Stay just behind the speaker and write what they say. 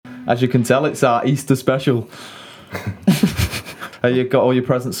As you can tell, it's our Easter special. Have you got all your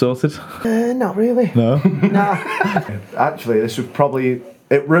presents sorted? Not really. No? Nah. Actually, this was probably...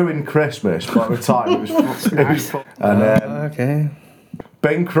 It ruined Christmas by the time it was... And Okay.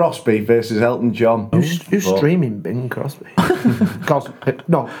 Bing Crosby versus Elton John. Who's streaming Bing Crosby?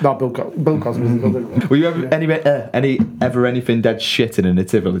 No, not Bill Cosby. Bill Cosby's another one. Were you ever anything dead shit in a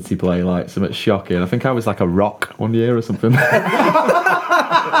nativity play, like something shocking? I think I was like a rock one year or something.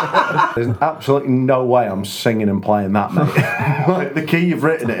 There's absolutely no way I'm singing and playing that, mate. Like, the key you've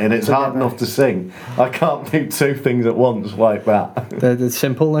written it in, it's hard enough to sing. I can't do two things at once like that. They're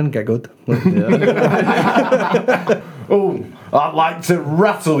simple and get good. Oh, I'd like to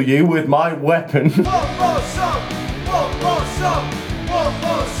rattle you with my weapon. One more song, one more song, one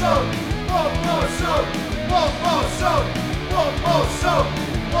more song, one more song, one more song, one more song,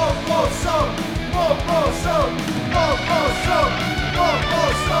 one more song, one more song, one more song, one more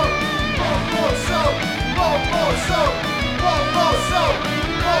song, one more song, one more song, one more song,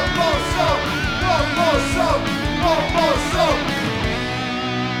 one more song, one more song, one more song.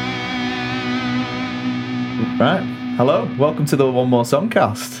 Right. Hello, welcome to the One More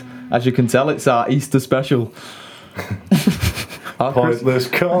Songcast. As you can tell, it's our Easter special. Pointless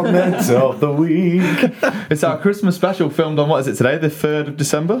comments of the week. It's our Christmas special filmed on, what is it today, the 3rd of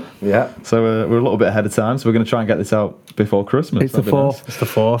December? Yeah. So we're a little bit ahead of time, so we're going to try and get this out before Christmas. It's the 4th. Nice. It's the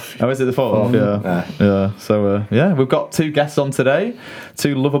 4th. Oh, is it the 4th? Yeah. So, we've got two guests on today,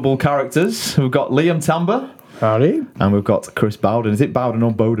 two lovable characters. We've got Liam Tamber. Howdy. And we've got Chris Bowden. Is it Bowden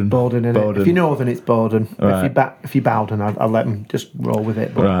or Bowden? Bowden, innit? Bowden. If you Northern, it's Bowden. Right. If you Bowden, I'll let them just roll with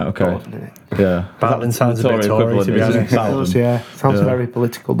it. But Right, okay. Bowden, innit? Yeah. Bowden sounds a bit Tory, to be honest. Does, yeah. Sounds very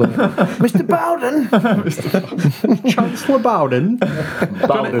political, doesn't it? Mr. Bowden! Chancellor Bowden.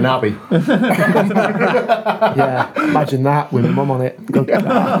 Bowden Abbey. Yeah, imagine that with my mum on it. Bloody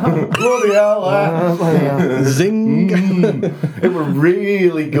hell, Zing. It was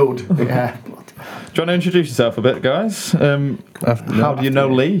really good. Yeah. Do you want to introduce yourself a bit, guys? How do you know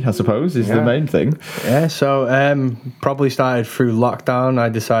Lee, I suppose, is the main thing. Yeah, so probably started through lockdown. I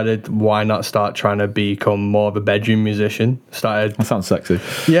decided why not start trying to become more of a bedroom musician. That sounds sexy.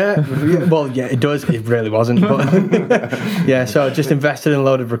 Yeah, well, yeah, it does. It really wasn't. But yeah, so I just invested in a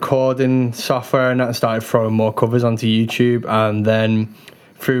load of recording software and that, started throwing more covers onto YouTube. And then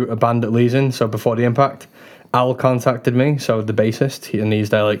through a band at Leeson, so before the Impact, Al contacted me, so the bassist, and he's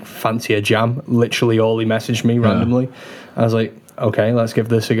there like, fancy a jam. Literally all he messaged me randomly. I was like, okay, let's give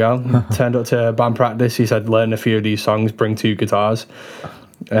this a go. Turned up to band practice. He said, learn a few of these songs, bring 2 guitars,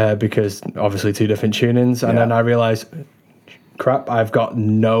 because obviously 2 different tunings. And then I realised, crap, I've got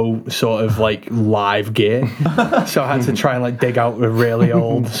no sort of like live gear. So I had to try and like dig out a really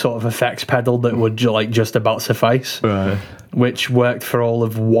old sort of effects pedal that would like just about suffice, which worked for all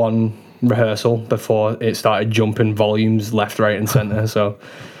of one rehearsal before it started jumping volumes left, right and centre. So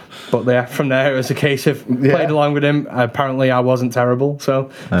but yeah, from there it was a case of played along with him. Apparently I wasn't terrible,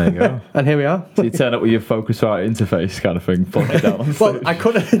 so there you go. And here we are. So you turn up with your Focusrite interface kind of thing, put it down on Well, stage. I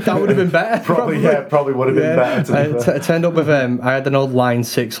could have, that would have been better. Probably would have been better. I turned up with I had an old Line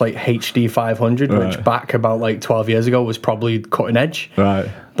 6 like HD 500, which back about like 12 years ago was probably cutting edge. Right.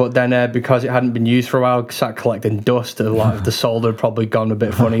 But then because it hadn't been used for a while, sat collecting dust, a lot of the solder had probably gone a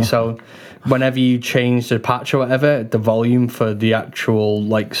bit funny. So whenever you changed the patch or whatever, the volume for the actual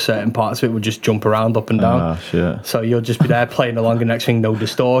like certain parts of it would just jump around up and down. Ah, shit. So you'll just be there playing along, and next thing, no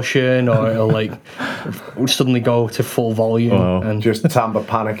distortion, or it'll like suddenly go to full volume. And just Tamber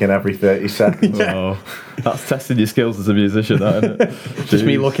panicking every 30 seconds. Oh, that's testing your skills as a musician, that, isn't it? just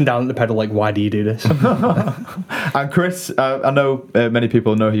me looking down at the pedal like, why do you do this? And Chris, I know many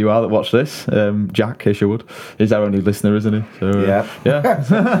people know who you are that watch this. Jack Isherwood is our only listener, isn't he? So, yeah.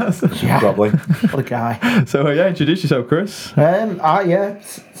 Probably. What a guy. So introduce yourself, Chris.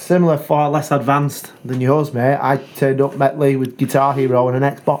 Similar, far less advanced than yours, mate. I turned up, met Lee with Guitar Hero and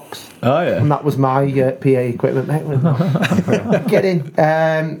an Xbox. Oh yeah. And that was my PA equipment, mate. Get in.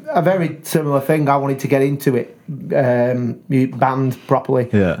 A very similar thing. I wanted to get into it, band properly.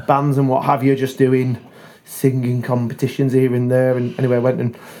 Yeah. Bands and what have you, just doing singing competitions here and there. And anyway, I went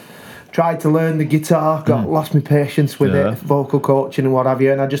and tried to learn the guitar, lost my patience with it, vocal coaching and what have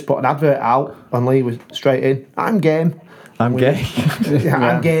you. And I just put an advert out, and Lee was straight in. I'm game. I'm gay.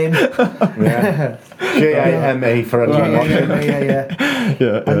 I'm game. G-A-M-E for anyone watching.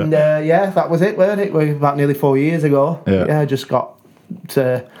 And that was it, weren't it? About nearly 4 years ago. I just got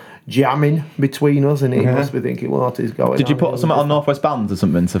to jamming between us, and he must be thinking, what is going on? Did you put something on Northwest Bands or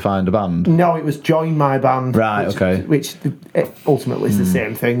something to find a band? No, it was Join My Band. Right, which ultimately is the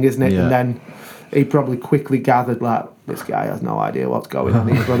same thing, isn't it? Yeah. And then he probably quickly gathered, like, this guy has no idea what's going on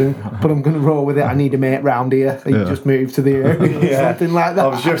here, but I'm going to roll with it. I need a mate round here. He just moved to the area, something like that. I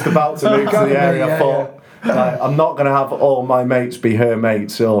was just about to move to the area. I thought, like, I'm not going to have all my mates be her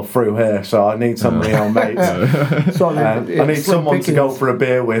mates or through her, so I need some of my own mates. I need someone to go for a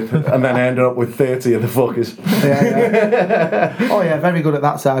beer with, and then I ended up with 30 of the fuckers. Oh yeah, very good at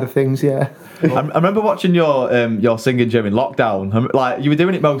that side of things. Yeah. I remember watching your singing during lockdown. Like, you were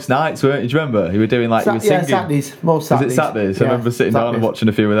doing it most nights, weren't you? Do you remember? You were doing like you were singing. Saturdays, most Saturdays. Was it Saturdays? I remember sitting down and watching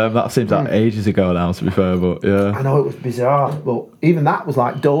a few of them. That seems like ages ago now, to be fair, but yeah. I know it was bizarre, but even that was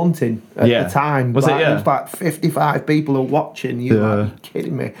like daunting at the time. Was like, it? Yeah. There was like 55 people who were watching. You like, are you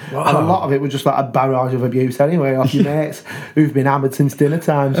kidding me? Wow. And a lot of it was just like a barrage of abuse anyway off your mates who've been hammered since dinner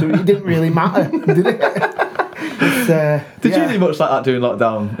time. So it didn't really matter, did it? Did you do much like that during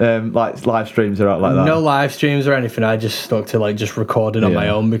lockdown, like live streams or out like that? No live streams or anything. I just stuck to like just recording on my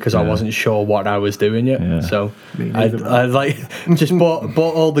own because I wasn't sure what I was doing yet. Yeah. So I like just bought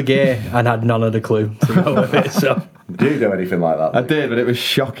all the gear and had none of the clue to go with it. So. Did you do anything like that? I did, but it was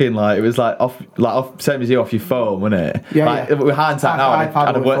shocking. Like, it was like off same as you off your phone, wasn't it? Yeah. Like, with hindsight now, I'd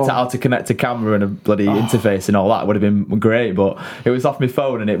have worked out how to connect a camera and a bloody interface and all that. It would have been great, but it was off my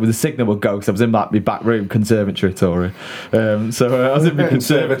phone and the signal would go because I was in like my back room conservatory. So I was in my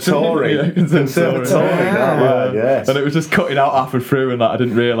conservatory. Yes. And it was just cutting out halfway through, and like I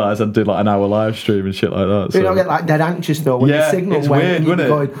didn't realise I'd do like an hour live stream and shit like that. So you don't get like dead anxious though when the signal it's went weird, and you're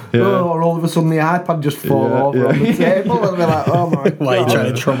wasn't going, or all of a sudden the iPad just fall over on the table and we're like, oh my god. Like you're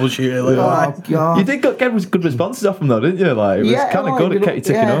trying to troubleshoot it. Like, oh god. You did get good responses off them though, didn't you? Like, it was kind of good. It kept you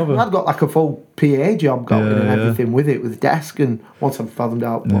ticking over. I'd got like a full PA job going and everything with it, with desk, and once I fathomed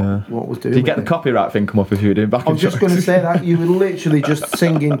out what was doing. Did you get the copyright thing come up if you were doing backing I was just going to say that you were literally just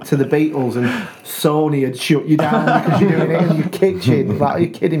singing to the Beatles and Sony had shut you down because you're doing it in your kitchen. Like, are you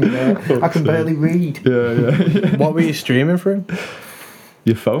kidding me, mate? I can barely read. Yeah. What were you streaming through?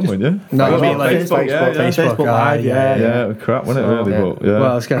 Your phone, weren't you? No, I mean like Facebook Live, yeah, crap, wasn't it really? But, yeah.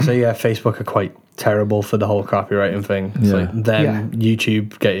 Well, I was going to say, Facebook are quite terrible for the whole copywriting thing. It's like them,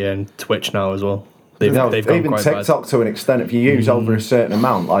 YouTube get you, and Twitch now as well. They've gone even quite TikTok bad. to an extent, if you use over a certain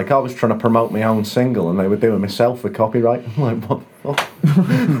amount, like I was trying to promote my own single and they were doing myself for copyright. I'm like, what the fuck?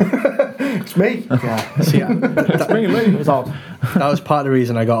 It's me. Yeah. See, It was odd. that was part of the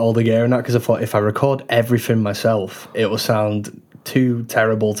reason I got all the gear and that, because I thought if I record everything myself, it will sound too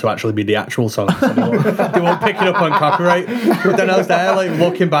terrible to actually be the actual song. So they won't pick it up on copyright. But then I was there, like,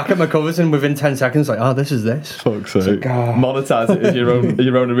 looking back at my covers, and within 10 seconds, like, oh, this is this. Fuck's sake. Monetize it as your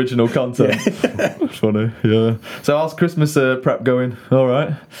own original content. Funny, yeah. So how's Christmas prep going? All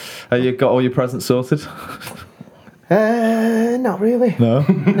right. You got all your presents sorted? Not really. No.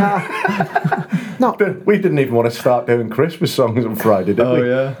 No. We didn't even want to start doing Christmas songs on Friday, did we? Oh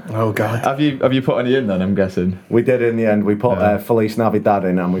yeah. Oh god. Have you put any in then? I'm guessing. We did in the end. We put Feliz Navidad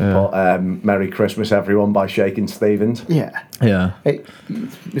in, and we put Merry Christmas Everyone by Shakin' Stevens. Yeah. Yeah. It's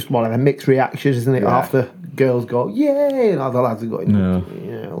just one of the mixed reactions, isn't it? Yeah. Half the girls go, yay, and all the lads are going,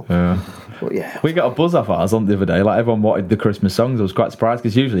 Yeah. But yeah. We got a buzz off ours on the other day. Like, everyone wanted the Christmas songs. I was quite surprised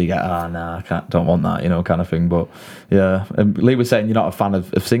because usually you get, don't want that, kind of thing. But yeah, and Lee was saying you're not a fan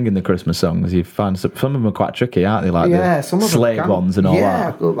of singing the Christmas songs. You find some of them are quite tricky, aren't they? Like the some of Slade ones and all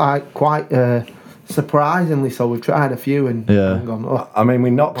that. Yeah, like quite surprisingly so. We've tried a few and gone, oh. I mean, we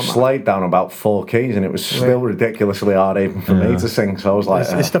knocked Slade down about 4 keys, and it was still ridiculously hard even for me to sing. So I was like,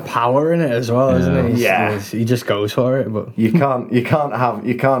 it's the power in it as well, isn't it? He just goes for it. But you can't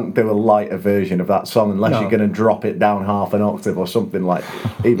do a lighter version of that song unless you're going to drop it down half an octave or something like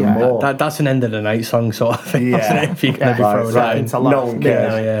even more. That's an end of the night song sort of thing, isn't it? If you can ever throw that in. No one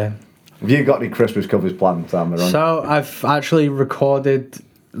cares. Yeah. Have you got any Christmas covers planned, Tamber? So I've actually recorded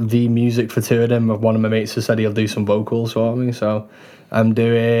the music for 2 of them. One of my mates has said he'll do some vocals for me, so I'm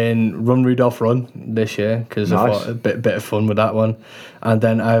doing Run Rudolph Run this year because I thought a bit of fun with that one. And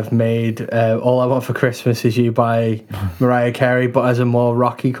then I've made All I Want for Christmas Is You by Mariah Carey, but as a more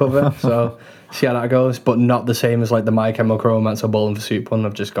rocky cover. So see how that goes, but not the same as like the My Chemical Romance or Bowling for Soup one.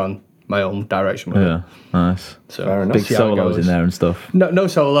 I've just gone my own direction with it. Nice. So fair enough. Big solos in there and stuff. No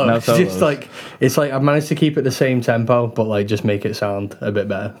solos. No It's solos. just like I've managed to keep it the same tempo, but like just make it sound a bit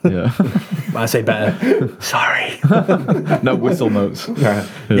better. Yeah. When I say better, sorry. No whistle notes. Yeah.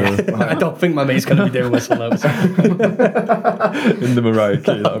 I don't think my mate's gonna be doing whistle notes. In the Mariah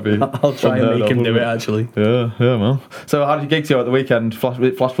key, that'd be. I'll try and make him do it actually. Yeah, man. So how did your gigs go at the weekend? Flash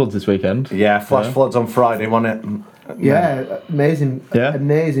floods this weekend. Yeah, Flash Floods on Friday, wasn't it? Yeah, amazing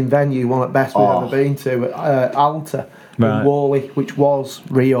venue, one of the best we've ever been to. Alta in Whalley, which was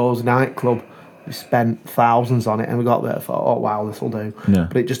Rio's nightclub. we spent thousands on it, and we got there and thought, oh wow, this will do. Yeah.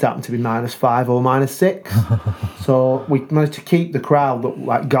 But it just happened to be -5 or -6. So we managed to keep the crowd that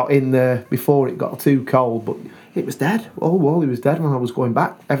like got in there before it got too cold, but it was dead. Oh, Wally was dead when I was going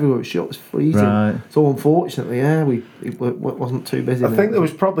back. Everywhere was shut. It was freezing. Right. So unfortunately, yeah, it wasn't too busy. I think there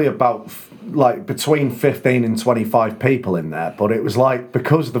was probably about like between 15 and 25 people in there, but it was like,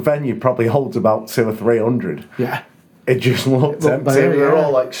 because the venue probably holds about 200 or 300. Yeah. It just looked empty. Bare, We were yeah.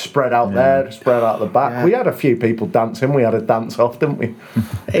 all like spread out there, spread out the back. Yeah. We had a few people dancing. We had a dance off, didn't we?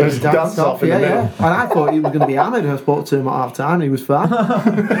 It was a dance off in the middle. And I thought he was going to be hammered. I spoke to him at half time and he was fine.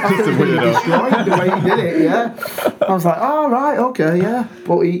 Just a weirdo. Destroyed the way he did it, yeah. I was like, oh, right, okay, yeah.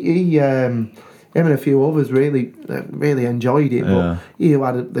 But he him and a few others really enjoyed it. But you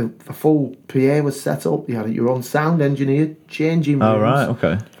had the full PA was set up. You had your own sound engineer, changing rooms. Oh, right,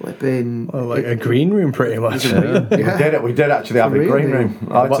 okay. Flipping. Well, like a green room, pretty much. We did actually have a green room.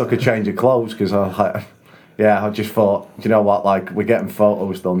 I took a change of clothes because I just thought, you know what, like, we're getting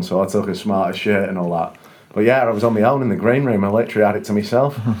photos done, so I took a smarter shirt and all that. But yeah, I was on my own in the green room. I literally had it to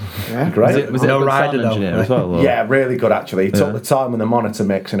myself. Yeah. Great. Was it a rider engineer as well? Or? Yeah, really good actually. He took the time with the monitor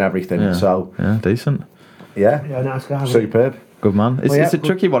mix and everything. Yeah. So yeah, decent. Yeah, Nice guy. superb. Good man. It's a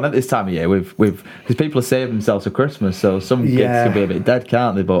tricky one at this time of year with because people are saving themselves for Christmas, so some gigs can be a bit dead,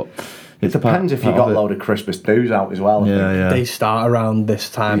 can't they? But it depends if you got a load of Christmas dues out as well. I think. They start around this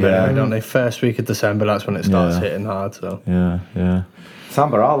time, anyway, don't they? First week of December, that's when it starts hitting hard. So yeah.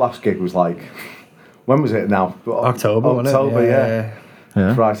 Tamber, our last gig was like, when was it now? October, wasn't it? October,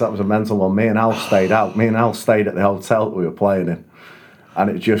 yeah. Christ, that was a mental one. Me and Al stayed out. Me and Al stayed at the hotel that we were playing in, and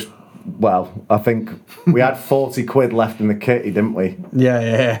it just. Well, I think we had 40 quid left in the kitty, didn't we?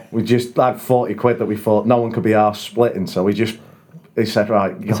 Yeah. We just had 40 quid that we thought no one could be arsed splitting, so he said,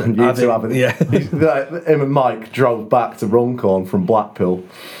 right, you two have it. Yeah. Him and Mike drove back to Runcorn from Blackpool,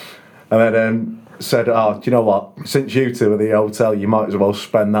 and then said, oh, do you know what? Since you two are the hotel, you might as well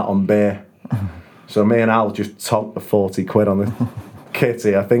spend that on beer. So me and Al just took the 40 quid on the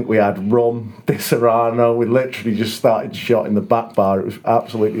kitty. I think we had rum, Disaronno. We literally just started shotting the back bar. It was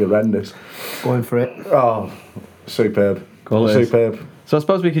absolutely horrendous. Going for it. Oh, superb. Superb. So I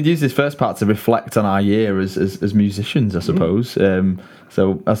suppose we could use this first part to reflect on our year as musicians, I suppose.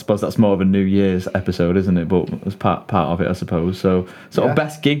 So I suppose that's more of a New Year's episode, isn't it? But as part of it, I suppose. So sort of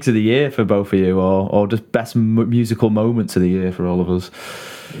best gigs of the year for both of you, or just best musical moments of the year for all of us.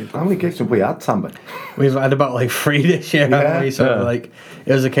 How many gigs have we had, Tamber? We've had about like 3 this year, haven't we? So like,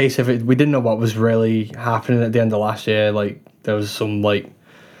 it was a case of it. We didn't know what was really happening at the end of last year. Like, there was some like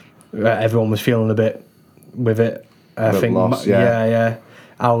everyone was feeling a bit with it. I think lost, I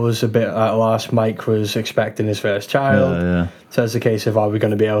was a bit at a loss. Mike was expecting his first child. So it's a case of, are we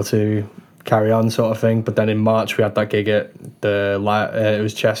going to be able to carry on, sort of thing. But then in March we had that gig at it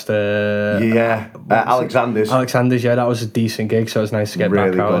was Chester. Alexander's. That was a decent gig, so it was nice to get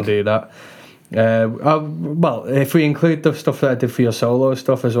really back out and do that. Well, if we include the stuff that I did for your solo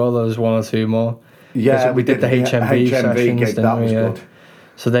stuff as well, there was 1 or 2 more. Yeah, we did the HMV sessions. Gig, that was good.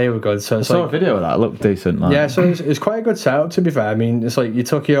 So they were good. So it's I saw a video of that. It looked decent. Like. Yeah, so it's quite a good setup, to be fair. I mean, it's like you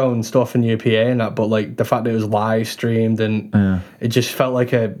took your own stuff and your PA and that, but like the fact that it was live streamed and it just felt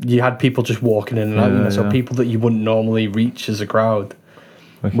like you had people just walking in and out. So people that you wouldn't normally reach as a crowd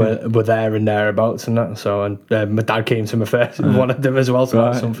were there and thereabouts and that. So and my dad came to my first one of them as well. So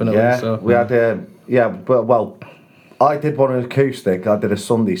that's something. We had well, I did one acoustic. I did a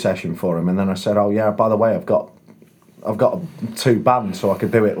Sunday session for him, and then I said, "Oh yeah, by the way, I've got 2 bands, so I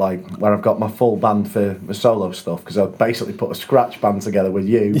could do it like where I've got my full band for my solo stuff, because I basically put a scratch band together with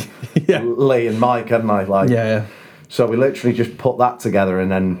you, Lee and Mike, hadn't I? So we literally just put that together,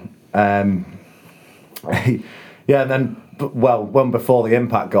 and then and then when before the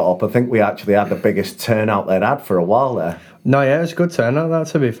Impact got up, I think we actually had the biggest turnout they'd had for a while there. No, yeah, it's a good turnout, that,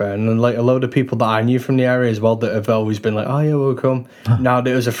 to be fair. And like a load of people that I knew from the area as well that have always been like, oh yeah, we'll come. Now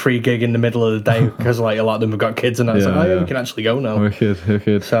there was a free gig in the middle of the day because like a lot of them have got kids and that. It's like, oh yeah, we can actually go now.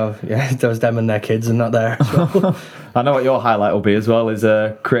 Wicked. So yeah, there was them and their kids and that there as well. I know what your highlight will be as well, is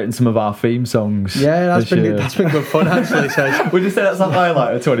creating some of our theme songs. Yeah, that's been good fun actually. So would you say that's a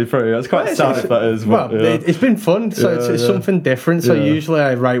highlight of 23? That's quite sad if that is. But, it's been fun. So it's something different. So usually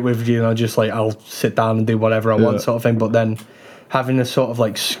I write with, just like I'll sit down and do whatever I want sort of thing. But then having a sort of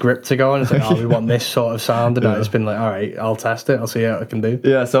like script to go on, it's like, oh, we want this sort of sound, and it's been like, all right, I'll test it, I'll see what I can do.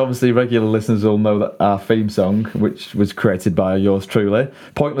 Yeah, so obviously regular listeners will know that our theme song, which was created by yours truly,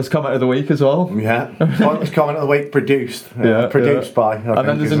 Pointless Comment of the Week as well. Yeah, Pointless Comment of the Week produced by. And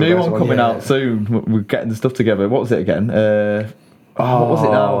then there's a new one coming out soon. We're getting the stuff together. What was it again? what was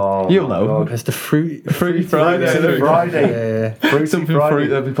it now? You'll know. It's the Fruity Fruity Friday. Friday. Fruity Something Friday. fruit.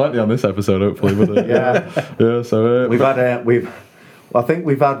 There'll be plenty on this episode, hopefully. But, Yeah. So I think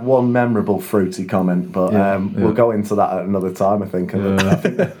we've had one memorable fruity comment, but we'll go into that at another time. I think.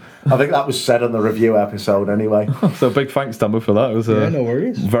 I think that was said on the review episode anyway. So big thanks, Tamber, for that. It was no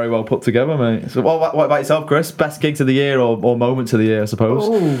worries. Very well put together, mate. So what about yourself, Chris? Best gigs of the year or moments of the year, I suppose?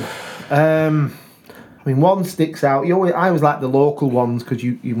 I mean, one sticks out. I always like the local ones because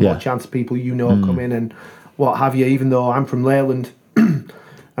you more chance of people come in and what have you. Even though I'm from Leyland, and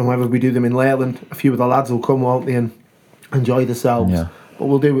whenever we do them in Leyland, a few of the lads will come, won't they, and enjoy themselves. Yeah. But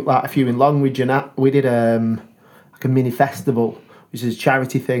we'll do like a few in Longridge, and we did like a mini festival, which is a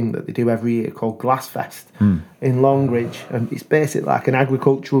charity thing that they do every year called Glassfest in Longridge, and it's basically like an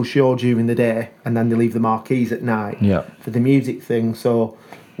agricultural show during the day, and then they leave the marquees at night for the music thing. So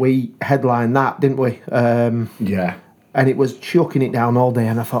we headlined that, didn't we? Yeah. And it was chucking it down all day,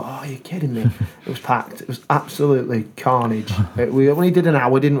 and I thought, oh, you're kidding me. It was packed. It was absolutely carnage. We only did an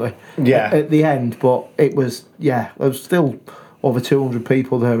hour, didn't we? Yeah. At the end, but it was, there was still over 200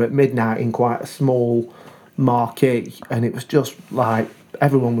 people there at midnight in quite a small marquee, and it was just like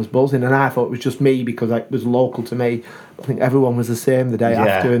everyone was buzzing, and I thought it was just me because it was local to me. I think everyone was the same the day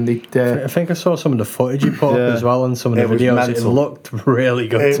after, and I think I saw some of the footage you put up as well, and some of the videos. It looked really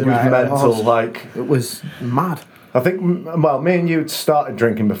good. It was mental. It was mad. I think, me and you started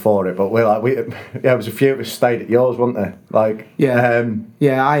drinking before it, but it was a few of us stayed at yours, weren't there? I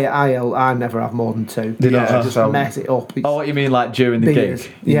never have more than two. I just mess it up. What you mean, like during the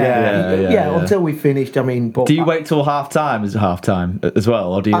gig? Yeah, until we finished. I mean, but do you wait till half time as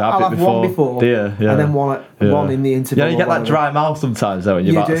well, or do you have it before? One before, and then one in the interval. Yeah, you get that dry mouth sometimes though when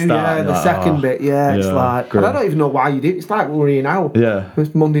you're about to start. The second bit, it's like, and I don't even know why you do it. It's like we're here now. Yeah,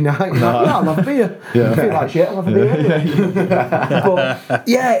 it's Monday night. I'll have a beer. I feel like shit. I'll have a beer. But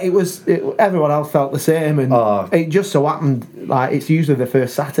everyone else felt the same, and it just so happened like it's usually the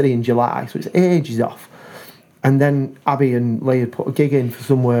first Saturday in July, so it's ages off. And then Abby and Lee had put a gig in for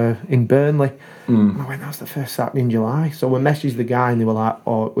somewhere in Burnley, and I went, that's the first Saturday in July. So we messaged the guy, and they were like,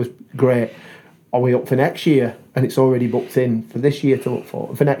 oh, it was great. Are we up for next year? And it's already booked in for this year to look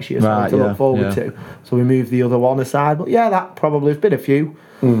for next year, look forward to. So we moved the other one aside. But that probably has been a few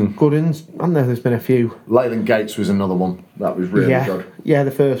good ones. And there's been a few. Leyland Gates was another one that was really good. Yeah,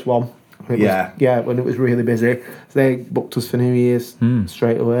 the first one. When it was really busy. So they booked us for New Year's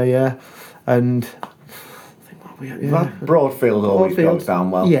straight away, and Broadfield always goes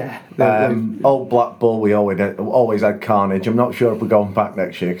down well. Yeah. Old Black Bull, we always had carnage. I'm not sure if we're going back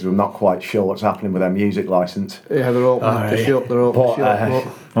next year because we're not quite sure what's happening with their music licence. Yeah, they're open to shut. They're open to shut.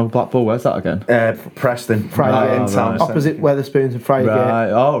 Black Bull, where's that again? Preston. Friday in town. Opposite Wetherspoons and Friday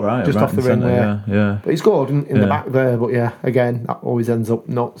Gate. Right. Just off the ringway. Yeah. But it's good in the back there, but again, that always ends up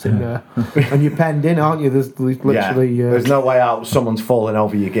nuts in there. And you're penned in, aren't you? There's literally... there's no way out. Someone's falling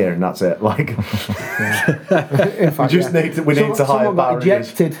over your gear and that's it. Like... In fact, we need to hire someone got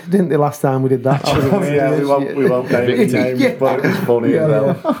ejected, didn't they, last time we did that? We won't name any names, but it was funny as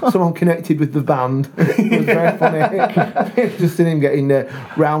hell. Someone connected with the band. It was very funny. Just in him getting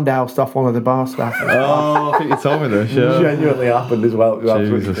roundhoused off one of the bar staff. I think you told me this. Yeah. It genuinely happened as well.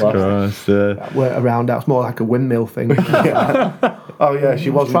 Jesus Christ. That weren't a roundhouse, more like a windmill thing. She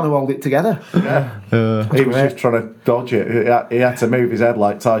was trying to hold it together. He was just trying to dodge it. He had to move his head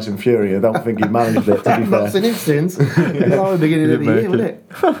like Tyson Fury. I don't think he managed it, to be fair. That's an instance. It was the beginning of the year, wasn't it?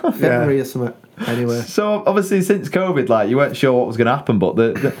 February or something. Anyway. So obviously since COVID, you weren't sure what was going to happen, but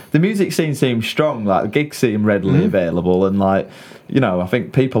the music scene seemed strong. The gigs seem readily available, and I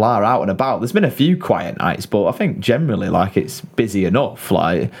think people are out and about. There's been a few quiet nights, but I think generally it's busy enough.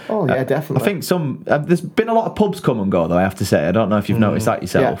 Definitely. I think there's been a lot of pubs come and go though. I have to say, I don't know if you've noticed that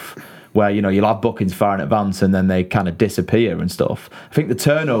yourself. Yeah. Where you'll have bookings far in advance and then they kind of disappear and stuff. I think the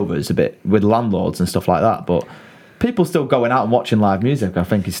turnover's a bit with landlords and stuff like that, but people still going out and watching live music, I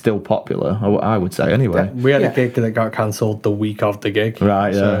think, is still popular, I would say, anyway. Yeah, we had a gig that got cancelled the week of the gig.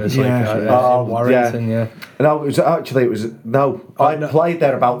 Right, so it's Warrington, No, I played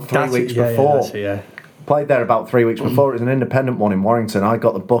there about 3 weeks before. Played there about 3 weeks before. It was an independent one in Warrington. I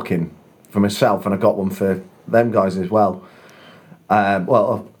got the booking for myself and I got one for them guys as well.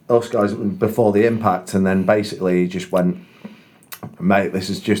 Us guys before the Impact, and then basically he just went, mate, this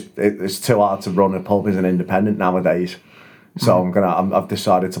is just it's too hard to run a pub as an independent nowadays, so I've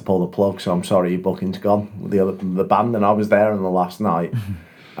decided to pull the plug, so I'm sorry, your booking's gone with the band. And I was there on the last night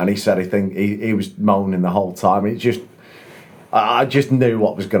and he said he was moaning the whole time. I just knew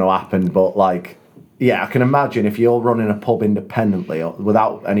what was going to happen, but I can imagine if you're running a pub independently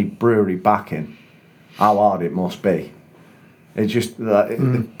without any brewery backing, how hard it must be. It's just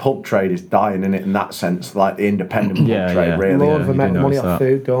the pub trade is dying in it in that sense, like the independent pub trade. Really, a lot of them make money off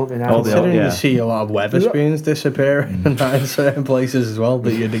food, don't they? Now? Considering you see a lot of Wetherspoons disappear and that in certain places as well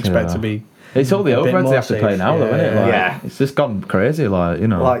that you'd expect to be. It's all the overheads they have to pay now, though, isn't it? Like, it's just gone crazy, like, you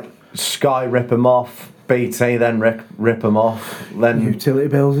know. Like Sky rip them off, BT then rip them off, then utility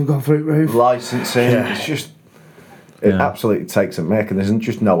bills have gone through the roof. Licensing, it's just. It absolutely takes a mick, and there's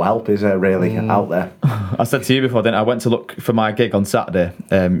just no help, is there, really, out there? I said to you before, didn't I? I went to look for my gig on Saturday,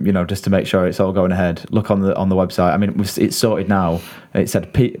 you know, just to make sure it's all going ahead. Look on the website. I mean, it's sorted now. It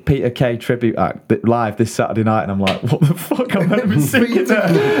said Peter Kay tribute act live this Saturday night, and I'm like, what the fuck? I'm meant to be singing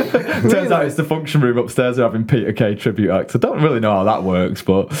there. Turns out it's the function room upstairs are having Peter Kay tribute act. I don't really know how that works,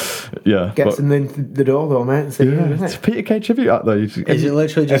 but yeah. Gets them in the door though, mate. It's Peter Kay tribute act though. Is it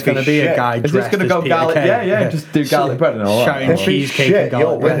literally just going to be a guy dressed as Peter Kay? Yeah, just do garlic bread and all that. Shouting cheesecake and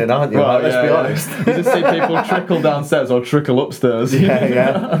garlic bread. You're winning, aren't you? Well, let's be honest. You just see people trickle downstairs or trickle upstairs.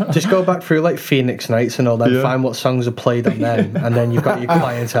 Just go back through like Phoenix Nights and all that, find what songs are played on them, and then you've got your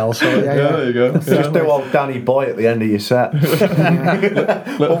clientele. So there you go. Just do old Danny Boy at the end of your set.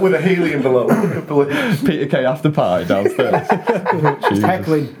 But with a helium below. Peter Kay after party downstairs.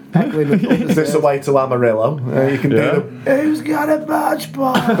 Heckling. Is this the way to Amarillo? You can do them. Who's got a barge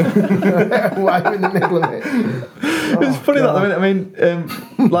bar? Right in the middle of it. It's funny that I mean,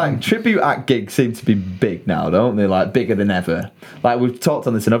 like tribute act gigs seem to be big now, don't they? Like bigger than ever. Like we've talked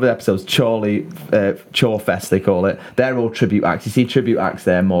on this in other episodes. Chore Fest they call it. They're all tribute acts. You see tribute acts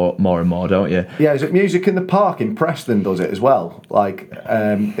there more and more, don't you? Yeah, is it Music in the Park in Preston does it as well? Like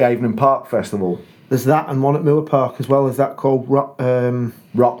the Avon Park Festival. There's that and one at Miller Park as well. Is that called Rock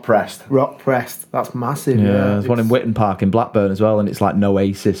Pressed? Rock Pressed. That's massive. Yeah, there's one in Witten Park in Blackburn as well, and it's like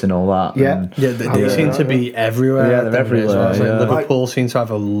Oasis and all that. Yeah, they seem to be everywhere. Yeah, they're everywhere. Well. Like Liverpool seems to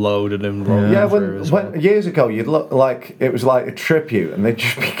have a load of them. When years ago you'd look like it was like a tribute, and they'd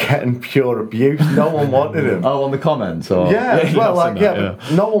just be getting pure abuse. No one wanted them. Oh, on the comments, or but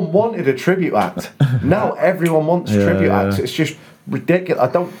no one wanted a tribute act. Now everyone wants tribute acts. It's just ridiculous.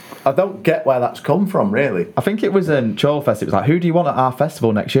 I don't get where that's come from, really. I think it was in Chorley Fest. It was like, who do you want at our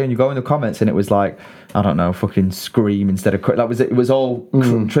festival next year? And you go in the comments, and it was like, I don't know, fucking Scream instead of it was all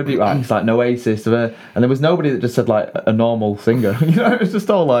tribute acts like Oasis, and there was nobody that just said like a normal singer. You know, it was just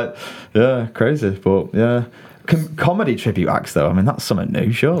all like, crazy. But yeah, comedy tribute acts though. I mean, that's something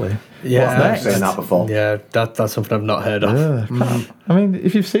new, surely. Yeah, I've never seen that before. Yeah, that's something I've not heard of. Yeah. I mean,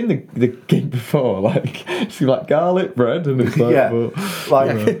 if you've seen the gig before, like it's like garlic bread, and it's like,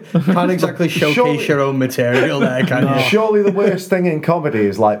 can't exactly showcase your own material there, can you? Surely the worst thing in comedy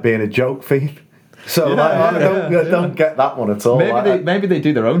is like being a joke thief. So I don't get that one at all. Maybe they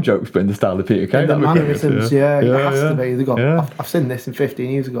do their own jokes, but in the style of Peter Kay. The mannerisms, it has to be. They got. I've seen this in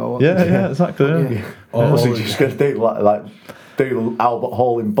 15 years ago. Yeah, exactly. Or was he just going to do like do Albert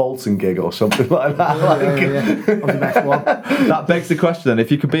Hall in Bolton gig or something like that? That was the best one. That begs the question: then,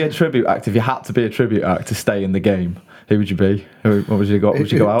 if you could be a tribute act, if you had to be a tribute act to stay in the game, who would you be? What would you go?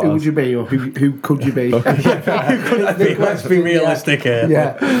 Would you go out? Who would you be, or who could you be? Who could it be? Let's be realistic here.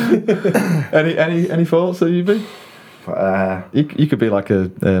 Yeah. Any thoughts that you'd be? You could be like a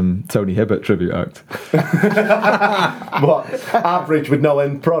Tony Hibbert tribute act. What? Average with no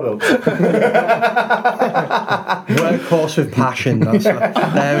end product. Workhorse with passion.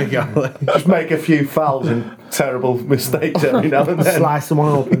 There we go. Just make a few fouls and terrible mistakes every now and then. Slice someone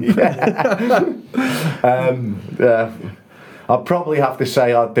open. I'd probably have to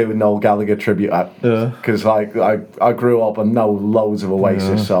say I'd do a Noel Gallagher tribute act because I grew up and know loads of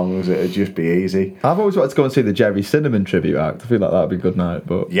Oasis songs. It'd just be easy. I've always wanted to go and see the Jerry Cinnamon tribute act. I feel like that'd be a good night.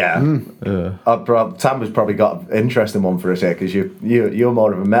 But Tamber's probably got an interesting one for us here because you're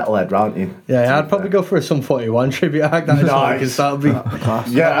more of a metalhead, aren't you? Yeah, I'd probably go for a Sum 41 tribute act. Nice. That'd be class.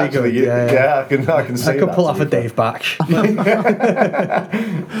 Yeah, actually, I can see. I could pull off a Dave Batch.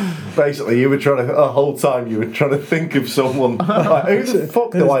 Basically, you were trying to the whole time you were trying to think of someone. Like, who the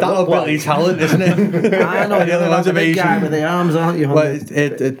fuck do I look like? Billy's talent, isn't it? I know you're the big guy with the arms, aren't you? Well,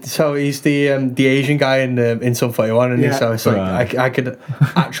 so he's the Asian guy in Sum 41, and so it's like I could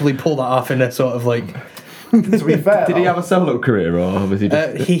actually pull that off in a sort of like. To be fair, did he have a solo career or was he?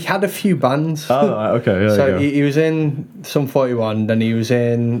 He had a few bands. Oh, right, okay. Yeah, so he was in Sum 41, then he was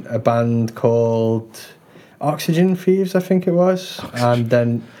in a band called Oxygen Thieves, I think it was, and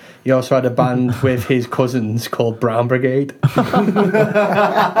then he also had a band with his cousins called Brown Brigade.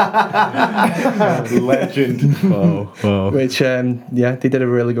 Legend. Whoa. Which, they did a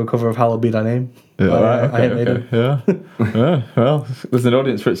really good cover of Hallowed Be Thy Name. Yeah, I hate Maiden. Yeah. Well, there's an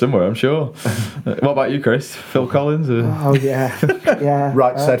audience for it somewhere, I'm sure. What about you, Chris? Phil Collins? Oh, yeah.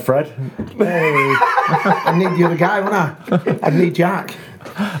 Right, said Fred. Hey, I need the other guy, wouldn't I? I need Jack.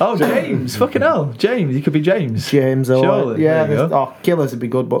 Oh, James. Fucking hell. James. You could be James. James, Surely. yeah. There you go. Killers would be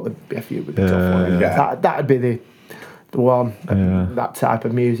good, but the FU would be tough one. Yeah. That'd be the one. That type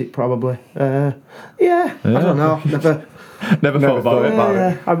of music, probably. I don't know. Never thought about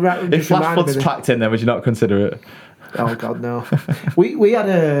it. If Flash Flood's packed in there, would you not consider it? Oh God, no. we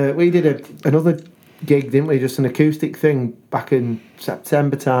did another gig, didn't we? Just an acoustic thing back in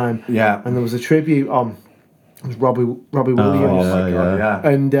September time. Yeah. And there was a tribute on. It was Robbie Williams. Oh, yeah.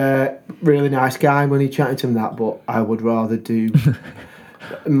 And really nice guy when he chatted to him that, but I would rather do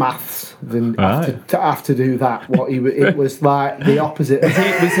maths than have to do that. It was like the opposite.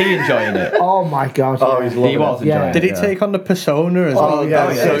 Was he enjoying it? Oh my God! Oh, he's loving he was enjoying it. Did he take on the persona as well?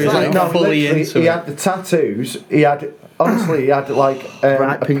 Yeah. So he was like fully into He it. had the tattoos. He had like Bright a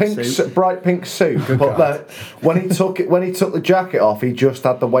bright pink suit. But when he took the jacket off, he just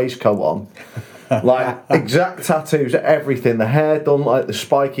had the waistcoat on. Like exact tattoos, everything. The hair done like the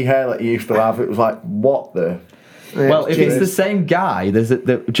spiky hair that he used to have. It was like, what the? Well, if it's the same during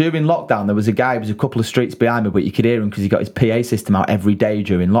lockdown, there was a guy who was a couple of streets behind me, but you could hear him because he got his PA system out every day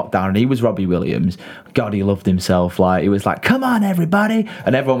during lockdown, and he was Robbie Williams. God, he loved himself. Like, he was like, "Come on, everybody,"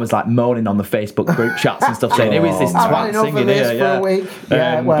 and everyone was like moaning on the Facebook group chats and stuff, saying, "Who is this twat singing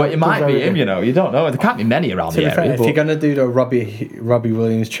here?" But it might be him, you know. You don't know. There can't be many around the area. If you're gonna do the Robbie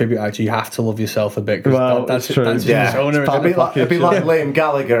Williams tribute act, you have to love yourself a bit. Well, that's true. That's his persona. It'd be like Liam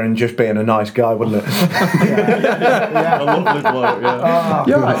Gallagher and just being a nice guy, wouldn't it? A lovely bloke, yeah.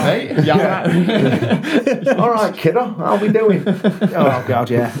 You're right, mate. Yeah. All right, kiddo, how we doing? Oh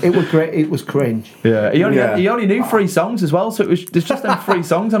God, yeah. It was great. It was cringe. Yeah. He only knew 3 songs as well, so there's just them 3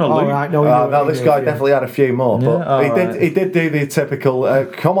 songs on a loop. All right, no, this guy definitely had a few more, but he did do the typical.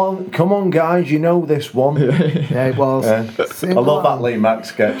 Come on, guys, you know this one. Yeah, it was. I love that Lee Mack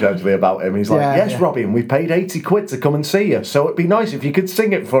sketch actually about him. He's like, "Yes, Robbie, and we paid 80 quid to come and see you, so it'd be nice if you could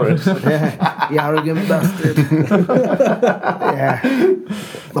sing it for us." You arrogant bastard.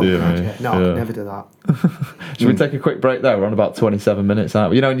 No, I could never do that. Should we take a quick break there? We're on about 27 minutes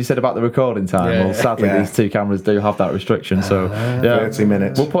out. You know, when you said about the recording time, well, sadly, these 2 cameras do have that restriction. So, 30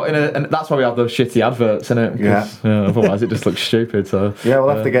 minutes. We'll put in and that's why we have those shitty adverts in it. Otherwise, it just looks stupid. So, we'll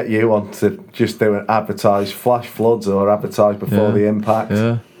have to get you on to just do an advertise flash floods or advertise before the impact.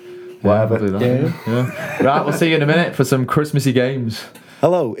 Whatever. We'll do that. Right, we'll see you in a minute for some Christmassy games.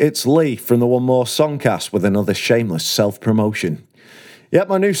 Hello, it's Lee from the One More Songcast with another shameless self-promotion. Yep,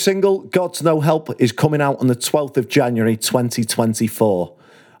 my new single, God's No Help, is coming out on the 12th of January 2024.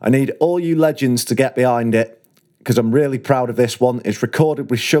 I need all you legends to get behind it because I'm really proud of this one. It's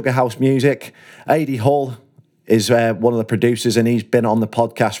recorded with Sugar House Music. A.D. Hall is one of the producers and he's been on the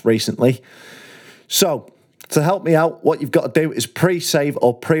podcast recently. So, to help me out, what you've got to do is pre-save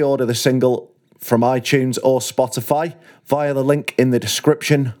or pre-order the single from iTunes or Spotify via the link in the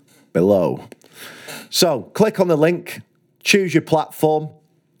description below. So, click on the link, choose your platform,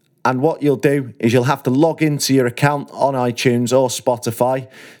 and what you'll do is you'll have to log into your account on iTunes or Spotify.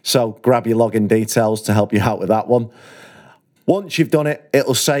 So, grab your login details to help you out with that one. Once you've done it,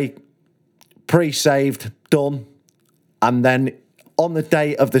 it'll say pre-saved, done, and then on the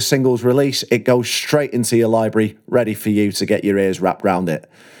day of the single's release, it goes straight into your library, ready for you to get your ears wrapped around it.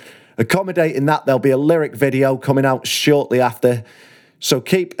 Accommodating that, there'll be a lyric video coming out shortly after. So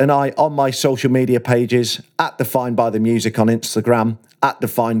keep an eye on my social media pages, at Defined by the Music on Instagram, at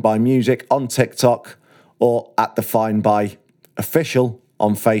Defined by Music on TikTok, or at Defined by Official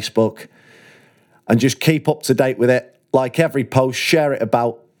on Facebook. And just keep up to date with it. Like every post, share it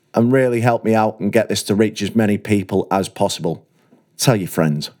about, and really help me out and get this to reach as many people as possible. Tell your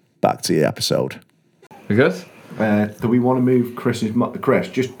friends. Back to the episode. You good? Do we want to move Chris's Chris,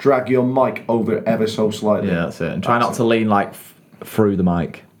 just drag your mic over ever so slightly. Yeah, that's it. And try not to lean like through the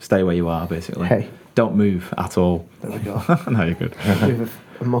mic. Stay where you are, basically. Hey. Don't move at all. There we go. No, you're good. Move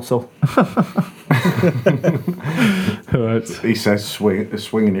a muscle. Right. He says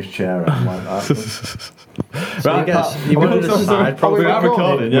swinging his chair out like that. Right, you wanted to decide. Probably are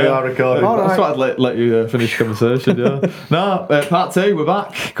recording. We are recording. All right. That's why I'd let you finish the conversation. No, part 2, we're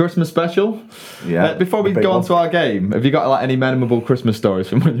back. Christmas special. Yeah. Before we go on to our game, have you got like any memorable Christmas stories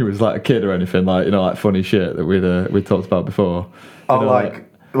from when you was like a kid or anything, like, you know, like funny shit that we'd talked about before? Oh, you know, like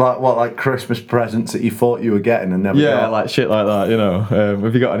Like Christmas presents that you thought you were getting and never got? Yeah, like shit like that, you know.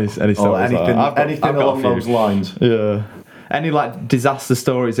 Have you got any stories anything, like that? anything along those lines? Yeah. Any like disaster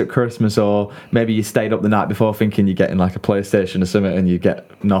stories at Christmas, or maybe you stayed up the night before thinking you're getting like a PlayStation or something and you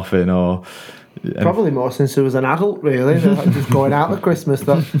get nothing, or... Probably more since I was an adult, really. Like just going out at Christmas,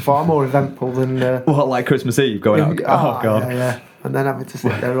 that's far more eventful than... What, like Christmas Eve, going out? Oh, God. Yeah. And then having to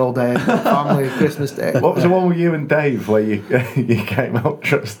sit there all day, family, Christmas Day. What was the one with you and Dave where you came out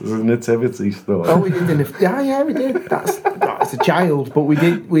dressed as a nativity store? Oh, we did. Yeah, we did. That's as a child, but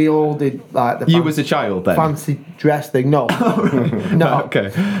we all did like the. You was a child then? Fancy dress thing? No, no.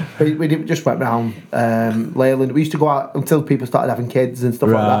 Okay. We just went round Leyland. We used to go out until people started having kids and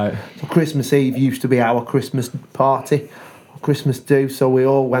stuff like that. So Christmas Eve used to be our Christmas party, Christmas do. So we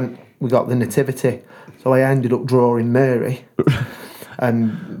all went. We got the nativity. So I ended up drawing Mary,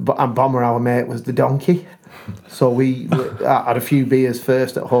 and Bomber, our mate, was the donkey. So we had a few beers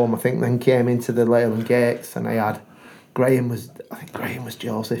first at home, I think, then came into the Leyland Gates, and I think Graham was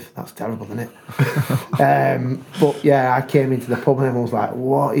Joseph. That's terrible, isn't it? But yeah, I came into the pub and everyone was like,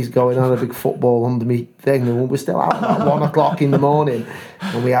 "What is going on?" A big football under me thing, and we were still out at 1 o'clock in the morning,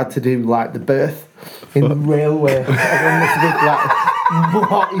 and we had to do like the birth in the railway. Everyone must have been like,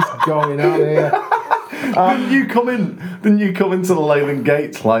 "What is going on here?" Didn't you come into the Leyland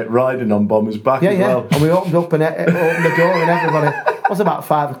Gates like riding on Bomber's back as well? And we opened up and opened the door and everybody. It was about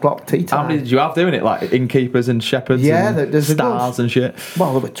 5 o'clock tea time. How many did you have doing it? Like innkeepers and shepherds and there's stars and shit?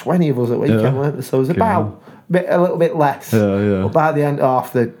 Well, there were 20 of us at weekend, weren't there? So it was about a little bit less. Yeah. But by the end,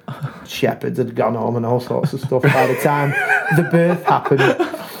 half the shepherds had gone home and all sorts of stuff by the time the birth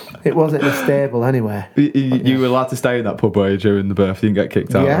happened. It wasn't in a stable anyway. You were allowed to stay in that pub where during the birth, you didn't get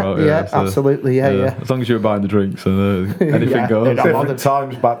kicked out, right? Yeah, so, absolutely, yeah. As long as you were buying the drinks and anything goes. Different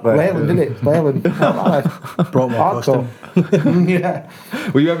times back then. Leyland, didn't it? Leyland. Brought more custom. Yeah.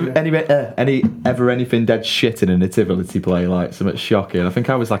 Were you ever anything dead shit in a nativity play, like something shocking? I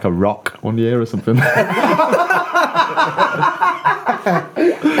think I was like a rock one year or something.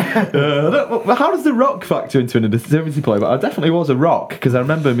 How does the rock factor into a nativity play? But I definitely was a rock because I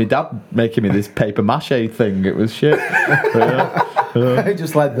remember my dad making me this paper mache thing. It was shit. I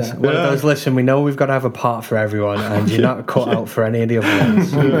just like that. One of those, listen, we know we've got to have a part for everyone, and you're not cut out for any of the other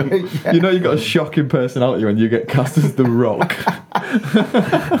ones. You know you've got a shocking personality when you get cast as the rock.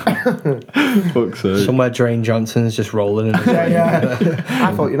 Fuck's sake. Somewhere Dwayne Johnson's just rolling in his Yeah.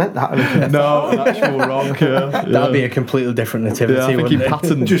 I thought you meant that. No, an actual rock, That'd be a completely different nativity, I think he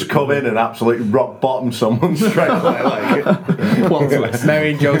patterned. Just come in and absolutely rock bottom someone straight away. Like,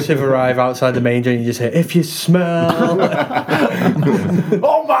 Mary and Joseph arrive outside the manger and you just hear, "If you smell..."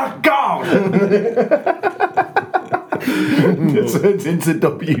 oh my God! It turns into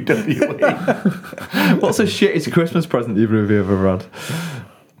WWE. What's the shittest Christmas present you've ever had?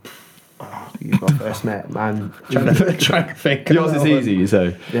 You go first, mate. Man, trying to think. Yours is easy, you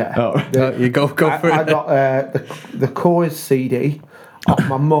say? Yeah. Oh. You go for it. I got the Coors CD off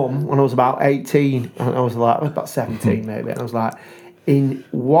my mum when I was about 18. And I was about 17 maybe. And I was like, in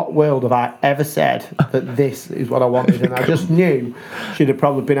what world have I ever said that this is what I wanted? And I just knew she'd have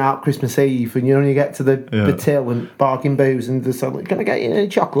probably been out Christmas Eve, and you get to the till and bargain booze, and they're like, "Can I get you any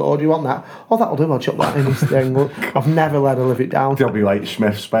chocolate, or do you want that?" "Oh, that'll do, I'll chuck that in this thing." Look, I've never let her live it down. WH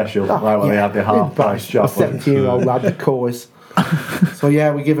Smith special, like when they had the half price chocolate. 17-year-old lad, the Coors. So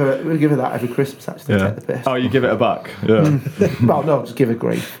yeah, we give her that every Christmas actually. Take the piss. Oh, you give it a back? Yeah. Well, no, just give her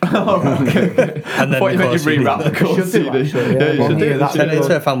grief. Okay. And then you rewrap the course CD. You should do, Turn it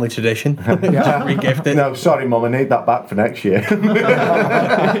into a family tradition. Regift it. No, sorry, Mum, I need that back for next year. To give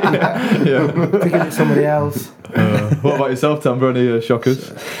it to somebody else. What about yourself, Tamber? Any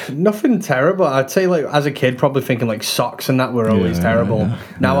shockers? Nothing terrible. I'd say, like, as a kid, probably thinking like socks and that were always terrible.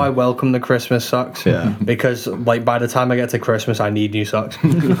 Now I welcome the Christmas socks. Yeah. Because like by the time I get to Christmas, I need new socks.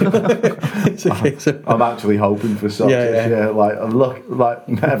 I'm actually hoping for socks this year. Like, I look, like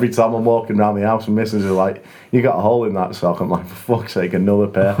every time I'm walking around the house, and missus are like, "You got a hole in that sock." I'm like, "For fuck's sake, another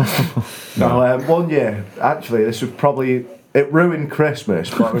pair." One year, actually, this was probably. It ruined Christmas,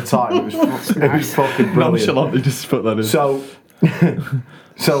 but at the time it was fucking brilliant. Nonchalantly just put that in. So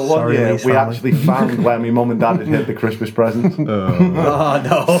one year we actually found where my mum and dad had hid the Christmas presents. Oh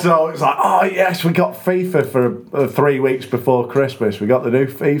no! So it's like, oh yes, we got FIFA for 3 weeks before Christmas. We got the new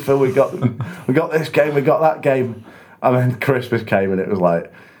FIFA. We got this game. We got that game. And then Christmas came, and it was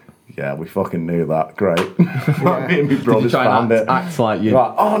like, yeah, we fucking knew that. Great. Me and my brothers found it. Act like you.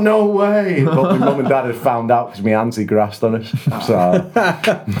 Like, oh no way! But my mum and dad had found out because my auntie grassed on us. So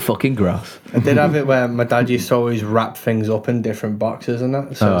fucking grass. I did have it where my dad used to always wrap things up in different boxes and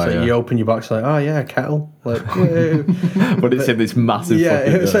that. So it's like you open your box like, oh yeah, a kettle. Like, whoa. But it's in this massive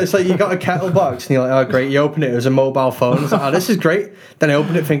fucking... It's like you got a kettle box and you're like, oh great, you open it was a mobile phone. I was like, oh, this is great. Then I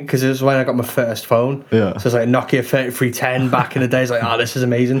opened it because it was when I got my first phone. Yeah. So it's like Nokia 3310 back in the day. It's like, oh, this is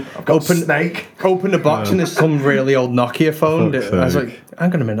amazing. Open the box and there's some really old Nokia phone. I was like,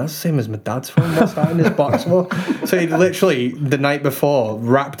 hang on a minute, that's the same as my dad's phone. What's that in this box for? So he literally the night before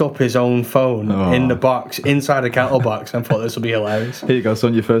wrapped up his own phone in the box inside a kettle box and thought this would be hilarious. Here you go,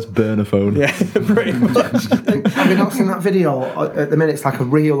 son, your first burner phone. Yeah, pretty much. Have you not seen that video? At the minute, it's like a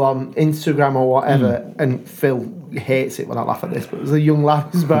reel on Instagram or whatever, and Phil hates it when I laugh at this, but there's a young lad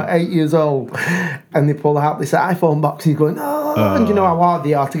who's about 8 years old, and they pull out this iPhone box, and he's going, and you know how hard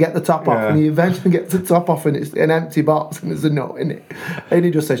they are to get the top off, and he eventually gets the top off, and it's an empty box, and there's a note in it, and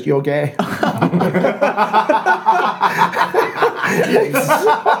he just says, "You're gay."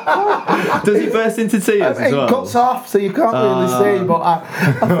 Does he burst into tears as well? It cuts off, so you can't really see, but I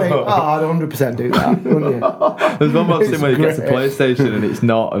think, I'd 100% do that, wouldn't you? There's one more scene where he gets a PlayStation and it's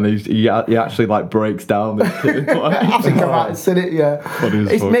not, and he actually like breaks down. I think I might have seen it, yeah.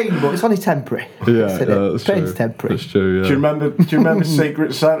 It's mean, but it's only temporary. Yeah, that's Pain's true. temporary. That's true, yeah. Do you remember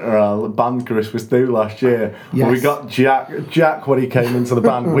Secret Santa, our band Christmas do last year? Yes. We got Jack when he came into the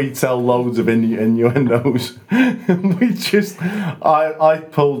band, we tell loads of innuendos. I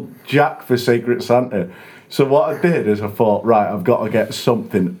pulled Jack for Secret Santa. So what I did is I thought, right, I've got to get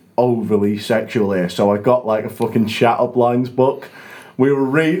something overly sexual here. So I got like a fucking chat-up lines book. We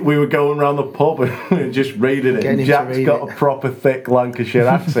were going around the pub and we were just reading it. And Jack's got a proper thick Lancashire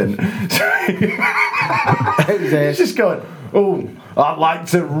accent. He's just going, "Oh, I'd like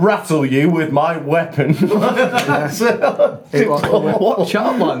to rattle you with my weapon." What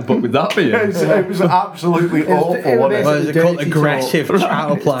chat line book would that be? It was absolutely awful. What is it called? Aggressive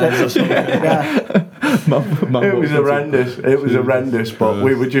chat lines or something? It was horrendous. It was horrendous, but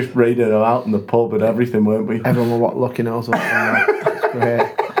we were just reading them out in the pub and everything, weren't we? Everyone were looking at us like, great.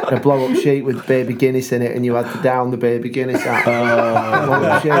 A blow-up sheet with baby Guinness in it, and you had to down the baby Guinness out.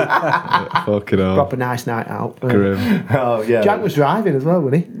 Blow-up sheet. Fucking hell. Proper nice night out. Grim. Oh yeah. Jack was driving as well,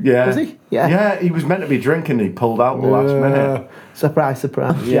 wasn't he? Yeah. Was he? Yeah. Yeah, he was meant to be drinking. He pulled out the last minute. Surprise,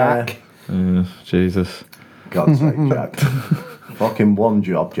 surprise. Yeah. Jack. Jesus. God's sake, Jack. Fucking one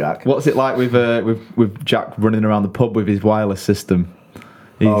job, Jack. What's it like with Jack running around the pub with his wireless system?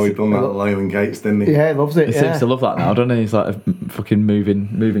 He done that at Leyland Gates, didn't he? Yeah, he loves it. He seems to love that now, doesn't he? He's like a fucking moving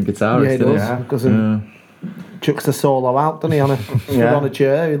guitarist. Yeah, he does. Yeah. Chucks the solo out, doesn't he, on a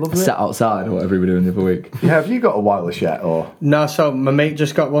chair? He loves it. Sat outside or whatever he was doing the other week. Yeah, have you got a wireless yet, or? No, so my mate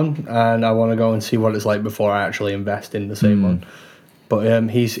just got one, and I want to go and see what it's like before I actually invest in the same one.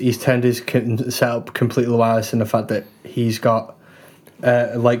 But he's turned his setup completely wireless in the fact that he's got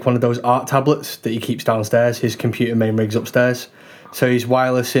like one of those art tablets that he keeps downstairs. His computer main rig's upstairs. So he's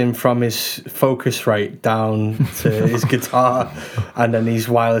wirelessing from his Focusrite down to his guitar, and then he's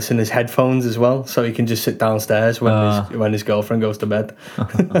wirelessing his headphones as well, so he can just sit downstairs when his girlfriend goes to bed,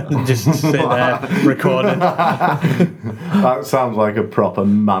 just sit there recording. That sounds like a proper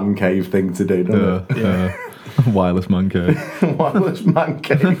man cave thing to do, doesn't it? Yeah. Wireless man cave. Wireless man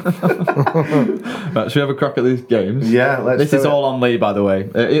cave. Right, should we have a crack at these games? Yeah, let's This do is it. all on Lee, by the way.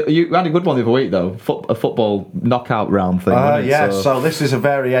 You had a good one the other week, though. A football knockout round thing. wasn't it? Yeah, so this is a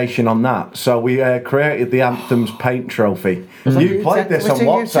variation on that. So we created the Anthem's paint trophy. You played this on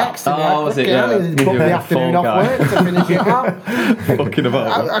WhatsApp. Oh, was it? Yeah. He booked the afternoon off work to finish it out. Fucking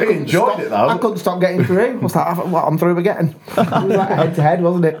about. I enjoyed it, though. I couldn't stop getting through. I was like, I'm through again. It was like head to head,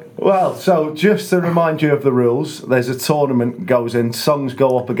 wasn't it? Well, so just to remind you of the rules, there's a tournament goes in, songs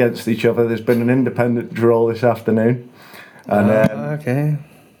go up against each other. There's been an independent draw this afternoon. And Okay.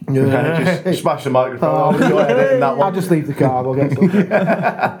 just smash the microphone. Go ahead editing that I'll one. just leave the car. We'll get some.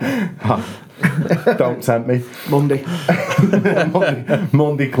 Don't tempt me. Monday.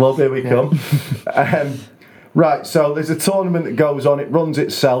 Monday Club, here we come. Right, so there's a tournament that goes on. It runs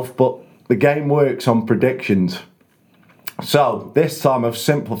itself, but the game works on predictions. So this time I've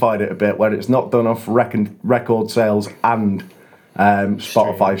simplified it a bit, where it's not done off record sales and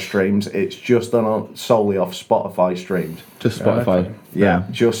Spotify streams. It's just done solely off Spotify streams. Just Spotify. Okay. Yeah,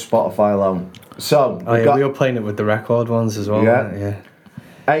 just Spotify alone. So We were playing it with the record ones as well. Yeah.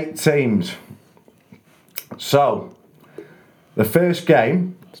 8 teams. So the first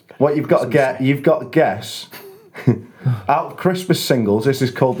game, what you've got to guess out of Christmas singles. This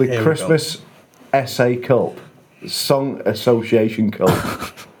is called the Christmas SA Cup. Song Association Cup.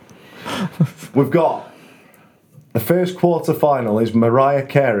 We've got the first quarter final is Mariah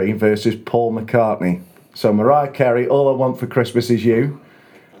Carey versus Paul McCartney. So Mariah Carey, All I Want for Christmas Is You,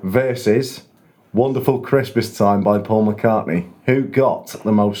 versus Wonderful Christmas Time by Paul McCartney. Who got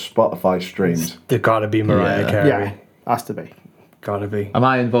the most Spotify streams? There gotta be Mariah Carey. Yeah, has to be. Gotta be. Am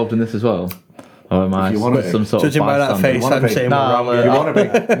I involved in this as well? Or am I If you wanna be. some sort of Judging by that bystander? face, I'm saying Nah, we're wrong. You want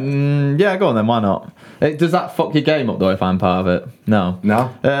to be? Yeah, go on then. Why not? Does that fuck your game up though? If I'm part of it, no.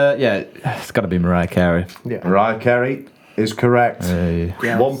 No. Yeah, it's got to be Mariah Carey. Yeah. Mariah Carey is correct. Hey.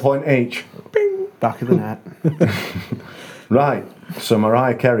 Yes. 1 point each. Back of the net. Right, so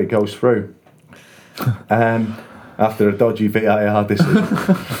Mariah Carey goes through after a dodgy VAR decision.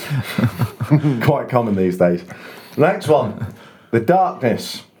 Quite common these days. Next one, The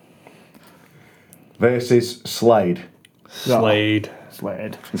Darkness versus Slade. Slade.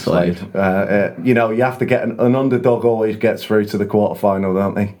 Slade. Slade. You know, you have to get an underdog always gets through to the quarterfinal,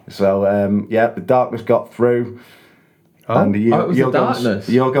 don't they? So, yeah, The Darkness got through. And it was The Darkness.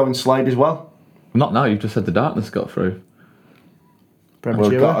 You're going Slade as well? Not now. You've just said The Darkness got through.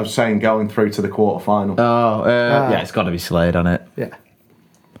 Premature. I was saying going through to the quarterfinal. Yeah, it's got to be Slade on it. Yeah.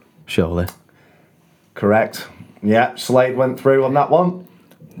 Surely. Correct. Yeah, Slade went through on that one.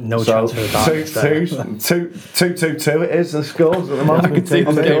 No So chance for the Darkness there. 2-2-2 it is, the scores at the moment. I could see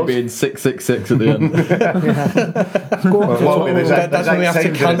On this the game scores. being 6-6-6 at the end. Well, it won't be, there's That's when we have to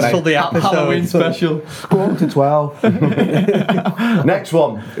teams in it, cancel mate. the episode. Halloween special. Go up to 12. Next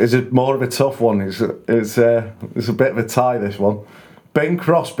one is more of a tough one. It's a bit of a tie, this one. Bing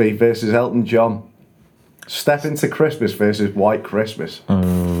Crosby versus Elton John. Step Into Christmas versus White Christmas.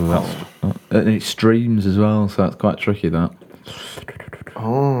 And it streams as well, so that's quite tricky, that.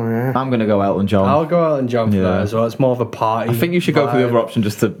 Oh, yeah. I'm going to go Elton John. I'll go Elton John for Yeah. that as well. It's more of a party. I think you should go for the vibe. other option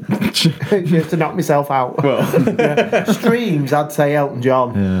just to... Just to knock myself out. well, Streams, I'd say Elton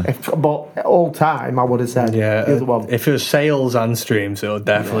John. Yeah. But all time, I would have said Yeah, the other one. if it was sales and streams, it would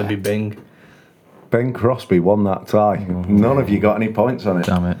definitely be Bing. Bing Crosby won that tie. None of you got any points on it.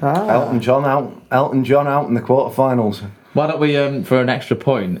 damn it. Elton John out in the quarterfinals. Why don't we, for an extra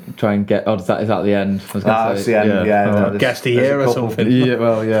point, try and get... Oh, is that the end? I was gonna That's say, the end, yeah. All right. Guess the there's a year or couple. something. Yeah,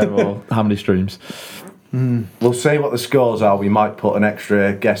 well, how many streams? We'll see what the scores are. We might put an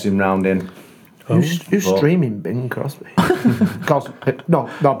extra guessing round in. Who's streaming Bing Crosby? No,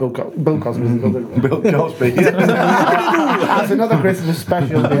 not Bill Cosby. Bill Cosby's another one. Bill Cosby. That's another Christmas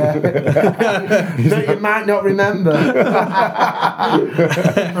special, yeah. That you might not remember. It's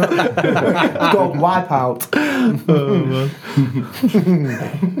called Wipeout.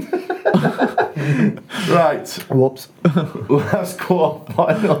 Right. Whoops. Last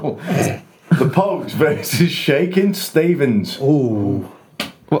quarterfinal. The Pogues versus Shakin' Stevens. Ooh.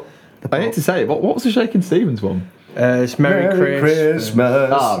 What? I hate to say it, but what was the Shakin' Stevens one? It's Merry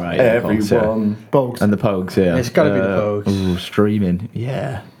Christmas. Oh, right, yeah, of course, everyone. Bugs. And the Pogues, yeah. It's gotta be the Pogues. Ooh, streaming,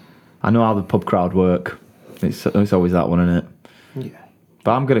 yeah. I know how the pub crowd work. It's always that one, isn't it? Yeah.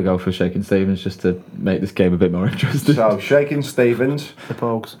 But I'm going to go for Shakin' Stevens just to make this game a bit more interesting. So, Shakin' Stevens. The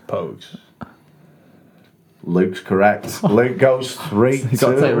Pogues. Pogues. Luke's correct. Luke goes 3-2. You've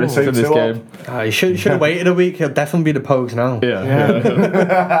got to take risks in this game. You should have waited a week. It'll definitely be the Pogues now. Yeah.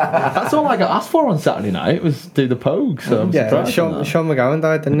 That's all I got asked for on Saturday night was do the Pogues. So I'm Yeah, surprised. Sean McGowan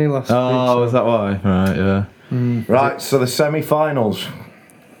died, didn't he, last week? Oh, so- was that why? Right, yeah. Right, so the semi-finals.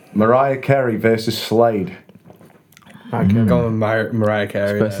 Mariah Carey versus Slade. I'm going with Mariah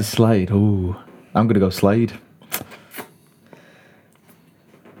Carey. Versus Slade. Ooh. I'm going to go Slade.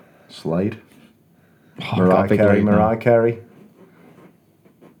 Slade. Oh, got a big lead now. Mariah Carey.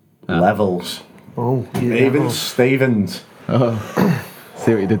 Levels. Oh, yeah. Even Stevens. Oh.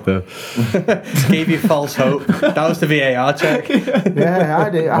 See what you did there. Gave you false hope. That was the VAR check. Yeah, I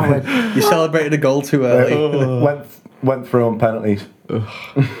did. I went. You celebrated a goal too early. Went through on penalties.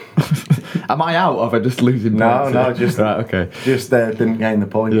 Am I out or am I just losing No, points? no, just Right, okay. Just didn't gain the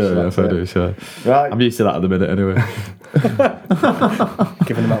points. Yeah, so yeah, that's fair it. do, sure. Right. I'm used to that at the minute anyway.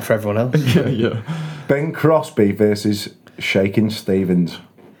 Giving them out for everyone else. yeah, yeah. Bing Crosby versus Shakin' Stevens.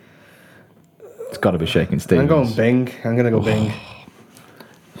 It's got to be Shakin' Stevens. I'm going Bing. I'm going to go Bing.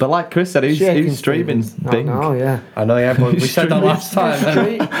 But like Chris said, who's streaming Bing? Oh, yeah. I know, yeah, but we said that last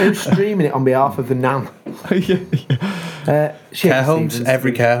time. Who's streaming it on behalf of the Nan? Care homes,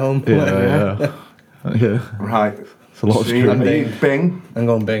 every care home. Yeah. Right. It's a lot of So you streaming. need Bing. I'm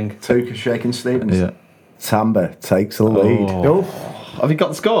going Bing. Two Shakin' Stevens. Yeah. Tamber takes the lead. Oh. Have you got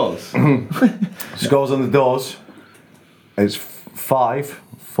the scores? Scores on the doors. It's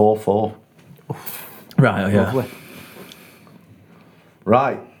 5-4-4. Right, yeah. Lovely.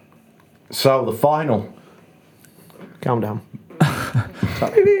 Right. So the final. Calm down.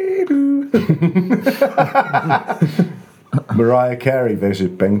 Mariah Carey versus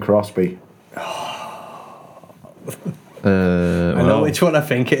Bing Crosby. I know which one I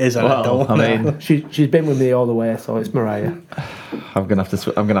think it is, and I don't. I mean, she's been with me all the way, so it's Mariah. I'm gonna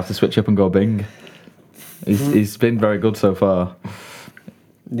have to switch up and go Bing. He's been very good so far.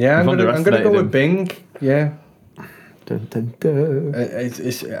 Yeah, I'm gonna go with Bing. Yeah. Dun, dun, dun.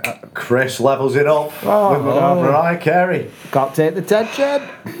 Chris levels it up with Mariah Carey. Can't take the tension.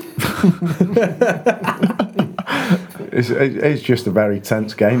 It's just a very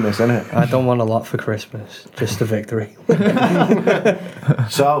tense game, this, isn't it? I don't want a lot for Christmas, just a victory.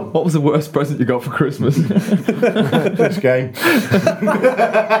 So, What was the worst present you got for Christmas? this game.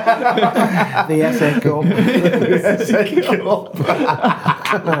 The SA Cup.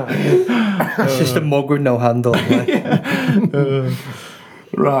 It's just a mug with no handle.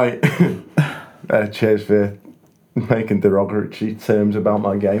 Right. Cheers for making derogatory terms about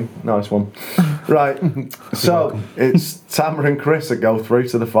my game. Nice one. Right. So, it's Tamber and Chris that go through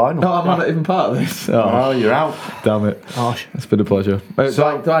to the final. No, I'm not even part of this. Oh, you're out. Damn it. Gosh. It's been a pleasure.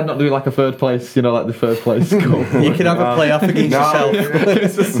 So- do I not do like a third place, like the third place score? You can have a play-off against yourself.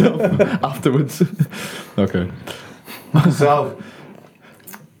 Afterwards. Okay. So,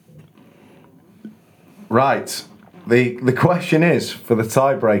 right. The question is, for the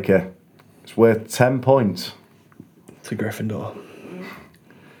tiebreaker, it's worth 10 points. It's a Gryffindor.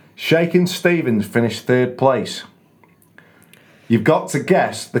 Shakin' Stevens finished third place. You've got to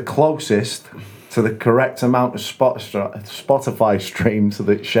guess the closest to the correct amount of Spotify streams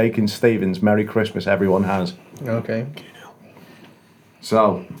that Shakin' Stevens Merry Christmas everyone has. Okay.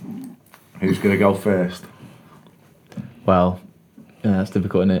 So, who's going to go first? Well, yeah, that's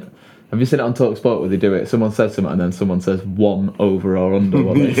difficult, isn't it? Have you seen it on TalkSport where they do it? Someone says something and then someone says 1 over or under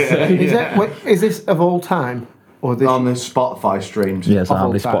what they say. Is this of all time? Or this? On the Spotify streams. Yeah, so how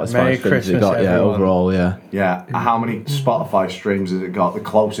many Of all time. Spotify Merry streams you got? Christmas, Yeah, everyone. overall, yeah. Yeah, how many Spotify streams has it got? The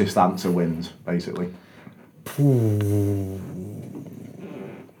closest answer wins, basically.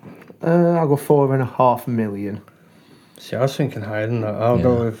 I'll go 4.5 million. See, I was thinking higher than that. I'll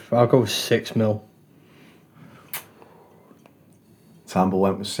go with 6 mil. Tamber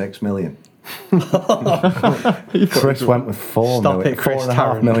went with 6 million. Chris went with 4 Stop million. it, Chris 4.5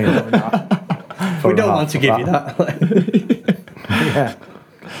 Tarrant. million. We don't want to give you that. Yeah.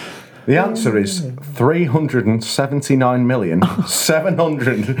 The answer is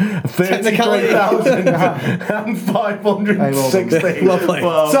 379,733,516. Well played.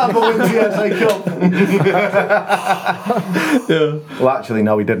 Tamber wins the SA Cup. Well, actually,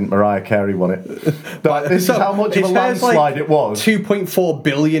 no, he didn't. Mariah Carey won it. But this is how much of a landslide it was. 2.4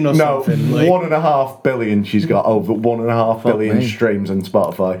 billion or No, something. 1.5 billion. She's got over 1.5 billion me. streams on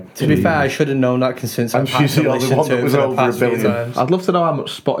Spotify. To be fair, I should have known that since I've And had she's to the only listen one to that it was for the over past a few billion. times. I'd love to know how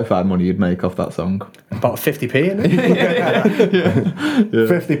much Spotify money you'd make off that song. About 50p, innit?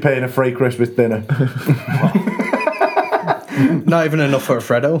 50p and a free Christmas dinner. Not even enough for a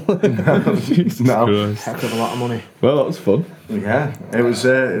Freddo. No. Christ. Heck of a lot of money. Well, that was fun. Yeah, it was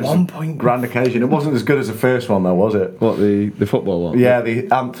a 1 point. grand occasion. It wasn't as good as the first one, though, was it? What, the football one? Yeah,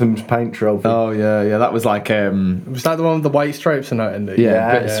 the Anthem's Paint Trophy. Oh, yeah. That was like, Was that the one with the white stripes and that in it? yeah,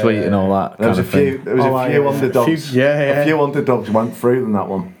 Yeah, bittersweet and all that. There was a kind of few. There was a few underdogs. yeah. A few underdogs went through than that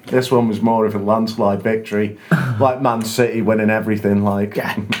one. This one was more of a landslide victory, like Man City winning everything. Like,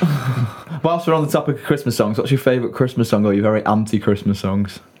 Whilst we're on the topic of Christmas songs, what's your favourite Christmas song or your very anti-Christmas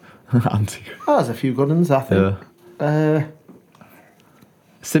songs? Anti. Oh, there's a few good ones, I think.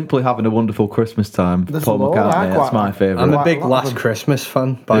 Simply Having a Wonderful Christmas Time. There's Paul a lot, McCartney, I that's quite my like. favourite. I'm a Quite big a lot of Last them. Christmas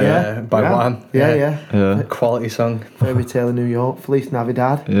fan by Yeah. Wham. Yeah. Quality song. Fairy Tale of New York, Feliz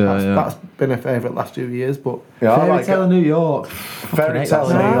Navidad. That's been a favourite last few years, but yeah, I Fairy like Tale it. of New York. Fairy Tale that of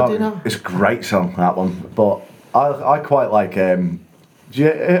song. New No, do York. you know? It's a great song, that one. But I quite like. Do you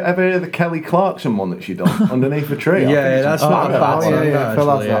ever hear the Kelly Clarkson one that she done underneath the tree? Yeah, that's not a bad song. yeah, Phil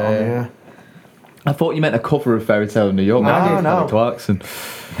has actually, that one, yeah. I thought you meant a cover of Fairy Tale of New York. No, Kelly no. Clarkson.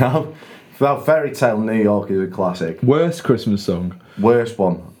 No, well, Fairy Tale of New York is a classic. Worst Christmas song? Worst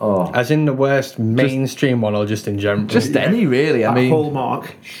one. Oh, As in the worst mainstream one or just in general? Just any, really. I That mean,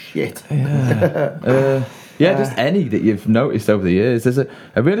 Hallmark shit. just any that you've noticed over the years. There's a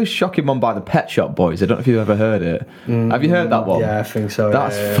really shocking one by the Pet Shop Boys. I don't know if you've ever heard it. Have you heard that one? Yeah, I think so.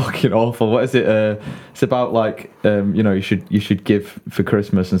 That's fucking awful. What is it? It's about like you should give for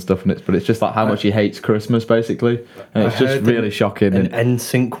Christmas and stuff, but it's just like how much he hates Christmas basically, and it's just really shocking. An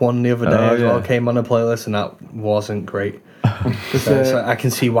NSYNC one the other day as well yeah. came on a playlist and that wasn't great. So I can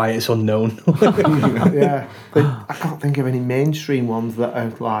see why it's unknown. Yeah, but I can't think of any mainstream ones that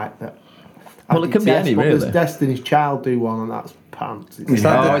are like that. Well, it can be any, really. There's Destiny's Child do one, and that's pants. Is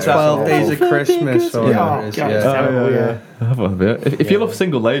that the 12 Days of Christmas? Or whatever it is? If you love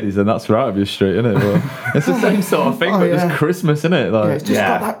single ladies, then that's right up your street, isn't it? Well, it's the same sort of thing, but it's Christmas, isn't it? Like, it's just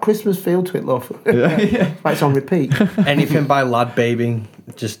got that Christmas feel to it, love. Like it's on repeat. Anything by Lad Baby,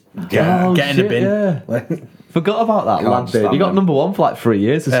 just get in the bin. Yeah. Forgot about that, Lad Baby. You got number 1 for like 3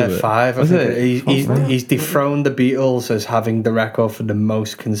 years or something. 5, I think. He's dethroned the Beatles as having the record for the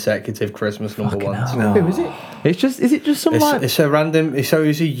most consecutive Christmas number 1s. No. Who is it? Is it just some It's a random. So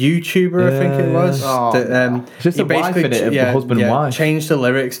he's a YouTuber, I think it was. It's just a wife in it, a husband and wife. Changed the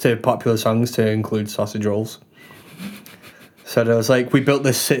lyrics to popular songs to include sausage rolls. So there was like, we built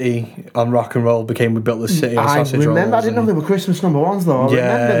this city on rock and roll, became we built this city on sausage rolls. I remember, I didn't know they were Christmas number 1s though. I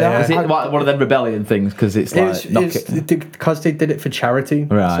remember that. Is it one of them rebellion things? Because it's like... Because they did it for charity.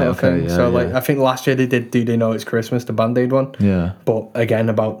 Right, sort of thing. Yeah, so I think last year they did Do They Know It's Christmas, the Band-Aid one. Yeah. But again,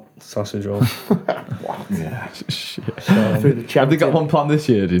 about sausage rolls. Yeah. Through the Have they got one planned this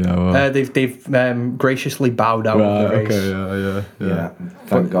year, do you know? They've graciously bowed out of the race. Okay, yeah.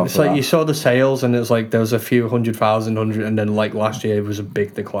 Thank God It's for like that. you saw the sales and it was like there was a few 100,000, and then like last year it was a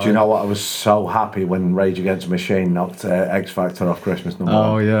big decline. Do you know what? I was so happy when Rage Against the Machine knocked X Factor off Christmas number 1.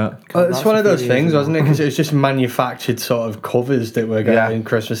 Oh, yeah. It's one of those things, wasn't it? Because it was just manufactured sort of covers that were getting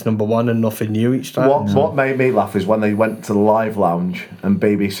Christmas number 1 and nothing new each time. What made me laugh is when they went to the live lounge and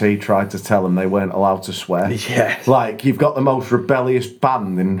BBC tried to tell them they weren't allowed to swear. Yeah. Like, you've got the most rebellious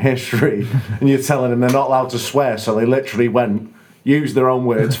band in history and you're telling them they're not allowed to swear, so they literally went, use their own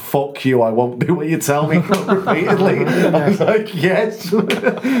words, fuck you, I won't do what you tell me, repeatedly. I was like, yes.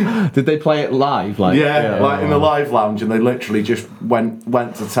 Did they play it live? Like in the live lounge, and they literally just went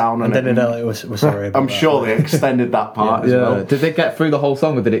to town on and it. then we're sorry about I'm sure they extended that part as well. Did they get through the whole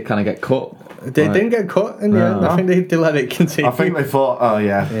song, or did it kind of get cut? They didn't get cut in the end. I think they let it continue. I think they thought,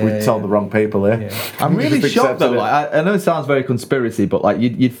 we told the wrong people here. I'm really shocked though. Like, I know it sounds very conspiracy, but like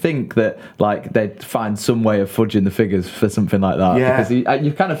you'd think that like they'd find some way of fudging the figures for something like that. Yeah. Because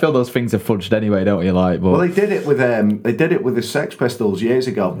you kind of feel those things are fudged anyway, don't you? Like, but... Well, they did it with the Sex Pistols years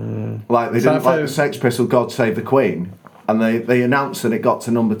ago. Like they didn't like the Sex Pistols, God Save the Queen. And they announced that it got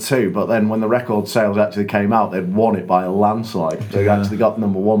to number 2, but then when the record sales actually came out, they'd won it by a landslide. They actually got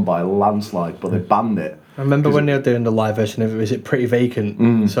number 1 by a landslide, but they banned it. I remember when they were doing the live version of it, was it Pretty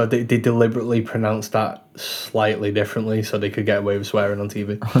Vacant? So they deliberately pronounced that slightly differently so they could get away with swearing on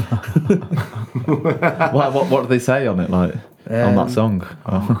TV. What do they say on it, like, on that song?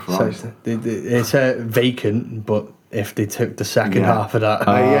 Oh. Christ. So it's vacant, but if they took the second half of that,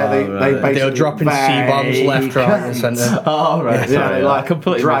 they basically they were dropping C-bombs left, right, and centre. Oh, right. They like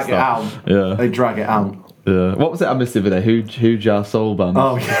completely drag it out. Yeah. They drag it out. Yeah. What was it I missed the other day? Who's Our Soul Band?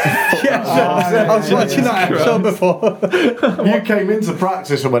 Oh, yeah. I was watching that episode before. You came into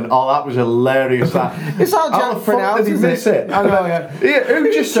practice and went, oh, that was hilarious. It's how How the Jack fuck pronounces did he miss it? I know, yeah.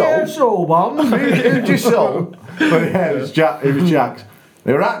 Who'd you soul? Soul Bomb. Who'd you soul? But yeah, it was Jack's.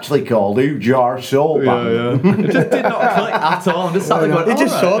 They were actually called Ujar Soul Band. Yeah. It just did not click at all. I'm just sat there going, He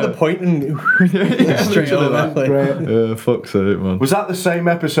just saw the point and straight over. Fuck's sake, man. Was that the same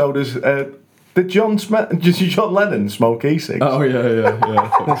episode as... did John Lennon smoke E6? Oh, yeah.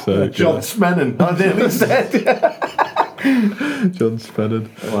 Fuck's sake. John Smennon. I nearly said. John Spennon.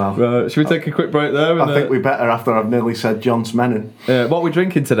 Wow. Right, should we take a quick break there? I think we better after I've nearly said John Smennon. What are we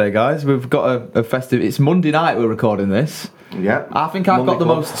drinking today, guys? We've got a festive... It's Monday night we're recording this. Yeah. I think I've got the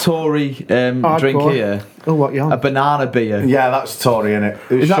most Tory drink here. Oh, what you on? A banana beer. Yeah, that's Tory, innit?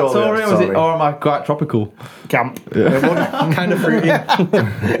 Is that Tory or am I quite tropical? Camp. Kind of fruity. Anyone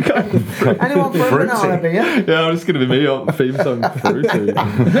for a banana beer? Yeah, I'm just going to be me on the theme song. Fruity.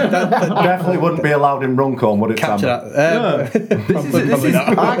 Definitely wouldn't be allowed in Runcorn, would it, Capture Tamber? that. This is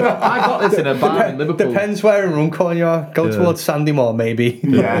I got this in a bar in Liverpool. Depends where in Runcorn you are. Go towards Sandymore, maybe.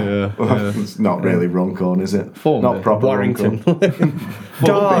 Yeah. It's not really Runcorn, is it? Formby. Not proper Warrington.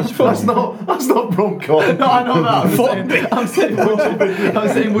 That's not Runcorn. No, I know that. I'm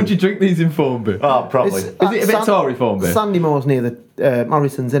saying, would you drink these in Formby? Oh, probably. Is it a bit Tory Formby? Sandymore's near the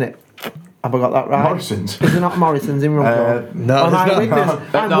Morrison's, innit? Have I got that right? Morrison's? Is it not Morrison's in Runcorn? No, I'm there's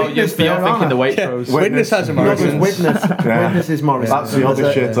Witness. No, you're thinking the Waitrose. Witness has a Morrison's. Witness is Morrison's. That's the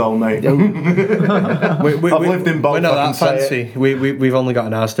other shithole, mate. I've lived in both. We're not that say fancy. We've only got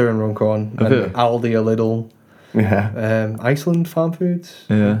an Asda in Runcorn, and Aldi, a Lidl. Yeah. Iceland Farm Foods.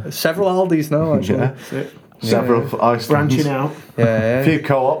 Yeah. Several Aldis now, actually. Yeah. Several Icelands. Branching out. Yeah. A few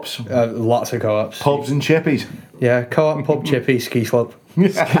co-ops. Lots of co-ops. Pubs and chippies. Yeah, co-op, pub, chippy, ski slope.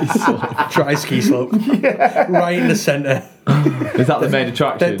 Dry ski slope. Yeah. Right in the centre. Is that the main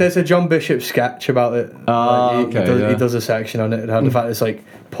attraction? There's a John Bishop sketch about it. Oh, okay. He does a section on it. And how the fact it's like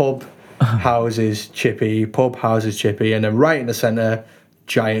pub, houses chippy, pub houses chippy, and then right in the centre,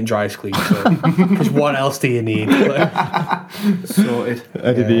 giant dry squeeze. Because what else do you need? Sorted.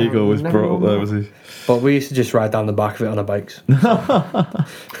 Eddie the Eagle was brought up there, was he? But we used to just ride down the back of it on our bikes.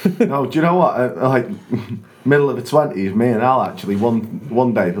 No, do you know what? Like, middle of the 20s, me and Al actually,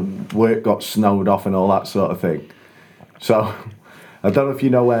 one day, the work got snowed off and all that sort of thing. So, I don't know if you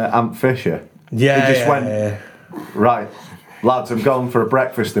know where Ant Fisher. Yeah, He just went, right, lads, I'm going for a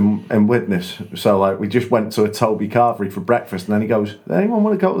breakfast in Widnes. So, like, we just went to a Toby Carvery for breakfast, and then he goes, anyone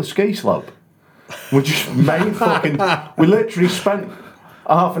want to go to the ski slope? We just made fucking... We literally spent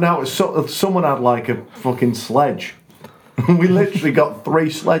half an hour... someone had, like, a fucking sledge. We literally got 3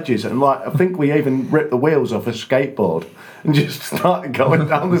 sledges, and, like, I think we even ripped the wheels off a skateboard and just started going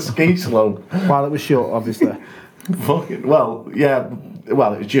down the ski slope. While it was short, obviously. Fucking... Well, yeah...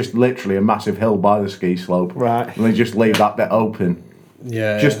 Well, it's just literally a massive hill by the ski slope. Right. And they just leave that bit open.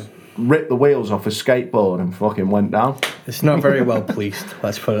 Yeah. Just ripped the wheels off a skateboard and fucking went down. It's not very well policed,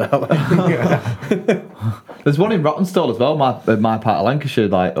 let's put it that way. There's one in Rottenstall as well, my part of Lancashire,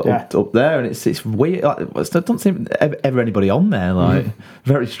 like up there, and it's weird. Like, there doesn't seem ever anybody on there. Like,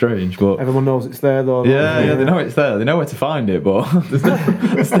 very strange. But everyone knows it's there, though. Yeah, they know it's there. They know where to find it, but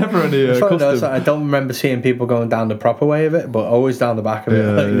there's never any custom. I don't remember seeing people going down the proper way of it, but always down the back of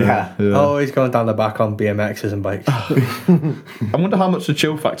it. Always going down the back on BMXs and bikes. I wonder how much the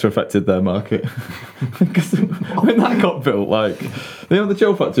chill factor affected their market. Because when that got built, like, the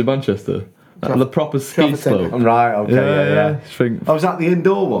chill factor in Manchester. The proper ski slope. Right, okay, yeah. Oh, was that the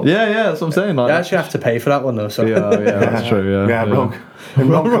indoor one? Yeah, that's what I'm saying. Like, you actually have to pay for that one, though. So. Yeah, that's true, yeah. Wrong.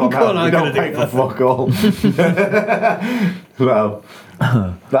 You don't pay for fuck all. Well,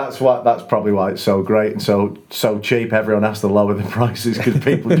 that's probably why it's so great and so cheap. Everyone has to lower the prices because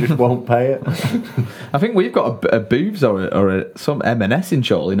people just won't pay it. I think we've got a Boobs or some M&S in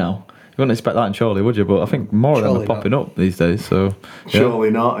Chorley now. You wouldn't expect that in Chorley, would you? But I think more of them are popping up these days. So surely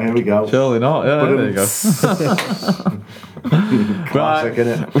not. Here we go. Surely not. Yeah, there you go. Classic,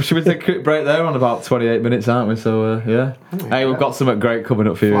 innit? Should we take a quick break there? On about 28 minutes, aren't we? So hey, we've got something great coming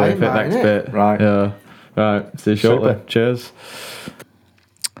up for you. Next bit, right? Yeah, right. See you shortly. Super. Cheers.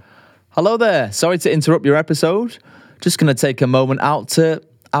 Hello there. Sorry to interrupt your episode. Just going to take a moment out to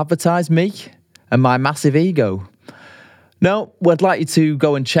advertise me and my massive ego. No, I'd like you to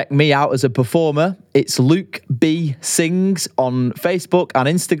go and check me out as a performer. It's Luke B. Sings on Facebook and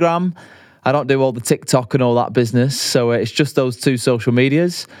Instagram. I don't do all the TikTok and all that business, so it's just those 2 social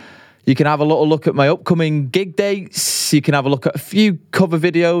medias. You can have a little look at my upcoming gig dates. You can have a look at a few cover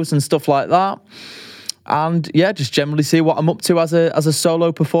videos and stuff like that. And yeah, just generally see what I'm up to as a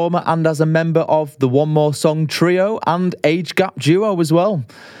solo performer and as a member of the One More Song trio and Age Gap duo as well.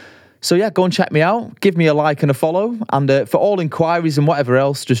 So yeah, go and check me out. Give me a like and a follow. And for all inquiries and whatever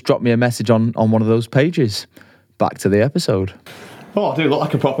else, just drop me a message on one of those pages. Back to the episode. Oh, I do look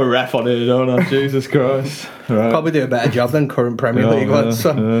like a proper ref on here, don't I? Jesus Christ. Right. Probably do a better job than current Premier League ones.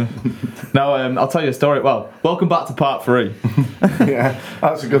 So. Now, I'll tell you a story. Well, welcome back to part 3. Yeah,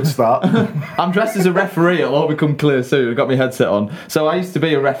 that's a good start. I'm dressed as a referee. It'll all become clear soon. I've got my headset on. So I used to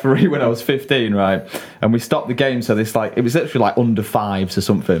be a referee when I was 15, right? And we stopped the game. So this, like, it was literally like under 5s or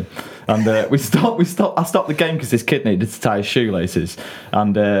something. And I stopped the game because this kid needed to tie his shoelaces.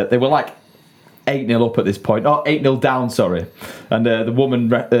 And they were like 8-0 up at this point. Oh, 8-0 down, sorry. And the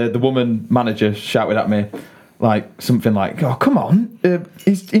woman manager shouted at me, like, something like, oh, come on, he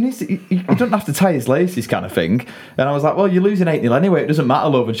doesn't have to tie his laces kind of thing. And I was like, well, you're losing 8-0 anyway, it doesn't matter,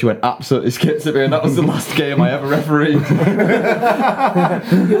 love. And she went absolutely skips at me, and that was the last game I ever refereed.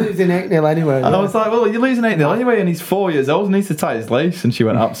 You're losing 8-0 anyway. And I was like, well, you're losing 8-0 anyway, and he's 4 years old and needs to tie his lace. And she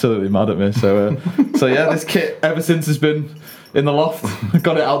went absolutely mad at me. So yeah, this kit ever since has been in the loft. I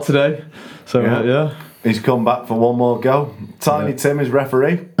got it out today. So yeah. He's come back for one more go. Tiny Tim is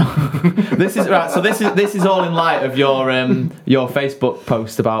referee. This is right. So this is all in light of your Facebook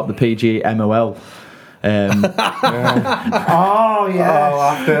post about the PGMOL. Oh yeah. Oh,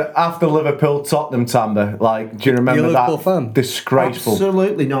 after Liverpool Tottenham Tamber, like, do you remember that? Fan? Disgraceful.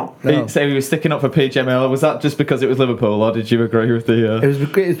 Absolutely not. No. So he was sticking up for PGMOL. Was that just because it was Liverpool, or did you agree with the? It was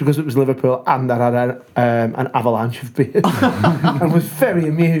because it was Liverpool, and I had an avalanche of beers, and was very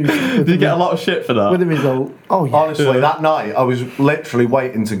amused. Did you get a lot of shit for that? With the result. Oh yeah. Honestly, that night I was literally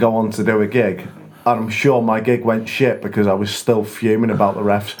waiting to go on to do a gig. And I'm sure my gig went shit because I was still fuming about the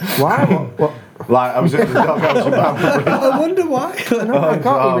refs. Why? What? Like, I was at the doghouse about I wonder why. No, I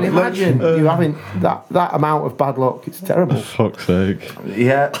can't even imagine you having that amount of bad luck. It's terrible. For fuck's sake.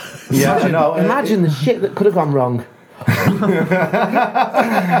 Yeah, I know. Imagine the shit that could have gone wrong.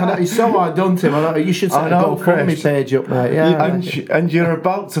 He's so hard done to him. You should set a GoFundMe page up, mate. Yeah, and you're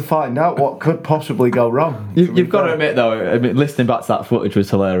about to find out what could possibly go wrong. You've got to admit, though, listening back to that footage was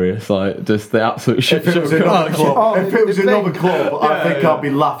hilarious. Like, just the absolute shit show. If it was another club, I think I'd be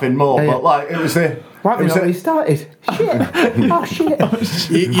laughing more. But like, it was the. Why have we started? Shit. Oh,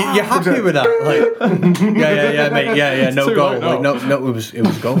 shit. You're happy with that? Like, yeah, mate. Yeah, no goal. Like, no, it was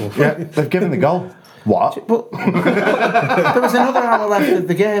goal. Yeah, they've given the goal. What? But there was another hour left of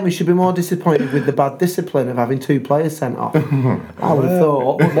the game. We should be more disappointed with the bad discipline of having 2 players sent off. I would have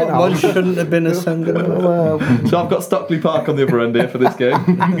thought. One shouldn't have been a sender. So I've got Stockley Park on the other end here for this game.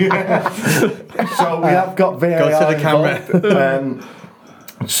 So we have got VAR. Go to the camera.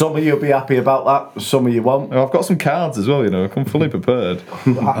 Some of you will be happy about that, some of you won't. I've got some cards as well, I come fully prepared.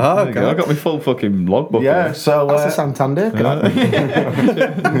 Okay. I've got my full fucking logbook. Yeah, so... That's a Santander. That's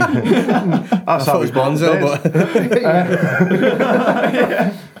how it's Bonzo,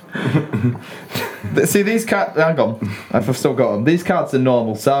 but... See, these cards... Hang on. I've still got them. These cards are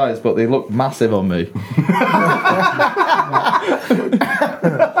normal size, but they look massive on me.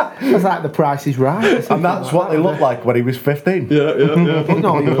 It's like The Price is Right. And that's what they looked like when he was 15. Yeah. But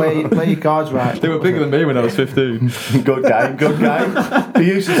no, you play your cards right. They were bigger than me when I was 15. Good game. They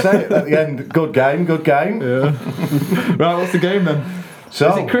used to say it at the end, good game. Yeah. Right, what's the game then?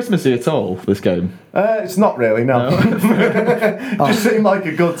 So, is it Christmassy at all, this game? It's not really, no. Just seemed like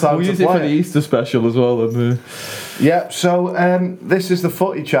a good time we'll to use play it for the Easter special as well. Yeah, so this is the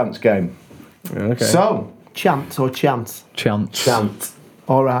footy chance game. Okay. So... Chance or chance? Chance.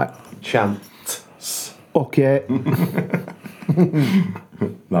 All right. Chance. Okay.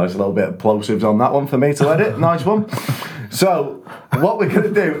 Nice little bit of plosives on that one for me to edit. Nice one. So, what we're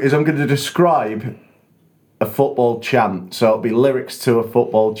going to do is I'm going to describe a football chant. So it'll be lyrics to a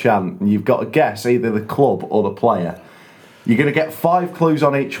football chant. And you've got to guess either the club or the player. You're going to get 5 clues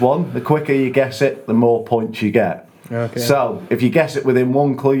on each one. The quicker you guess it, the more points you get. Okay. So, if you guess it within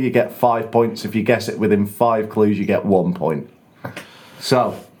 1 clue, you get 5 points. If you guess it within 5 clues, you get 1 point.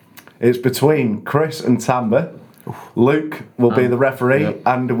 So, it's between Chris and Tamber. Luke will be the referee,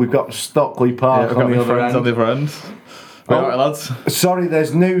 and we've got Stockley Park on the other end. On the other end. Right, lads. Sorry,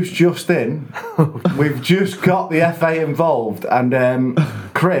 there's news just in. We've just got the FA involved, and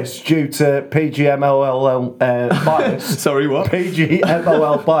Chris, due to PGMOL bias... Sorry, what?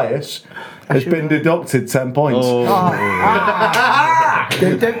 PGMOL bias... has been deducted 10 points.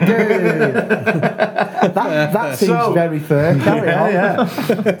 That seems very fair. Carry on. Yeah.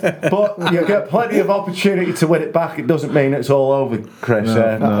 But you get plenty of opportunity to win it back. It doesn't mean it's all over, Chris.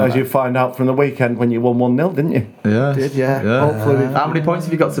 As you find out from the weekend when you won 1-0, didn't you? Yeah. Did, yeah. Hopefully. How many points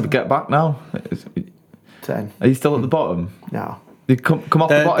have you got to get back now? 10. Are you still at the bottom? No. You come off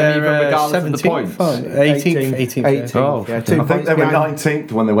the bottom even regardless of the points? 18th. Oh, yeah, I think they were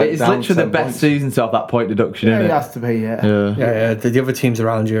 19th when they went down. It's literally the best season to have that point deduction, Yeah, isn't it it? has to be, yeah. The other teams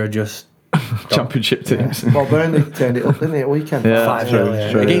around you are just Championship teams. Well, Burnley turned it up, didn't they, at weekend? Yeah,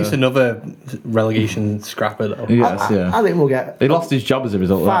 5-0 true. against another relegation scrapper though. Yes, I think we'll get... He lost his job as a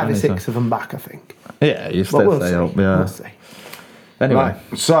result of that. 5 or 6 of them back, I think. Yeah, you But still we'll stay see. up. Yeah. We'll see. Anyway. Right,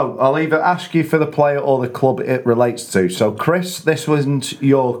 so I'll either ask you for the player or the club it relates to. So, Chris, this wasn't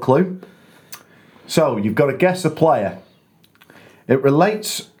your clue. So, you've got to guess the player. It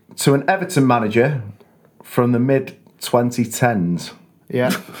relates to an Everton manager from the mid-2010s.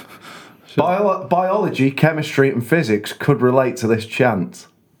 Yeah. Biology, chemistry and physics could relate to this chant.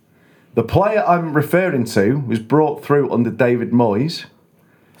 The player I'm referring to was brought through under David Moyes.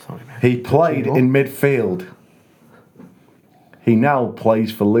 Sorry, man. He played in midfield. He now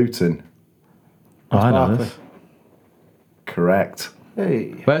plays for Luton. Oh, I know this. Correct.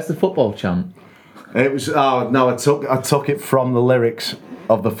 Hey. Where's the football chant? It was. Oh no! I took it from the lyrics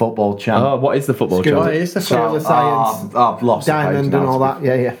of the football chant. Oh, what is the football School- chant? It's the School of Science, I've lost the page Diamond now, and all to that. be-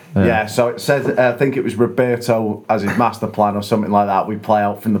 Yeah. Yeah. So it says. I think it was Roberto as his master plan or something like that. We play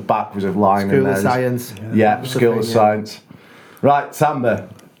out from the back with a line in School there. of Science. Yeah, That's the School thing, of yeah. Science. Right, Tamber.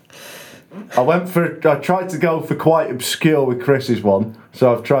 I tried to go for quite obscure with Chris's one,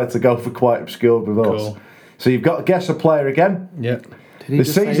 so I've tried to go for quite obscure with us. Cool. So you've got to guess a player again. Yep. Did he The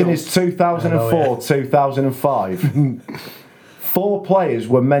just say season us? is 2004-2005. 4 players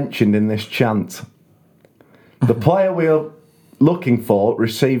were mentioned in this chant. The player we are looking for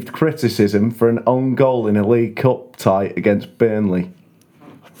received criticism for an own goal in a League Cup tie against Burnley.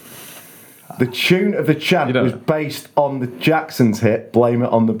 The tune of the chant was based on the Jackson's hit "Blame It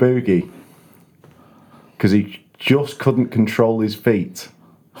on the Boogie" because he just couldn't control his feet.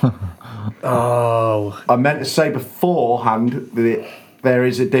 Oh. I meant to say beforehand that there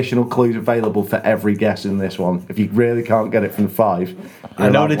is additional clues available for every guess in this one. If you really can't get it from 5, I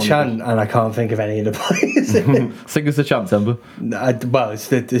know the chant, and I can't think of any of the players. Sing us the chant, Tamber. Well,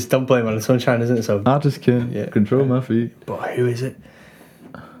 it's Don't Blame on the Sunshine, isn't it? So I just can't control my feet. But who is it?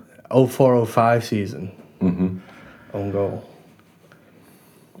 04-05 season. Own goal.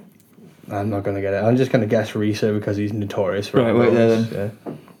 I'm not going to get it. I'm just going to guess Risa because he's notorious for Right, wait there then.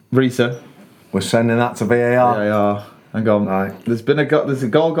 Risa. We're sending that to VAR. VAR. Hang on. Right. There's a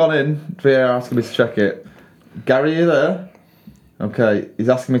goal gone in. VAR asking me to check it. Gary, are you there? Okay. He's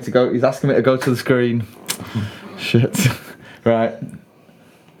asking me to go to the screen. Shit. Right.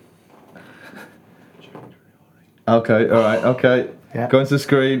 Okay. All right. Okay. Yeah. Going to the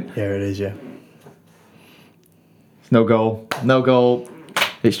screen. Here it is, yeah. It's no goal. No goal.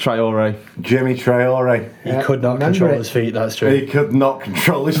 It's Traore. Jimmy Traore. He could not control his feet, that's true. He could not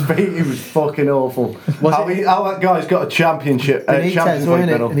control his feet. He was fucking awful. How that guy's got a championship. Champions League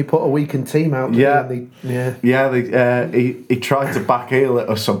medal. And he put a weakened team out. He tried to back heel it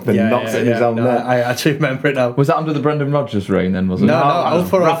or something. Knocked it in his own net. I actually remember it now. Was that under the Brendan Rodgers reign then? Was it? No,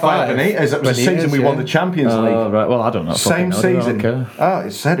 Rafael Benitez. It was the season we won the Champions League. Right. Well, I don't know. Same season.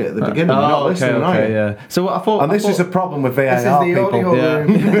 It said it at the beginning. You're not listening, are you? Yeah. So what I thought. And this is a problem with VAR. This is the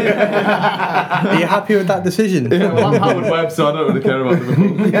people. room. Are you happy with that decision? Yeah, well, I'm Howard Webb, so I don't really care about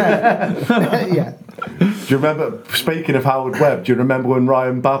them. Yeah. Do you remember, speaking of Howard Webb, do you remember when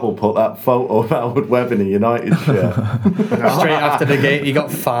Ryan Babel put that photo of Howard Webb in a United shirt? Straight after the game, he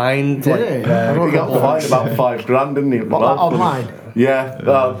got fined. Did he? He got fined about $5,000, didn't he? What, online?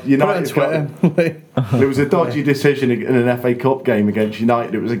 Yeah, United. There was a dodgy decision in an FA Cup game against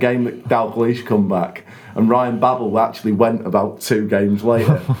United. It was a game that Dalglish come back, and Ryan Babel actually went about 2 games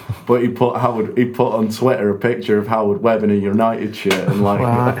later. But he put on Twitter a picture of Howard Webb in a United shirt, and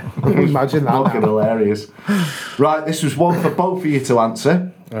imagine that. Fucking hilarious. Right, this was one for both of you to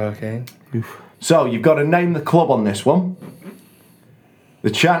answer. Okay. So you've got to name the club on this one. The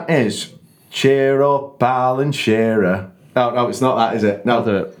chant is "Cheer up, Alan Shearer." No, it's not that, is it? No, I'll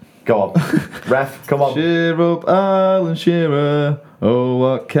do it. Go on, ref. Come on. Cheer up, Alan Shearer. Oh,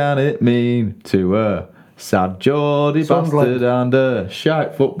 what can it mean to a sad Geordie bastard and a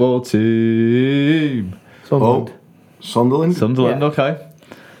shite football team? Sunderland. Sunderland. Okay.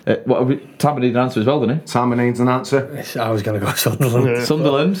 Tamber needs an answer as well, didn't he? Tamber needs an answer. I was going to go Sunderland.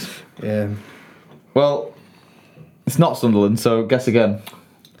 Sunderland. Yeah. Well, it's not Sunderland, so guess again.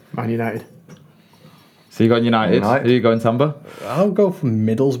 Man United. So you're going United. Who are you going, Tamber? I'll go for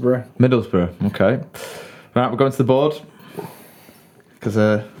Middlesbrough. Middlesbrough. Okay. Right, we're going to the board because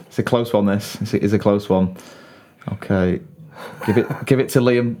it's a close one. This is a close one. Okay. Give it to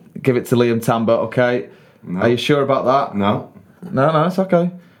Liam. Give it to Liam Tamber. Okay. No. Are you sure about that? No, it's okay.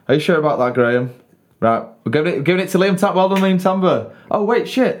 Are you sure about that, Graham? Right, we're giving it to Liam Tamber. Well done, Liam Tamber. Oh wait,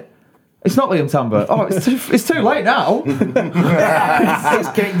 shit. It's not Liam Tamber. Oh, it's too late now. It's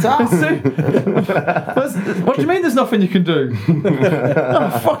kicked off. What do you mean there's nothing you can do?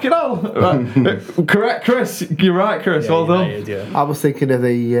 Oh, fucking hell. Right. Correct, Chris. You're right, Chris. Well done. I was thinking of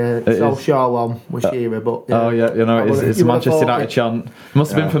the Solskjaer one with Shearer, but... Oh, yeah, it's a Manchester United chant. It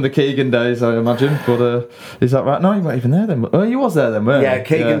must have been from the Keegan days, I imagine. But is that right? No, you weren't even there then. Oh, you was there then, weren't you? Yeah,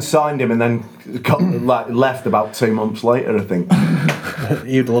 Keegan signed him and then left about 2 months later, I think.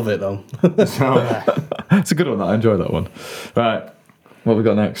 You'd love it, though. It's a good one, I enjoy that one. Right, what have we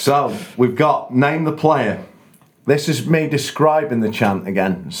got next? So, we've got name the player. This is me describing the chant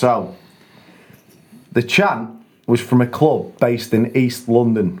again. So, the chant was from a club based in East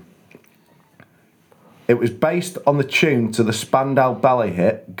London. It was based on the tune to the Spandau Ballet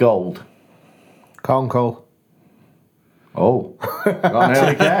hit Gold. Conco. Oh, got an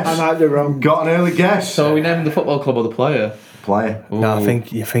early guess. I might be wrong. Got an early guess. So we named the football club or the player? Player. No, I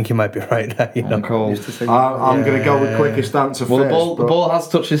think you might be right there. You know. I'm going to go with quickest answer first. The ball has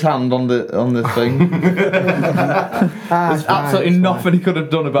touched his hand on the thing. There's absolutely nothing he could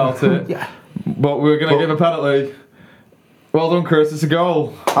have done about it. Yeah. But we're going to give a penalty. Well done, Chris. It's a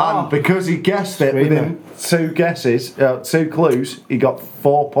goal. And because he guessed it within 2 guesses, 2 clues, he got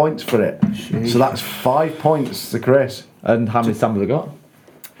 4 points for it. Jeez. So that's 5 points to Chris. And how many Tamber have they got?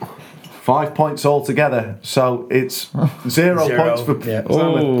 5 points altogether, so it's 0 points for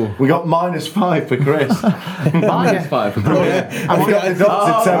Simon. We got -5 for Chris. -5 for Chris. And we got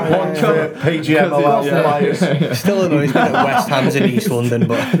deducted 10 points for PGMOL players. Still annoys me that West Ham's in East London,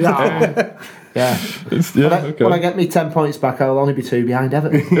 but yeah. When I get me 10 points back, I'll only be 2 behind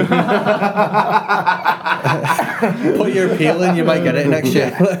Everton. Put your appeal in, you might get it next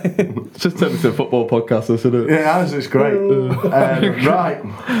year. It's just turned into a football podcast, isn't it? Yeah, it's great. Right.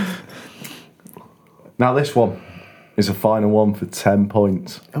 Now this one is a final one for 10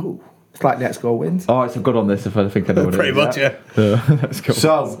 points. Oh, it's like next goal wins. Oh, it's a good on this if I think I know what it Pretty is. much, yeah. Let's go.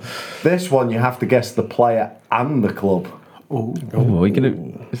 So, this one you have to guess the player and the club. Oh, Oh, are we gonna?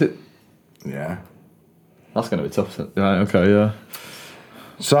 Is it? Yeah. That's gonna be tough. Right, okay, yeah.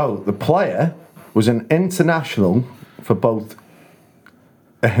 So, the player was an international for both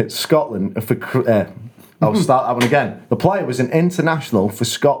Scotland. I'll start that one again. The player was an international for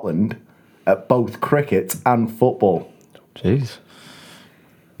Scotland at both cricket and football. Jeez.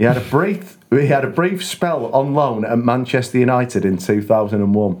 He had a brief spell on loan at Manchester United in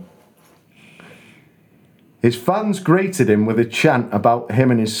 2001. His fans greeted him with a chant about him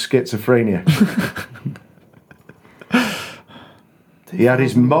and his schizophrenia. He had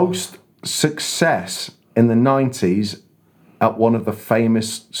his most success in the 90s at one of the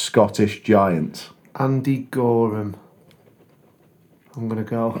famous Scottish giants. Andy Gorham. I'm going to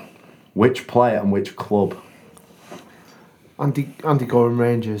go. Which player and which club? Andy Gorham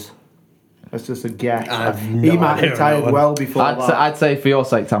Rangers. That's just a guess. no He might idea have retired on that well before that. I'd say for your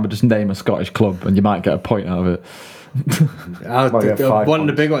sake, Tamber, just name a Scottish club and you might get a point out of it. Might get 5 one of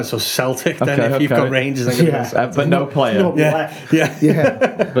the points. big ones, so Celtic. Then Okay, if you've okay. got Rangers, then But no player. No, yeah, yeah.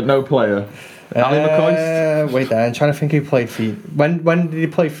 Yeah. But no player. Ali McCoist? Wait there, I'm trying to think who played for. When did he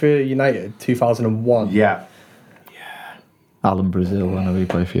play for United? 2001. Yeah. Alan Brazil, I know he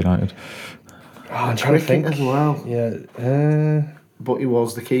played for United. Oh, I'm trying to think. Cricket as well. Yeah. But he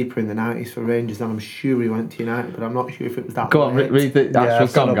was the keeper in the 90s for Rangers, and I'm sure he went to United, but I'm not sure if it was that Go on, late. read the actual I've got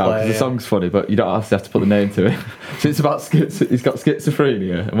song no out, player, because the song's funny, but you don't have to put the name to it. So it's about he's got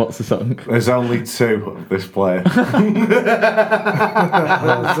schizophrenia, and what's the song? There's only 2 of this player. There's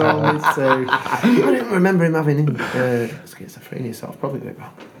only 2. I didn't remember him having schizophrenia, so I was probably going to go.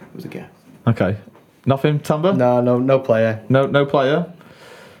 It was a guess. Okay. Nothing, Tamber? No player. No player?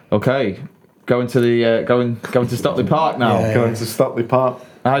 Okay. Going to the going to Stockley Park now. Yeah. Going to Stockley Park.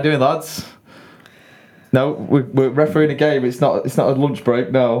 How you doing, lads? No, we're refereeing a game. It's not a lunch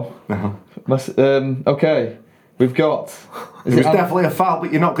break. No. Okay. We've got. It was definitely a foul,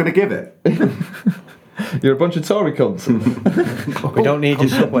 but you're not going to give it. You're a bunch of Tory cunts. We don't need your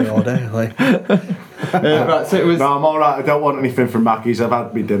Subway order. Like. Right. So it was. No, I'm all right. I don't want anything from Mackey's. I've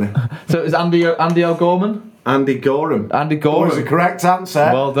had my dinner. So it was Andy O'Gorman. Andy Gorham. Andy Was Gorham. the correct answer.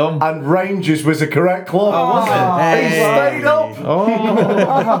 Well done. And Rangers was the correct club. Oh, was it? He stayed up.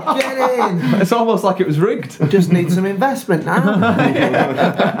 Oh, Get in! it's almost like it was rigged. Just need some investment now.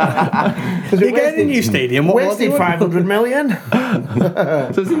 You're getting a new stadium. What Wasted do you want? 500 million.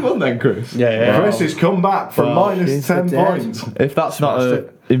 So has he won then, Chris? Yeah. Chris has come back from minus she's 10 dead. points. If that's not an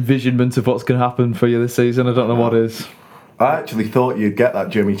envisionment of what's going to happen for you this season, I don't know what is. I actually thought you'd get that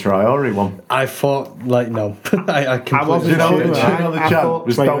Jimmy Traore one. I thought, no. I completely. I wasn't Do you know, sure. do you know the I chant? thought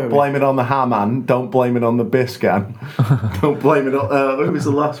Was Traore. don't blame it on the Haman, don't blame it on the Biscan. Don't blame it on... who was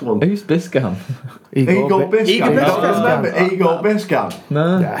the last one? Who's Biscam? Igor Biscan. Igor You don't Biscan. remember Igor Biscan?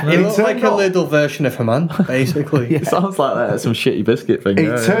 No. He He looked turned like a up. little version of Haman, basically. It sounds like some shitty biscuit thing. He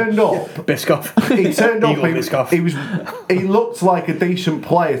yeah. turned up. Biscoff. He turned up. Igor Biscoff. He looked like a decent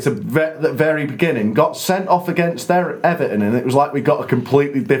player to the very beginning. Got sent off against Everton, and it was like we got a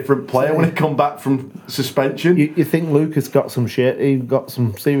completely different player when he come back from suspension. You think Lucas got some shit? He got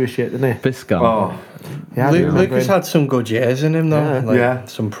some serious shit, didn't he? Biscam. Oh, Yeah, I do remember Lucas him. had some good years in him, though. Yeah. Like, Yeah.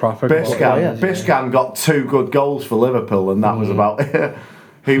 Some proper Biscan. goals. Biscan got 2 good goals for Liverpool, and that was about it.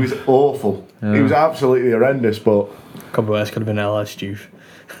 He was awful. Yeah. He was absolutely horrendous, but Couple worse could have been LS Juve.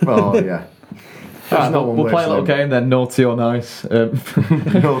 oh yeah. Right, no one we'll play a worse little than game then, naughty or nice.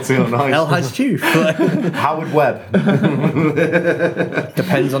 Naughty or nice. L has Juve. Howard Webb.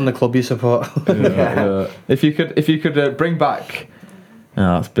 Depends on the club you support. If you could bring back.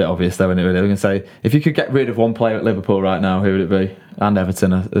 Oh, that's a bit obvious though, isn't it? Really, I'm going to say if you could get rid of one player at Liverpool right now, who would it be? And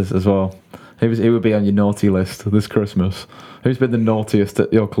Everton as well. Who would be on your naughty list this Christmas? Who's been the naughtiest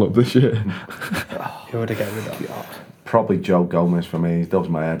at your club this year? Who would I get rid of? Probably Joe Gomez for me. He does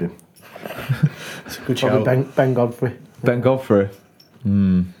my head in. It's a good Probably shout. Ben Godfrey. Ben Godfrey.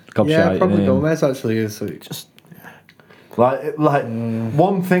 Yeah, probably Gomez actually is. Just Like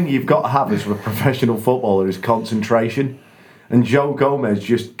one thing you've got to have as a professional footballer is concentration. And Joe Gomez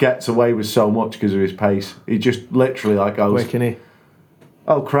just gets away with so much because of his pace. He just literally goes, quick, innit?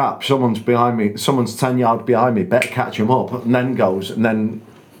 oh crap, someone's behind me, someone's 10 yards behind me, better catch him up, and then goes, and then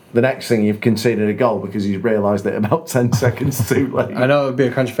the next thing you've conceded a goal because he's realised it about 10 seconds too late. I know it would be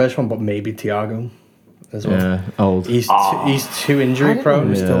a controversial one, but maybe Thiago as well. Yeah, old. He's too injury prone.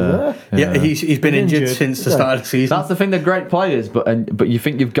 He's still there. Yeah, he's been injured since the start of the season. That's the thing. They're great players, but you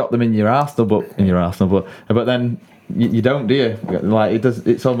think you've got them in your Arsenal, but then you don't, do you? Like it does.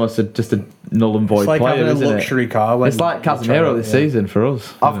 It's almost just a null and void It's like player, having a isn't luxury it? car. When It's like Casemiro this season for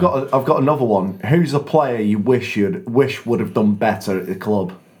us. I've got another one. Who's a player you wish would have done better at the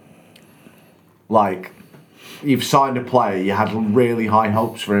club? Like, you've signed a player, you had really high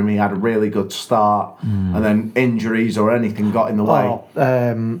hopes for him, he had a really good start, and then injuries or anything got in the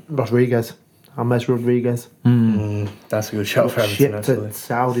way. Rodriguez. James Rodriguez. That's a good shot for Everton, Shipped actually. to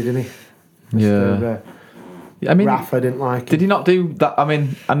Saudi, didn't he? Yeah. I mean, Rafa didn't like him. did he not do that? I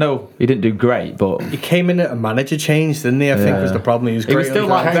mean, I know he didn't do great, but He came in at a manager change, didn't he? I think was the problem. He was he great. was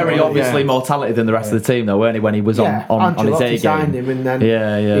still under like very Yeah. obviously more talented than the rest of the team, though, weren't he? When he was on his Ancelotti A signed game. him, and then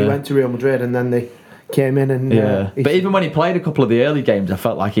Yeah. he went to Real Madrid, and then they came in and But even when he played a couple of the early games, I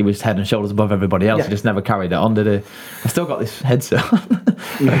felt like he was head and shoulders above everybody else. Yeah. He just never carried it on, did he? I still got this headset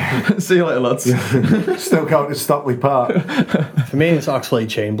on. See you later, lads. Still going to Stockley Park. For me, it's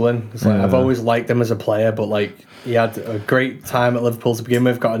Oxlade-Chamberlain. It's like, I've always liked him as a player, but like he had a great time at Liverpool to begin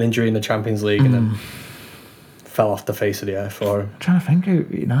with, got an injury in the Champions League, and then fell off the face of the earth for him. I'm trying to think who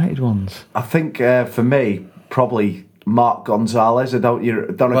United ones. I think for me, probably Mark Gonzalez. I don't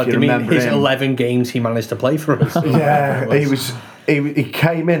know if you remember his him. 11 games he managed to play for us. Yeah, he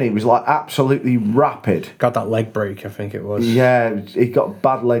came in, he was like absolutely rapid. Got that leg break, I think it was. Yeah, he got a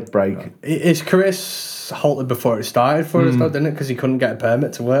bad leg break. His career halted before it started for us, though, didn't it? Because he couldn't get a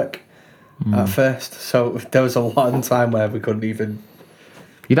permit to work at first. So there was a long time where we couldn't even.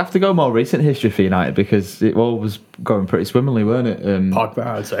 You'd have to go more recent history for United because it all was going pretty swimmingly, weren't it? Pogba,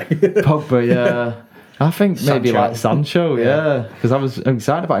 I'd say. Pogba, yeah. I think maybe Sancho. like Sancho, yeah. Because I was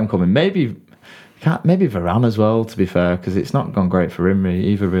excited about him coming. Maybe Varane as well, to be fair, because it's not gone great for him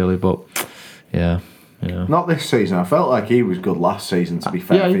either, really. But yeah. Not this season. I felt like he was good last season, to be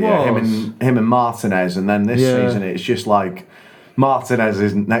fair. Yeah, he was. Him and Martinez, and then this season it's just like Martinez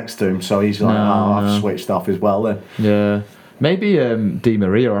isn't next to him, so he's like, I've switched off as well then. Yeah. Maybe Di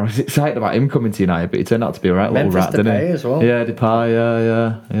Maria. I was excited about him coming to United, but he turned out to be a right little rat, didn't he? Depay as well. Yeah,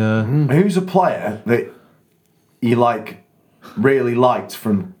 Depay, yeah. Who's a player that you really liked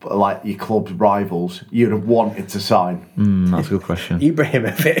from like your club's rivals? You'd have wanted to sign. That's a good question.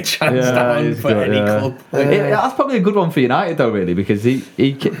 Ibrahimovic, hands down, he's for good, any yeah. club. That's probably a good one for United, though, really, because he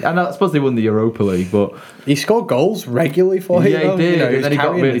and I suppose they won the Europa League, but He scored goals regularly for him. yeah, he did. You know, And then he got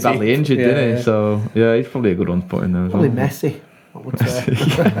carrying really the team. badly injured, didn't he? Yeah. So yeah, he's probably a good one to put in there as well. Probably Messi, I would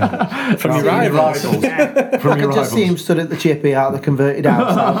say. From your rivals. From I your could just see him rivals. stood at the chippy out the converted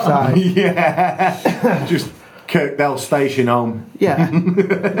house outside. Yeah. Just Kirkdale Station home. Yeah.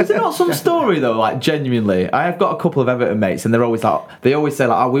 Is there not some story though? Like genuinely, I have got a couple of Everton mates, and they always say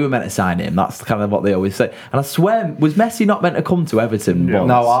like, "Oh, we were meant to sign him." That's kind of what they always say. And I swear, was Messi not meant to come to Everton? Once?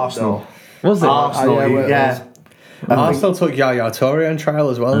 No, Arsenal. Was it? Arsenal, yeah. Arsenal took Yaya Toure on trial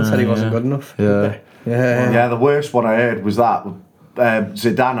as well and said he wasn't good enough. Yeah. Yeah, the worst one I heard was that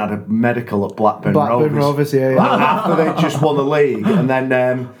Zidane had a medical at Blackburn Rovers. Yeah. After they just won the league, and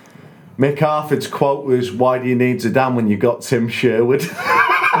then Mick Harford's quote was, "Why do you need Zidane when you got Tim Sherwood?"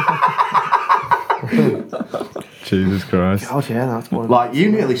 Jesus Christ. God, yeah, that's one. Like,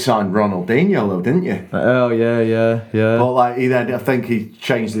 you nearly signed Ronaldinho though, didn't you? Oh yeah. But like, I think he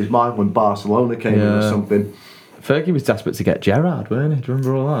changed his mind when Barcelona came in or Yeah. something. Fergie was desperate to get Gerrard, weren't he? Do you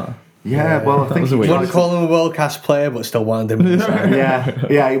remember all that? Yeah, well, I think was a he weird tried Wouldn't to- call him a world class player, but still wanted him.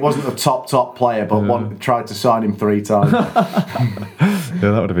 yeah, he wasn't a top player, but tried to sign him 3 times. Yeah,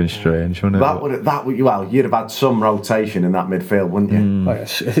 that would have been strange, wouldn't it? Well, you'd have had some rotation in that midfield, wouldn't you? Like,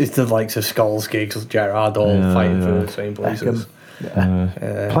 it's the likes of Scholes, Giggs, Gerrard all fighting for the same places.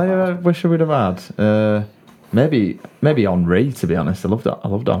 Player I wish I would have had. Maybe Henry, to be honest. I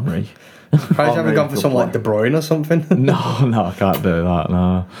loved Henry. Surprised you haven't gone for good someone like De Bruyne or something. No, I can't do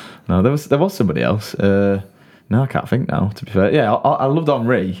that. No, there was somebody else. No, I can't think now. To be fair, yeah, I loved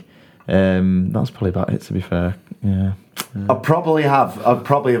Henry. That's probably about it. To be fair, yeah. I'd probably have had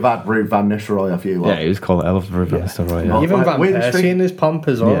Ruud van Nistelrooy off you. Yeah, he was called. I loved Ruben Nistelrooy. Yeah. Even Van Win Persie streak. in his pomp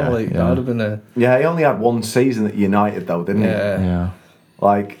as well. Yeah, That would have been a. Yeah, he only had 1 season at United though, didn't he? Yeah.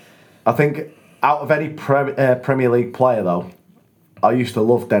 Like, I think out of any Premier League player though, I used to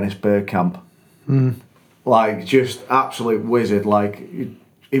love Dennis Bergkamp. Like, just absolute wizard. Like,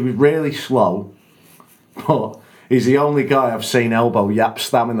 he was really slow, but he's the only guy I've seen elbow Yap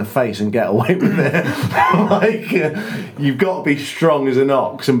Stam in the face and get away with it. Like, you've got to be strong as an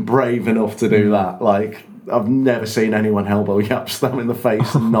ox and brave enough to do that. Like, I've never seen anyone elbow Yap Stam in the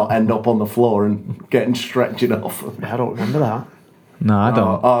face and not end up on the floor and getting stretching off. I don't remember that. No, I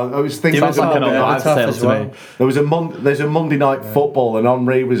don't. I was thinking Sounds like an old wives' tough tale as to well. me. there's a Monday Night Football and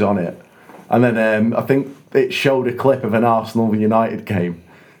Henry was on it, and then I think it showed a clip of an Arsenal United game.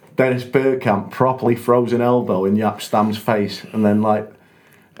 Dennis Bergkamp properly throws an elbow in Jaap Stam's face, and then like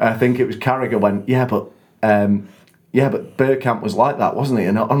I think it was Carragher went, yeah, but Bergkamp was like that, wasn't he?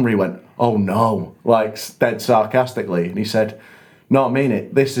 And Henry went, oh no, like dead sarcastically, and he said, no, I mean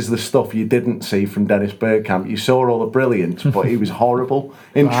it. This is the stuff you didn't see from Dennis Bergkamp. You saw all the brilliance, but he was horrible.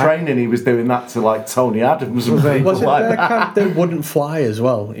 In training, he was doing that to like Tony Adams and people Was it like Bergkamp that wouldn't fly as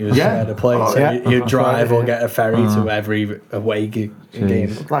well? He was scared of playing, so you'd drive or get a ferry to every away game.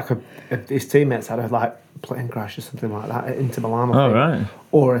 Like his teammates had a like plane crash or something like that at Inter Milan. Right.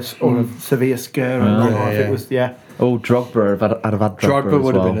 Or a severe scare. It was Oh, Drogba, I'd have had Drogba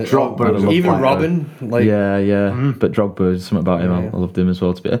would as well. have been Drogba, even Robin. Like, but Drogba, something about him, I loved him as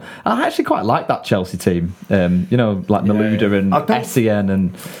well. To be, I actually quite like that Chelsea team. You know, like Malouda and Essien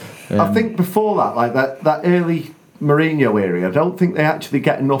and. I think before that, like that early Mourinho area, I don't think they actually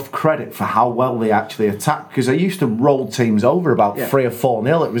get enough credit for how well they actually attack, because they used to roll teams over about 3 or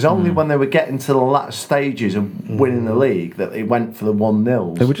 4-0. It was only when they were getting to the latter stages of winning the league that they went for the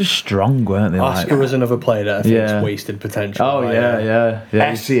 1-0s. They were just strong, weren't they? Oscar was another player that I think's wasted potential. Oh, yeah.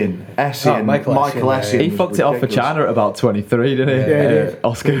 Essien, Michael Essien. He fucked it off for China at about 23, didn't he? Yeah.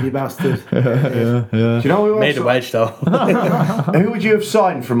 Oscar. You bastard. Do you know who Made else? a wedge though. Who would you have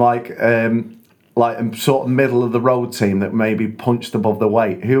signed from like a sort of middle of the road team that maybe punched above the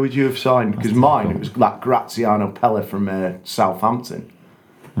weight? Who would you have signed? Because mine, it was that Graziano Pelle from Southampton.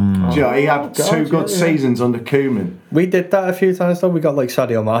 Do you know, he had 2 good seasons under Koeman. We did that a few times though. We got like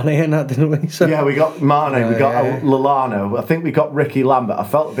Sadio Mane in that, didn't we? So. Yeah, we got Mane, we got Lallana. I think we got Ricky Lambert. I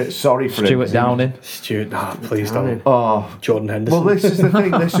felt a bit sorry for him. Stuart Downing. Please don't. Oh, Jordan Henderson. well, this is the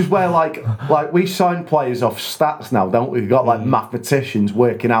thing. This is where like we sign players off stats now, don't we? We've got like mathematicians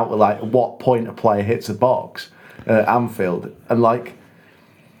working out like what point a player hits a box at Anfield, and like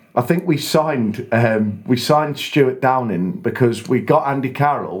I think we signed Stuart Downing because we got Andy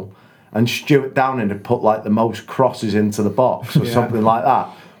Carroll, and Stuart Downing had put like the most crosses into the box or something like that.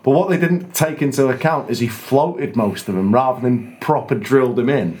 But what they didn't take into account is he floated most of them rather than proper drilled them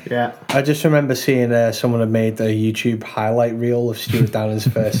in. Yeah. I just remember seeing someone had made a YouTube highlight reel of Stuart Downing's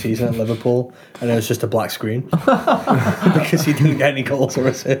first season at Liverpool, and it was just a black screen because he didn't get any goals or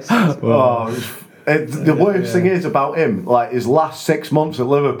assists. The worst thing is about him, like his last 6 months at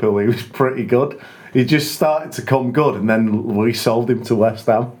Liverpool, he was pretty good. He just started to come good, and then we sold him to West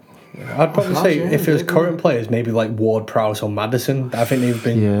Ham. I'd probably say if it was current players, maybe like Ward-Prowse or Madison. I think they've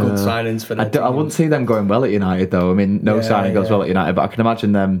been good signings for that. I wouldn't see them going well at United, though. I mean, signing goes well at United, but I can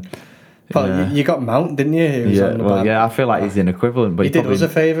imagine them. But you got Mount, didn't you? I feel like he's an equivalent. But he did us a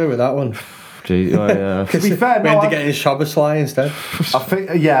favour with that one. Jeez, To be fair, we had to get his Szoboszlai instead.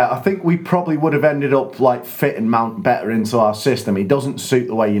 I think we probably would have ended up like fitting Mount better into our system. He doesn't suit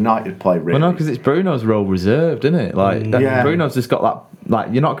the way United play, really. Well, no, because it's Bruno's role reserved, isn't it? Like Bruno's just got that.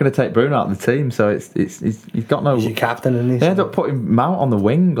 Like, you're not going to take Bruno out of the team, so he's got no. He's your captain, and they end up putting Mount on the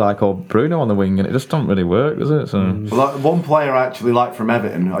wing, or Bruno on the wing, and it just doesn't really work, does it? So. Like, one player I actually like from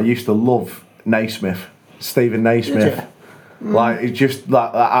Everton, I used to love Naismith, Stephen Naismith. Like, he's just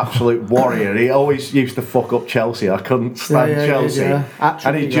that absolute warrior. He always used to fuck up Chelsea. I couldn't stand Chelsea.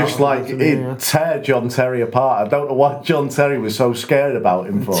 And he just he'd tear John Terry apart. I don't know what John Terry was so scared about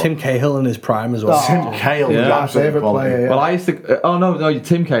him for. Tim Cahill in his prime as well. Tim Cahill was absolute quality. Well, I used to. No,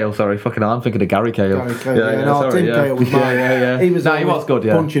 Tim Cahill. Sorry, fucking hell, I'm thinking of Gary Cahill. Tim Cahill was mine. He was good.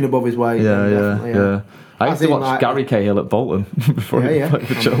 Punching above his weight. Yeah. I used to watch Gary Cahill at Bolton before he played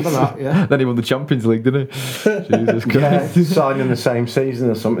for Chelsea. Then he won the Champions League, didn't he? Jesus Christ. Signed in the same season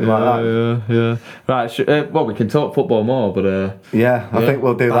or something like that. Yeah. Right, well, we can talk football more, but... I think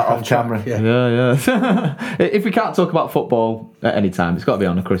we'll do that off camera. Yeah. If we can't talk about football at any time, it's got to be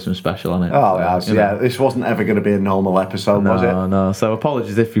on a Christmas special, hasn't it? Oh, it has, yeah. This wasn't ever going to be a normal episode, was it? No. So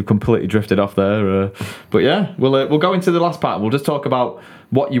apologies if you've completely drifted off there. But yeah, we'll go into the last part. We'll just talk about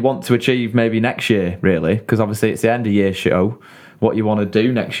what you want to achieve maybe next year, really, because obviously it's the end of year show. What you want to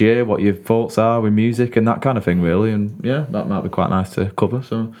do next year, what your thoughts are with music and that kind of thing, really. And yeah, that might be quite nice to cover.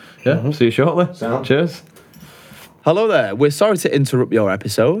 So yeah, see you shortly. Cheers. Hello there. We're sorry to interrupt your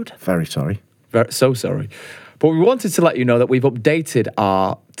episode. Very sorry. So sorry. But we wanted to let you know that we've updated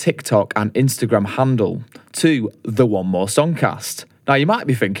our TikTok and Instagram handle to the One More Songcast. Now you might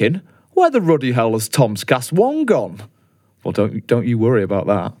be thinking, where the ruddy hell has Tom's Cast 1 gone? Well, don't you worry about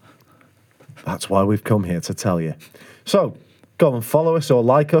that. That's why we've come here to tell you. So, go and follow us or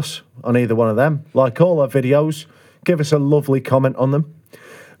like us on either one of them. Like all our videos. Give us a lovely comment on them.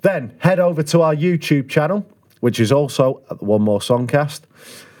 Then, head over to our YouTube channel, which is also at the One More Songcast.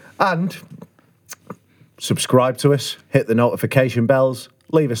 And subscribe to us. Hit the notification bells.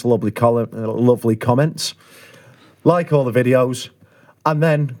 Leave us lovely comments. Like all the videos. And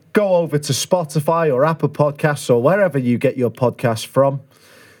then go over to Spotify or Apple Podcasts or wherever you get your podcasts from.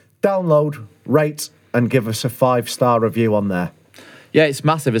 Download, rate, and give us a 5-star review on there. Yeah, it's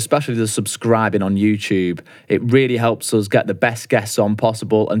massive, especially the subscribing on YouTube. It really helps us get the best guests on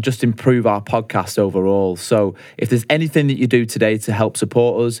possible and just improve our podcast overall. So if there's anything that you do today to help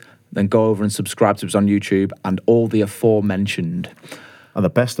support us, then go over and subscribe to us on YouTube and all the aforementioned. And the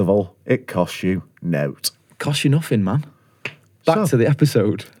best of all, it costs you note. Costs you nothing, man. Back to the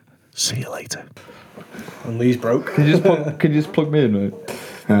episode. See you later. And Lee's broke. Can you just plug me in, mate?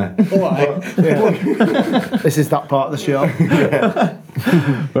 This is that part of the show.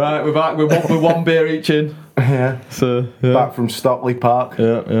 Right, we're back with one beer each in. Yeah. So Back from Stockley Park.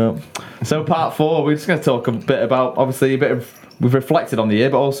 Yeah. So part 4, we're just going to talk a bit about, obviously, we've reflected on the year,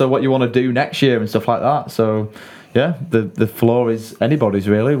 but also what you want to do next year and stuff like that. So, yeah, the floor is anybody's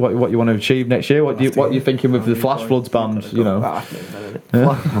really. What you want to achieve next year? What are you thinking with the Flash Floods band? You know.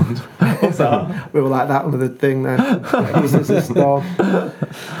 What's that? We were like that with the thing then.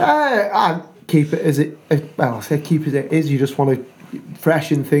 I keep it as it. Well, I say keep it as it is. You just want to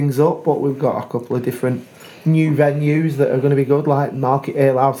freshen things up, but we've got a couple of different new venues that are going to be good, like Market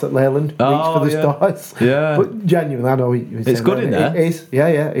Ale House at Leyland. Reach for the stars. Yeah. But genuinely, I know it's good in there. It is. Yeah.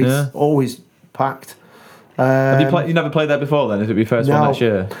 It's always packed. Have you never played there before then? Is it your first one next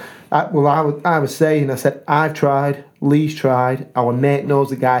year? I was saying, I said, I've tried, Lee's tried, our mate knows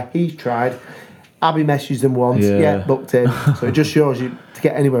the guy, he's tried. Abby messaged him once, booked in. So it just shows you, to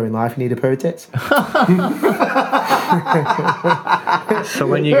get anywhere in life, you need a pair of tits. So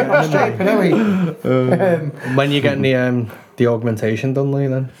when you get when you getting the augmentation done, Lee,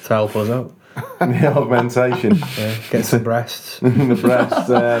 then to help us out. The augmentation. Yeah, get some breasts. The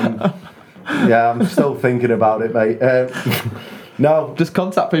breasts. I'm still thinking about it, mate. No, just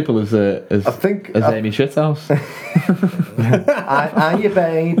contact people as Amy Shithouse. Are you,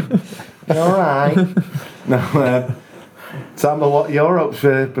 babe? You all right? No. Tamber, what are your hopes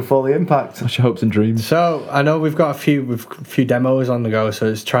for before the impact? What's your hopes and dreams? So I know we've got a few demos on the go, so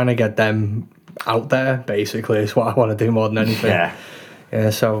it's trying to get them out there. Basically, is what I want to do more than anything. Yeah.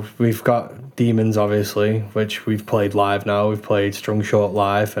 So we've got Demons, obviously, which we've played live now. We've played Strung Short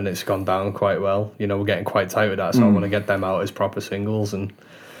live, and it's gone down quite well. You know, we're getting quite tight with that, so I want to get them out as proper singles and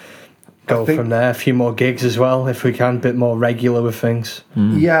go from there. A few more gigs as well, if we can, a bit more regular with things.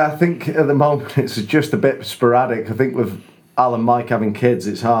 Yeah, I think at the moment it's just a bit sporadic. I think with Al and Mike having kids,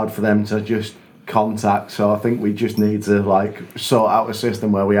 it's hard for them to just contact, so I think we just need to sort out a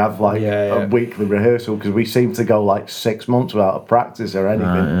system where we have a weekly rehearsal, because we seem to go 6 months without a practice or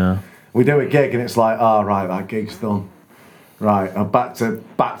anything. We do a gig and it's right, that gig's done. Right, back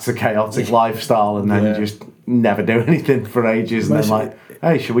to chaotic lifestyle, and then just never do anything for ages, and then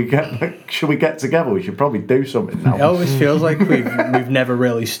hey, should we get together? We should probably do something now. It always feels like we've never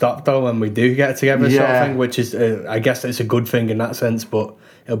really stopped though when we do get together, sort of thing, which is I guess it's a good thing in that sense, but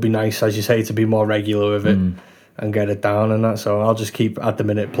it'll be nice, as you say, to be more regular with it and get it down and that. So I'll just keep at the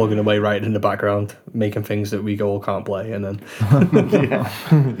minute plugging away right in the background, making things that we all can't play, and then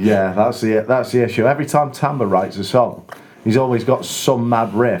that's the issue. Every time Tamber writes a song, he's always got some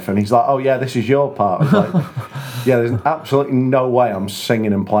mad riff, and he's like, "Oh yeah, this is your part." I was like, "Yeah, there's absolutely no way I'm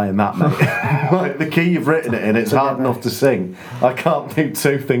singing and playing that, mate." The key you've written it in, it's hard enough to sing. I can't do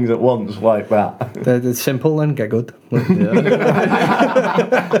two things at once like that. They're simple and get good.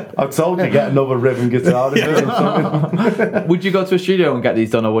 I've told you, get another rhythm guitar. Would you go to a studio and get these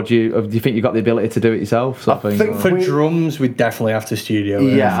done, or do you think you got the ability to do it yourself? I think for drums, we definitely have to studio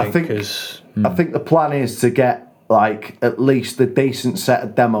it. Yeah, I think the plan is to get at least a decent set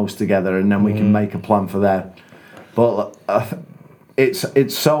of demos together, and then we can make a plan for that. But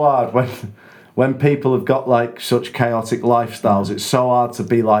it's so hard when people have got such chaotic lifestyles. It's so hard to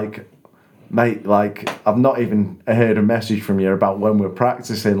be mate, I've not even heard a message from you about when we're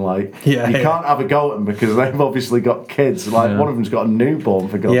practicing. You can't have a go at them because they've obviously got kids. One of them's got a newborn,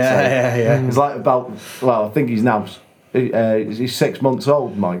 for God's sake. It's I think he's now. Is he 6 months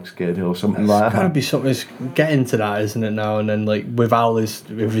old, Mike's kid, or something like that? It's got to be something. It's getting to that, isn't it now? And then with Al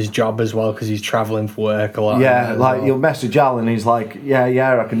with his job as well, because he's travelling for work a lot. Yeah, you'll message Al and he's like,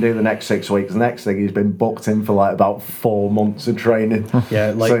 yeah, I can do the next 6 weeks. The next thing, he's been booked in for about 4 months of training.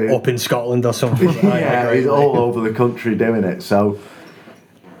 Yeah, up in Scotland or something. He's all over the country doing it. So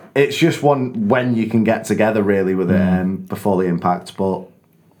it's just when you can get together really with it before the impact. But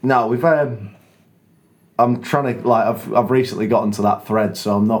no, we've. I'm trying to I've recently gotten to that thread,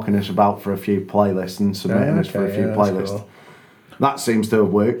 so I'm knocking us about for a few playlists and submitting us for a few playlists. Cool. that seems to have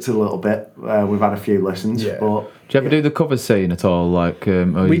worked a little bit. We've had a few listens, but. Do you ever do the cover scene at all? Like, or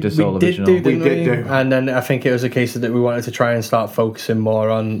we you just all did original? we did do. And then I think it was a case that we wanted to try and start focusing more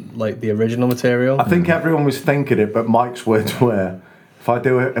on like the original material. I think everyone was thinking it, but Mike's words were, if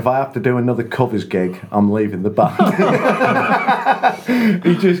I have to do another covers gig, I'm leaving the band.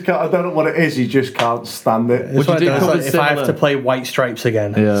 He just can't. I don't know what it is. He just can't stand it. Would you do covers if I have to similar? play White Stripes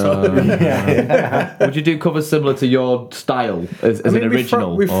again? Yeah. So. Would you do covers similar to your style as an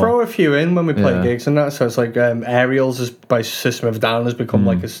original? We throw a few in when we play gigs and that. So it's like Aerials by System of a Down has become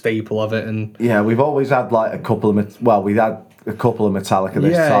like a staple of it. And Yeah, we've always had like a couple of. We had a couple of Metallica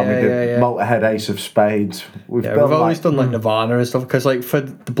this time. We did Motorhead, Ace of Spades. We've always done like Nirvana and stuff because like for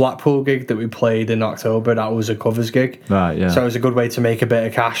the Blackpool gig that we played in October, that was a covers gig. Right, yeah. So it was a good way to make a bit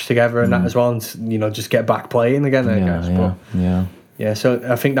of cash together and that as well, and just get back playing again. I guess. Yeah. So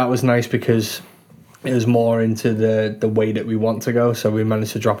I think that was nice because it was more into the way that we want to go. So we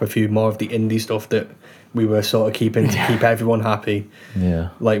managed to drop a few more of the indie stuff that we were sort of keeping to keep everyone happy. Yeah.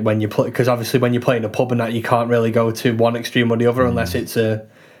 Like when you play, because obviously when you play in a pub and that, you can't really go to one extreme or the other unless it's a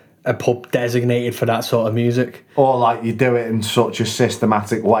pub designated for that sort of music. Or like you do it in such a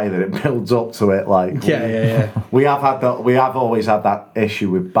systematic way that it builds up to it. Like we have always had that issue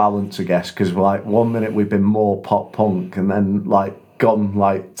with balance, I guess, because like 1 minute we've been more pop punk and then like gone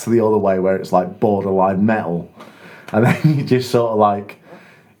like to the other way where it's like borderline metal, and then you just sort of like,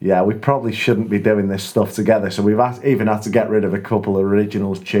 yeah, we probably shouldn't be doing this stuff together. So we've even had to get rid of a couple of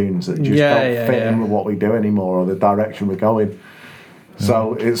originals tunes that just don't fit in with what we do anymore or the direction we're going.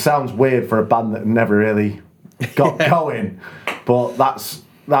 So it sounds weird for a band that never really got going, but that's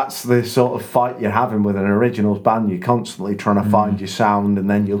the sort of fight you're having with an originals band. You're constantly trying to find your sound, and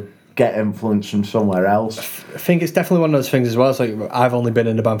then you'll get influence from somewhere else. I think it's definitely one of those things as well. It's like I've only been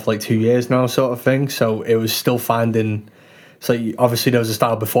in the band for like 2 years now, sort of thing. So it was still finding. So obviously there was a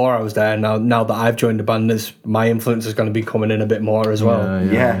style before I was there. Now that I've joined the band, my influence is going to be coming in a bit more as well.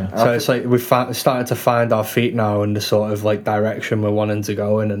 So it's like we've started to find our feet now and the sort of like direction we're wanting to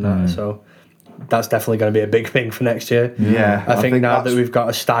go in and that. So that's definitely going to be a big thing for next year. Yeah, I think now that we've got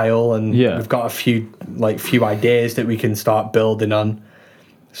a style and we've got a few ideas that we can start building on.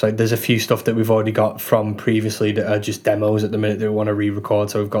 So there's a few stuff that we've already got from previously that are just demos at the minute that we want to re-record.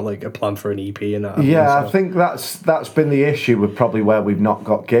 So we've got like a plan for an EP and that. Yeah, I think that's been the issue with probably where we've not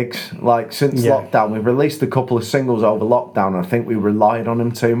got gigs. Like since lockdown, we've released a couple of singles over lockdown, and I think we relied on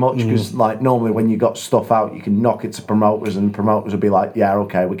them too much because like normally when you got stuff out, you can knock it to promoters, and promoters would be like, "Yeah,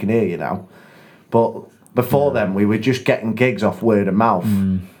 okay, we can hear you now." But before then, we were just getting gigs off word of mouth,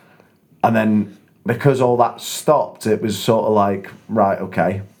 and then. Because all that stopped, it was sort of like, right,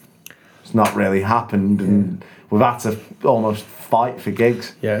 okay, it's not really happened, and we've had to almost fight for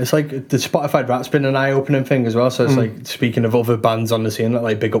gigs. Yeah, it's like the Spotify Rap's been an eye-opening thing as well. So it's like, speaking of other bands on the scene,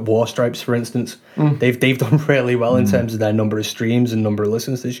 like Big Up War Stripes, for instance, they've done really well in terms of their number of streams and number of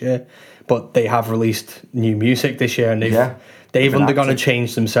listens this year. But they have released new music this year, and they've undergone a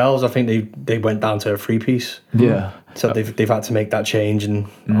change themselves. I think they went down to a 3-piece. Yeah. So they've had to make that change, and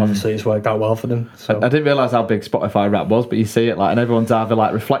obviously it's worked out well for them. So. I didn't realise how big Spotify Rap was, but you see it like, and everyone's either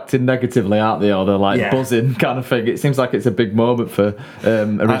like reflecting negatively, aren't they, or they're like buzzing kind of thing. It seems like it's a big moment for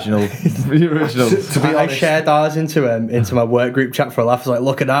originals. To be honest, I shared ours into my work group chat for a laugh. I was like,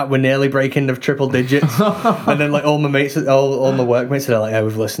 look at that, we're nearly breaking the triple digits. And then like all my mates, all my workmates are like, yeah,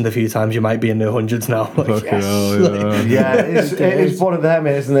 we've listened a few times. You might be in the hundreds now. Like, yes. It is one of them,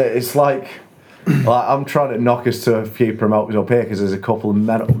 isn't it? It's like I'm trying to knock us to a few promoters up here because there's a couple of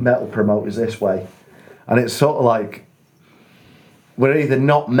metal promoters this way, and it's sort of like we're either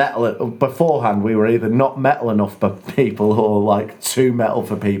not metal beforehand. We were either not metal enough for people or like too metal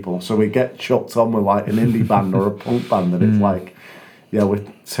for people. So we get chucked on with like an indie band or a punk band, and it's like, yeah, we're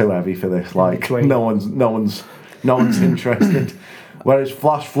too heavy for this. Like no one's interested. Whereas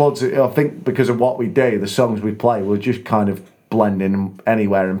Flash Floods, I think because of what we do, the songs we play, we're just kind of blending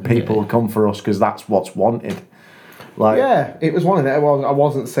anywhere, and people will come for us because that's what's wanted. Like, yeah, it was one of them. I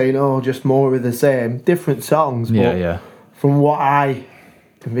wasn't saying just more of the same, different songs. But from what I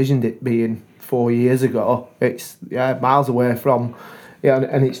envisioned it being 4 years ago, it's miles away from.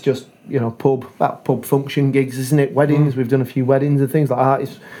 And it's just pub function gigs, isn't it? Weddings. We've done a few weddings and things like that.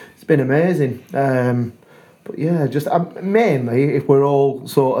 It's been amazing. But yeah, just mainly if we're all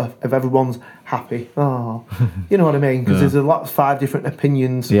sort of, if everyone's happy, you know what I mean? Because there's 5 different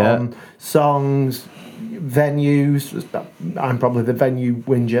opinions on songs, venues. I'm probably the venue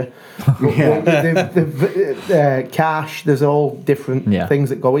whinger. The cash, there's all different things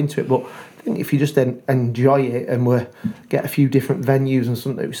that go into it. But think if you just enjoy it and we get a few different venues and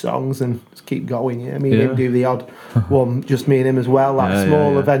some new songs and just keep going, yeah. Me and him do the odd one, just me and him as well, like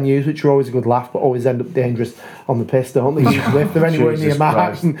smaller venues, which are always a good laugh, but always end up dangerous on the piss, don't they? Usually, if they're anywhere near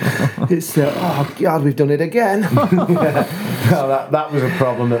Marks, it's oh God, we've done it again. No, that was a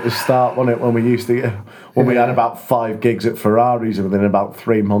problem at the start, wasn't it? When we used to, when we had about 5 gigs at Ferraris within about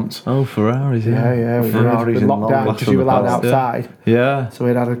 3 months. Oh, Ferraris, yeah. Ferraris in lockdown because you were allowed outside. Yeah. So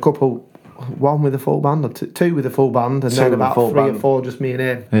we'd had a couple, one with a full band, or two with a full band, and then about 3 or 4 just me and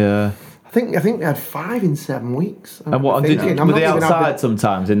him. Yeah. I think we had 5 in 7 weeks. And what were they outside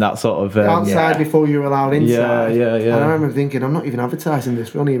sometimes in that sort of outside before you were allowed inside? Yeah. And I remember thinking, I'm not even advertising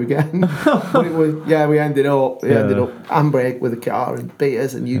this. We're on here again. But it was, we ended up handbrake with a car and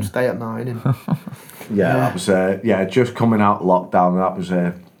beers, and you'd stay at 9. And that was just coming out lockdown.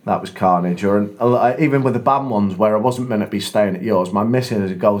 That was carnage. Or even with the band ones where I wasn't meant to be staying at yours, my missus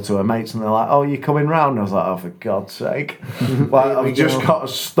would go to her mates and they're like, "Oh, you coming round?" And I was like, "Oh, for God's sake!" I've just got to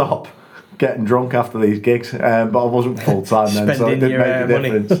stop getting drunk after these gigs, but I wasn't full time then, so it didn't make a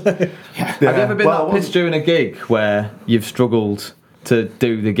difference. Have you ever been that pissed during a gig where you've struggled to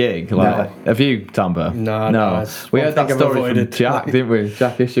do the gig? Like, have you, Tamber? No. We heard that story from Jack, didn't we?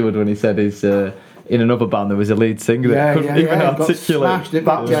 Jack Isherwood, when he said he's in another band there was a lead singer that couldn't even articulate.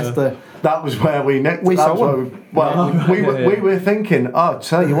 That was where we nicked. We were thinking,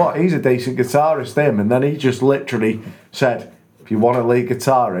 tell you what, he's a decent guitarist, him, and then he just literally said, "If you want a lead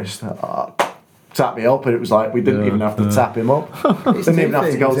guitarist, tap me up," and it was like we didn't even have to tap him up. Didn't even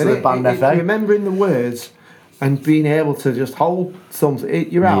have to go to the band FA. Remembering the words and being able to just hold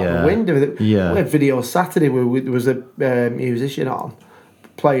something, you're out the window. We had videos Saturday where there was a musician on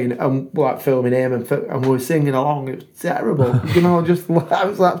playing and like filming him and we were singing along. It was terrible.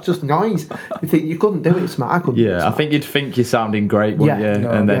 That's just noise. You think you couldn't do it, Smart. I couldn't. Yeah, I think you'd think you're sounding great, wouldn't you?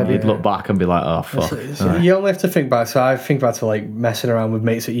 And then you'd look back and be like, "Oh fuck." You only have to think back. So I think back to like messing around with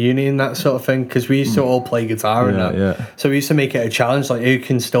mates at uni and that sort of thing, because we used to all play guitar and that. Yeah. So we used to make it a challenge, like who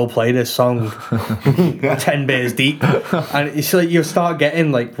can still play this song 10 beers deep, and it's like you start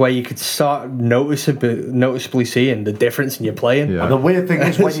getting like where you could start noticeably seeing the difference in your playing. And the weird thing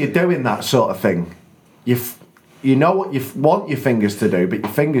is when you're doing that sort of thing, you know what you want your fingers to do, but your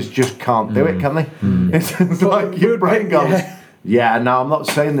fingers just can't do it, can they? It's like your brain goes, no, I'm not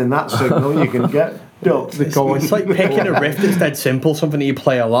saying in that signal you can get ducked. It's like picking a riff that's dead simple, something that you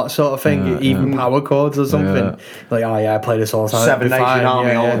play a lot sort of thing, even power chords or something. Like, I play this all the time. Seven Nation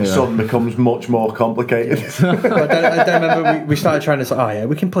Army all of a sudden becomes much more complicated. I don't remember, we started trying to say,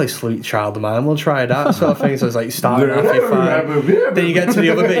 we can play Sweet Child of Mine, we'll try that sort of thing. So it's like starting off your fine. Then you get to the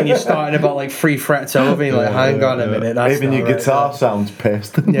other bit and you're starting about like 3 frets over and you're like, hang on a minute. Even your guitar sounds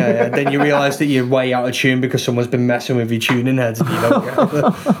pissed. Then you realise that you're way out of tune because someone's been messing with your tuning heads and you don't get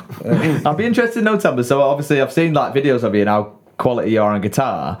it. I'd be interested to know, Tamber, so obviously I've seen like videos of you and how quality you are on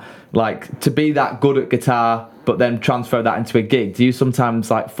guitar. Like, to be that good at guitar but then transfer that into a gig, do you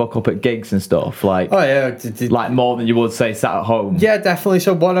sometimes like fuck up at gigs and stuff? Like, like more than you would say sat at home? Yeah, definitely.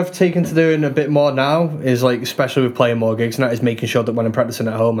 So what I've taken to doing a bit more now is like, especially with playing more gigs, and that is making sure that when I'm practicing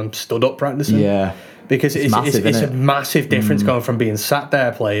at home, I'm stood up practicing. Yeah. Because it's a massive difference going from being sat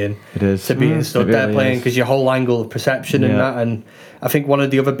there playing to being stood there playing, because your whole angle of perception and that. And I think one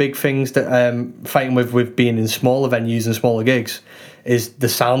of the other big things that fighting with being in smaller venues and smaller gigs is the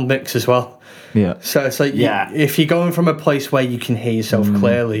sound mix as well. Yeah. So it's like if you're going from a place where you can hear yourself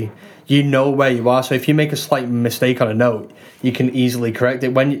clearly, you know where you are. So if you make a slight mistake on a note, you can easily correct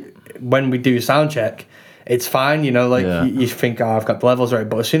it. When we do a sound check, it's fine, you you think, I've got the levels right,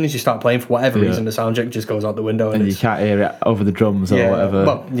 but as soon as you start playing, for whatever reason, the sound check just goes out the window. And you can't hear it over the drums or whatever.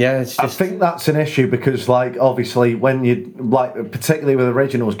 But it's just, I think that's an issue because, like, obviously, when you, like, particularly with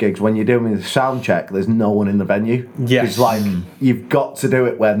originals gigs, when you're doing the sound check, there's no one in the venue. Yes. It's like, you've got to do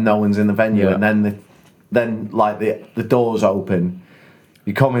it where no one's in the venue, and then the doors open.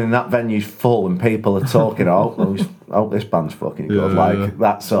 You come in and that venue's full and people are talking, this band's fucking good, like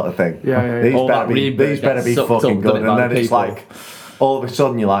that sort of thing. These better be fucking good. And then it's like, all of a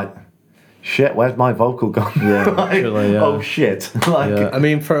sudden you're like, shit, where's my vocal gone? Oh shit. I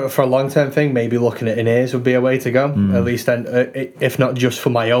mean, for a long-term thing, maybe looking at in-ears would be a way to go. At least then, if not just for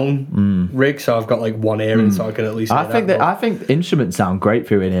my own rig, so I've got like one ear in, so I can at least I think instruments sound great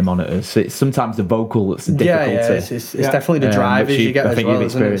through in-ear monitors. It's sometimes the vocal that's the difficulty. It's definitely the drivers you get as well, you've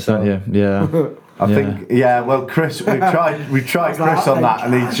experienced, don't you? Yeah. I think, well, Chris, we tried Chris on that,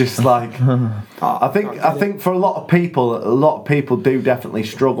 and he's just like, I think for a lot of people do definitely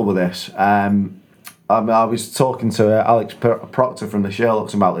struggle with this. I was talking to Alex Proctor from the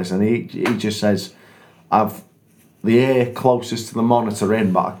Sherlocks about this, and he just says, I've the ear closest to the monitor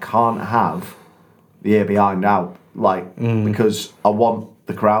in, but I can't have the ear behind out, like because I want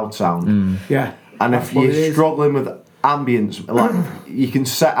the crowd sound. Yeah. And if you're struggling with ambience, like you can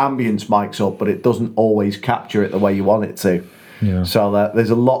set ambience mics up, but it doesn't always capture it the way you want it to. Yeah. So there's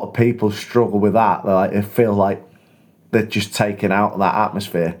a lot of people struggle with that. Like they feel like they're just taken out of that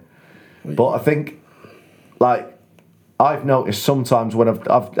atmosphere. But I think, like, I've noticed sometimes when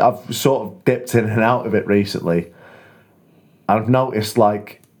I've sort of dipped in and out of it recently, I've noticed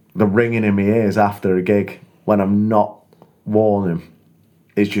like the ringing in my ears after a gig when I'm not warning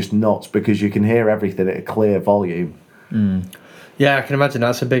is just nuts because you can hear everything at a clear volume. Yeah, I can imagine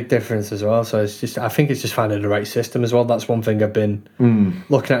that's a big difference as well. So I think it's just finding the right system as well. That's one thing I've been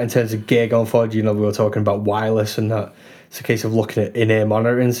looking at in terms of gear going forward. You know, we were talking about wireless and that. It's a case of looking at in-ear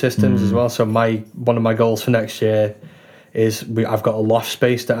monitoring systems as well. So one of my goals for next year is I've got a loft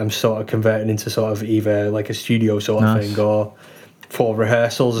space that I'm sort of converting into sort of either like a studio sort of thing or for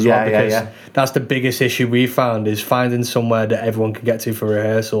rehearsals as well, because that's the biggest issue we've found is finding somewhere that everyone can get to for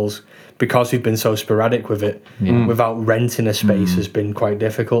rehearsals, because we've been so sporadic with it without renting a space has been quite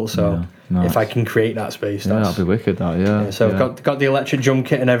difficult. So if I can create that space, that'd be wicked. So I've got the electric drum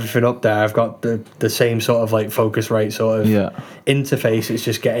kit and everything up there. I've got the same sort of like Focusrite sort of interface. It's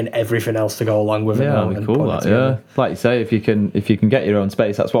just getting everything else to go along with it. Yeah, that'd be cool. Like you say, if you can get your own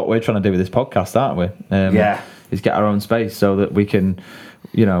space, that's what we're trying to do with this podcast, aren't we? Is get our own space so that we can,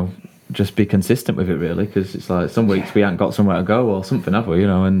 you know, just be consistent with it, really, because it's like some weeks we ain't got somewhere to go or something, have we? You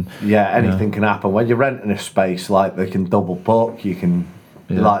know, and anything can happen when you're renting a space. Like they can double book. You can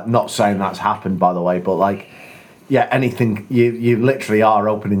like, not saying that's happened, by the way, but like anything. You literally are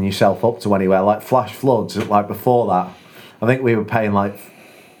opening yourself up to anywhere. Like flash floods. Like before that, I think we were paying like,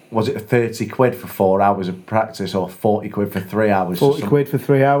 was it 30 quid for 4 hours of practice or 40 quid for 3 hours? 40 quid for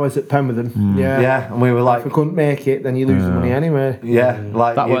 3 hours at Pemberton. Yeah, and we were like, if we couldn't make it, then you lose the money anyway.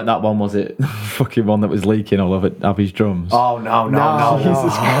 Like that weren't that one, was it? Fucking one that was leaking all over Abby's drums. Oh no.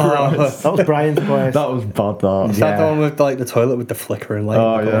 Jesus Christ. That was Brian's place. That was bad. That. Is that the one with like the toilet with the flickering light?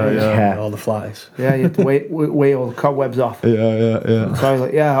 All the flies. Yeah, you had to weigh all the cobwebs off. Yeah.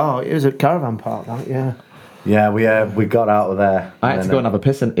 Toilet. It was a caravan park. That Yeah, we got out of there. I had to go and have a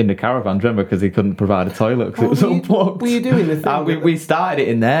piss in the caravan, remember, because he couldn't provide a toilet because it was unplugged. Were you doing the thing? We started it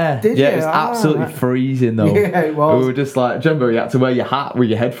in there. Did you? It was absolutely freezing though. Yeah, it was. We were just like, remember, you had to wear your hat with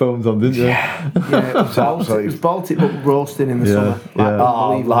your headphones on, didn't you? It was Baltic, but roasting in the summer.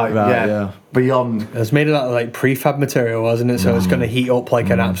 Beyond. It was made of that like prefab material, wasn't it? So it's going to heat up like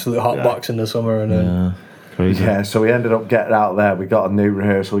an absolute hot box in the summer. And then crazy. Yeah, so we ended up getting out of there. We got a new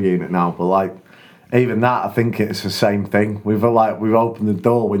rehearsal unit now, but like, even that, I think it's the same thing. We've opened the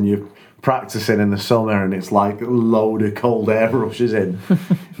door when you're practicing in the summer and it's like a load of cold air rushes in.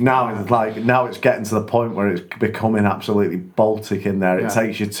 now it's getting to the point where it's becoming absolutely Baltic in there. It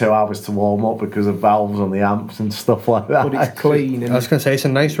takes you 2 hours to warm up because of valves on the amps and stuff like that. But it's clean. I was going to say, it's a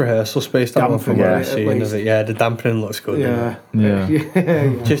nice rehearsal space. That one from what I've seen of it. Yeah, the dampening looks good.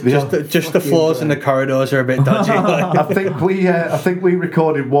 Just the floors and the corridors are a bit dodgy. I think we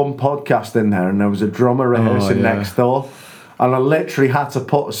recorded one podcast in there and there was a drummer rehearsing next door. And I literally had to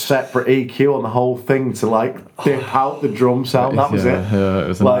put a separate EQ on the whole thing to like dip out the drum sound. That was it. Yeah, it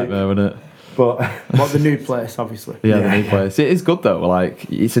was a nightmare, wasn't it? But the new place, obviously. The new place. It is good though. Like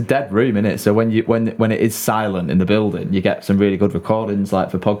it's a dead room, innit? So when it is silent in the building, you get some really good recordings, like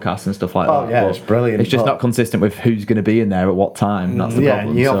for podcasts and stuff like that. Oh yeah, it's brilliant. It's just not consistent with who's going to be in there at what time. That's the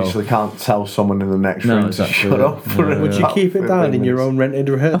problem. You obviously can't tell someone in the next room to shut up. Would you keep it down in your own rented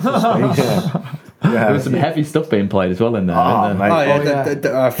rehearsal space? There was some heavy stuff being played as well in there.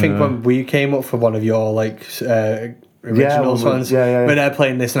 I think when we came up for one of your like original songs, when they're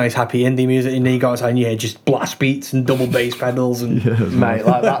playing this nice happy indie music, and then you go outside and you hear just blast beats and double bass pedals and mate,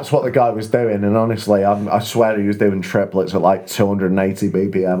 like that's what the guy was doing. And honestly, I swear he was doing triplets at like 280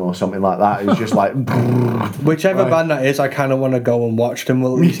 BPM or something like that. He was just like whichever band that is, I kind of want to go and watch them at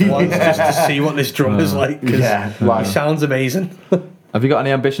least once just to see what this drummer's like. He sounds amazing. Have you got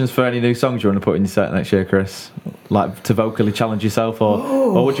any ambitions for any new songs you want to put in your set next year, Chris? Like to vocally challenge yourself,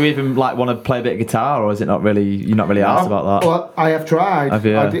 or would you even like want to play a bit of guitar, or is it not really you're not really asked about that? Well, I have tried. Have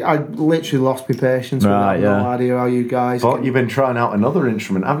you? I literally lost my patience with it. I have no idea how you guys. But you've been trying out another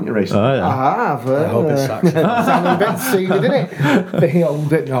instrument, haven't you, recently? Oh, yeah. I have. I hope it's saxophone. Sounding a bit seedy, didn't it? The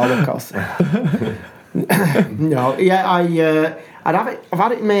old it, no, of course. No, I've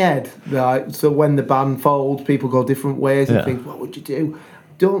had it in my head, right? So when the band folds, people go different ways and think, what would you do?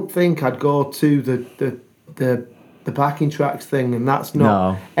 Don't think I'd go to the backing tracks thing, and that's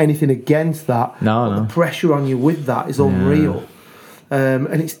not anything against that. No. The pressure on you with that is unreal. And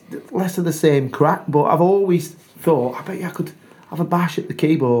it's less of the same crack, but I've always thought, I bet you I could have a bash at the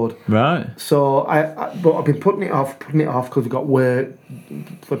keyboard. Right. So but I've been putting it off because we've got work,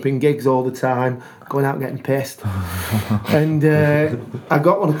 flipping gigs all the time, going out and getting pissed. And I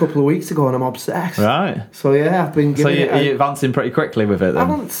got one a couple of weeks ago and I'm obsessed. Right. So yeah, I've been giving are you advancing pretty quickly with it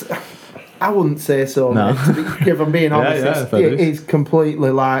then? I wouldn't say so, No. mate. If I'm being honest, it is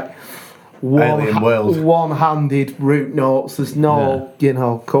completely like one-handed root notes. There's no,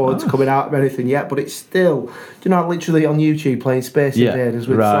 chords coming out of anything yet, but it's still, literally on YouTube playing Space Invaders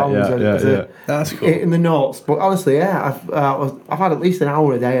with songs that's cool. in the notes. But honestly, I've had at least an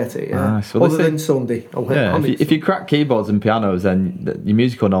hour a day at it. Nice. Well, other than Sunday. If you crack keyboards and pianos, then your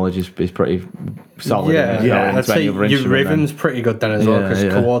musical knowledge is pretty solid. I'd say your rhythm's pretty good then as well, because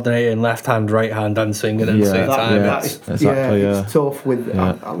coordinating left hand, right hand, and singing at the same time. It's tough with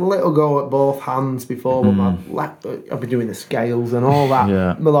a little go at both hands before, but my left, I've been doing the scales and all that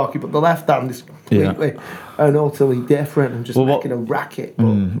malarkey, but the left hand is completely and utterly different. I'm just making a racket.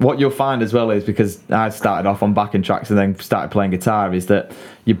 What you'll find as well is, because I started off on backing tracks and then started playing guitar, is that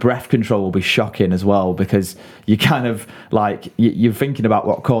your breath control will be shocking as well, because you kind of like you're thinking about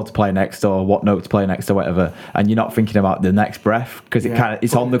what chord to play next or what note to play next or whatever, and you're not thinking about the next breath because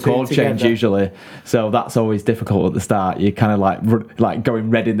it's on the chord change usually. So that's always difficult at the start. You're kind of like going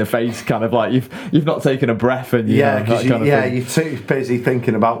red in the face, kind of like you've not taken a breath and you're too busy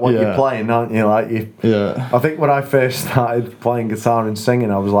thinking about what you're playing, aren't you? I think when I first started playing guitar and singing,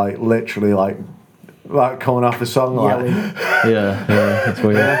 I was like literally like coming off the song that's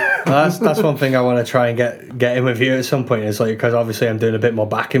weird. That's one thing I want to try and get in with you at some point, is like, because obviously I'm doing a bit more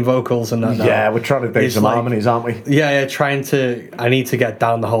backing vocals and that now. We're trying to do some harmonies, aren't we? I need to get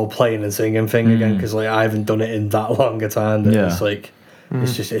down the whole playing and singing thing again, because like I haven't done it in that long a time that it's like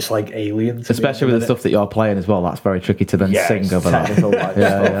it's like alien, especially with the stuff that you're playing as well. That's very tricky to then sing over that.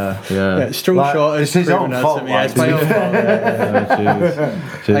 Strung short is his own fault. It's my own fault.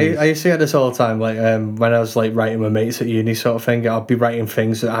 I used to get this all the time, like when I was like writing with mates at uni sort of thing. I'd be writing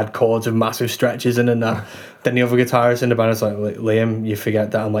things that had chords with massive stretches in and that. Then the other guitarist in the band was like, Liam, you forget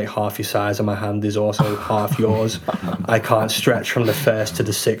that I'm like half your size and my hand is also half yours. I can't stretch from the 1st to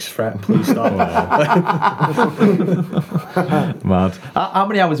the 6th fret. Please stop. Mad. How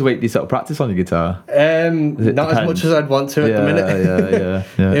many hours a week do you sort of practice on your guitar? Not as much as I'd want to at the minute.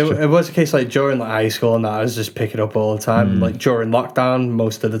 It was a case like during like high school and that, I was just picking up all the time. Like during lockdown,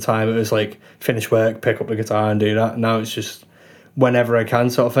 most of the time it was like finish work, pick up the guitar and do that. Now it's just whenever I can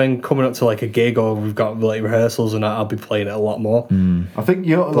sort of thing. Coming up to like a gig or we've got like rehearsals and that, I'll be playing it a lot more. I think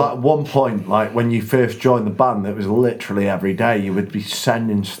like at one point, like when you first joined the band, it was literally every day you would be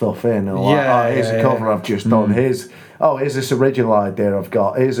sending stuff in and here's a cover I've just done, here's this original idea I've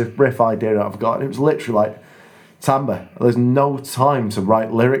got, here's a riff idea I've got, and it was literally like, Tamber, there's no time to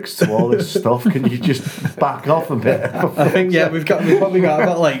write lyrics to all this stuff. Can you just back off a bit? I think we've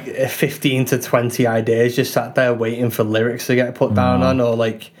got like 15 to 20 ideas just sat there waiting for lyrics to get put down on, or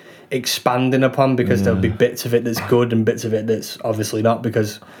like expanding upon, because there'll be bits of it that's good and bits of it that's obviously not.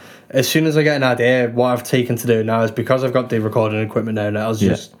 Because as soon as I get an idea, what I've taken to do now is, because I've got the recording equipment now, I'll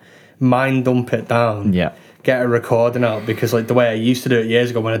just mind dump it down. Get a recording out, because like the way I used to do it years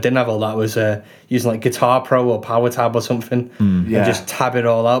ago when I didn't have all that was using like Guitar Pro or Power Tab or something and just tab it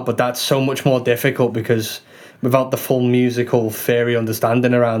all out. But that's so much more difficult, because without the full musical theory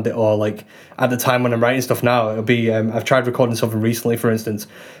understanding around it, or like at the time when I'm writing stuff now, it'll be I've tried recording something recently, for instance.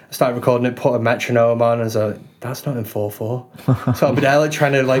 I started recording it, put a metronome on, and I was like, that's not in 4/4. So I'll be there like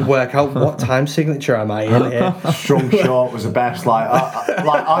trying to like work out what time signature am I in here. Strung short was the best. Like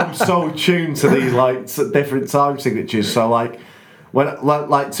I'm so tuned to these like different time signatures. So like when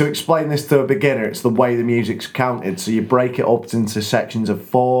like to explain this to a beginner, it's the way the music's counted. So you break it up into sections of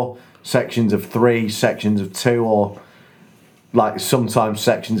 4, sections of 3, sections of 2, or like sometimes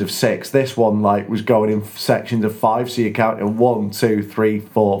sections of 6. This one like was going in sections of 5, so you count in 1, 2, 3,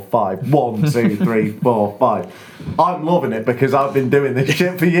 4, 5. 1, 2, 3, 4, 5. I'm loving it because I've been doing this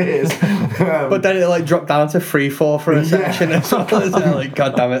shit for years. But then it like dropped down to 3/4 for a section as well. Like,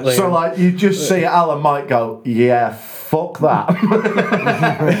 God damn it, Liam. So like you just see Alan might go, fuck that.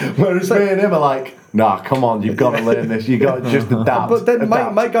 Whereas me and him are like, nah, come on, you've got to learn this. You got to just adapt. But then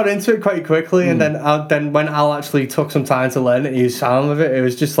Mike got into it quite quickly, and then when Al actually took some time to learn it, he was sound with it. It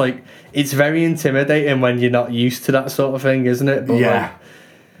was just like, it's very intimidating when you're not used to that sort of thing, isn't it? But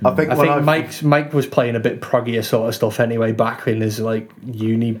I think Mike was playing a bit proggier sort of stuff anyway back in his like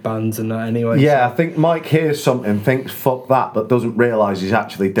uni bands and that anyway. Yeah, so I think Mike hears something, thinks fuck that, but doesn't realise he's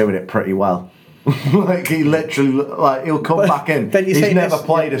actually doing it pretty well. Like he literally, like he'll come back in. He's never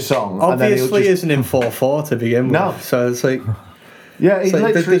played a song. Obviously, isn't in 4/4 to begin with. No, so it's like Yeah,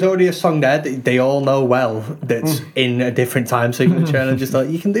 So there's already a song there that they all know well that's in a different time signature, and I'm just like,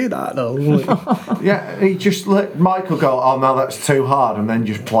 you can do that though. Yeah, he just let Michael go, oh no, that's too hard, and then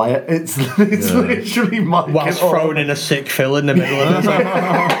just play it. It's literally Mike. Whilst throwing in a sick fill in the middle of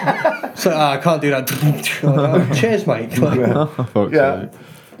it. So I can't do that. Cheers, Mike. Yeah.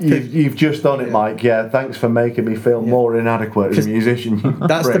 You've just done it, Mike. Yeah, thanks for making me feel more inadequate as a musician.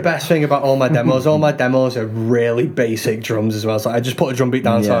 That's the best thing about all my demos. All my demos are really basic drums as well. So I just put a drum beat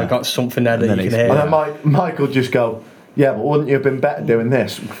down so I got something there that you can hear. And then Mike will just go, yeah, but wouldn't you have been better doing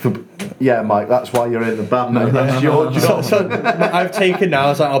this? Yeah, Mike, that's why you're in the band, mate. That's your job. So I've taken now,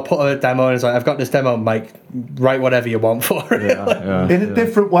 it's like I'll put a demo and it's like, I've got this demo, Mike, write whatever you want for it. In a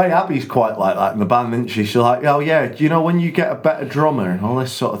different way, Abby's quite like that in the band, isn't she? She's like, oh yeah, do you know when you get a better drummer and all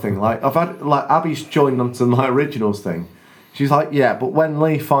this sort of thing? Like, I've had, like, Abby's joined onto my originals thing. She's like, yeah, but when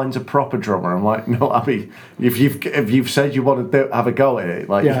Lee finds a proper drummer, I'm like, no, Abby, if you've said you want to have a go at it,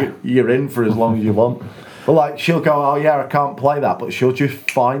 like, you're in for as long as you want. But like, she'll go, oh yeah, I can't play that, but she'll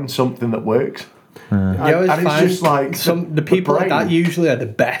just find something that works. And it's just like the people like that usually are the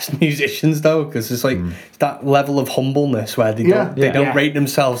best musicians though, because it's like that level of humbleness where they don't rate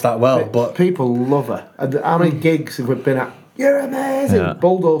themselves that well, but people love her. And how many gigs have we been at? You're amazing.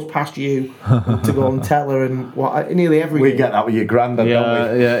 Bulldoze past you to go and tell her, and nearly every we get that with your granddad,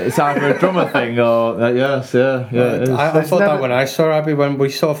 don't we? Yeah, it's either a drummer thing or yes, yeah. I thought that when I saw Abby, when we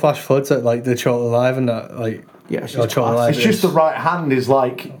saw Flash Floods at like the Chorley Live and that, like it's just the right hand is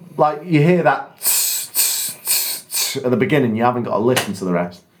like you hear that at the beginning, you haven't got to listen to the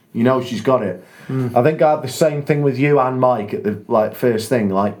rest. You know she's got it. I think I had the same thing with you and Mike at the first thing.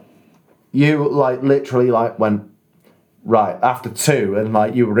 Like you literally went right after 2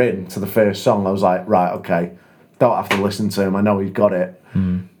 and you were into the first song. I was like, right, okay, don't have to listen to him. I know he's got it.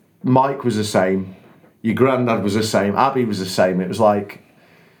 Mike was the same. Your granddad was the same. Abby was the same. It was like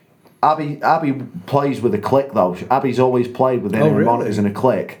Abby plays with a click though. Abby's always played with her monitors in a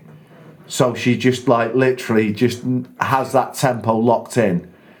click. So she just literally just has that tempo locked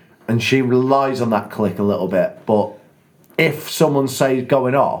in, and she relies on that click a little bit. But if someone says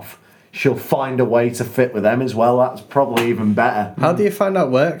going off, she'll find a way to fit with them as well. That's probably even better. How do you find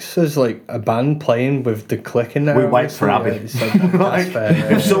that works as like a band playing with the click in there? We wait for Abby.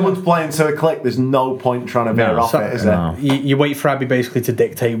 If someone's playing to a click, there's no point trying to veer off it, is there? You wait for Abby basically to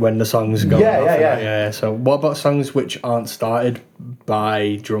dictate when the song's going off. Yeah. So what about songs which aren't started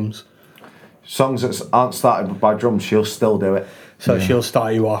by drums? Songs that aren't started by drums, she'll still do it. So she'll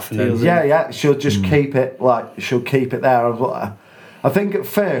start you off and then she'll just keep it she'll keep it there. I think at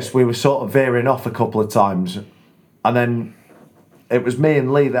first we were sort of veering off a couple of times, and then it was me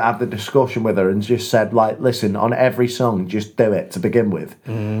and Lee that had the discussion with her and just said, listen, on every song, just do it to begin with.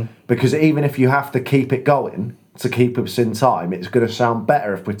 Because even if you have to keep it going to keep us in time, it's going to sound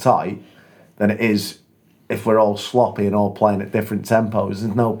better if we're tight than it is if we're all sloppy and all playing at different tempos.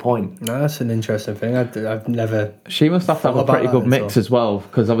 There's no point. No, that's an interesting thing. I've never. She must have to have a pretty good mix as well,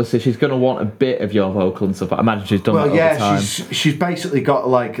 because obviously she's going to want a bit of your vocal and stuff. I imagine she's done that over time. She's basically got a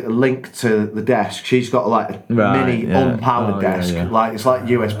link to the desk. She's got a mini unpowered desk. It's like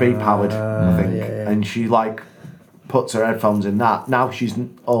USB powered, I think. And she puts her headphones in that. Now she's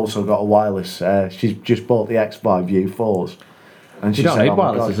also got a wireless. She's just bought the X5 U4s. And she don't need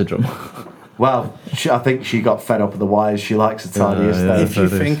wireless as a drum. Well, I think she got fed up with the wires. She likes the tiniest stuff. If you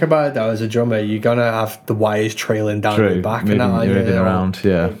think about it, though, as a drummer, you're gonna have the wires trailing down your back and that. Moving around,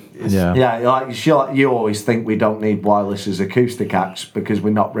 you always think we don't need wireless as acoustic acts because we're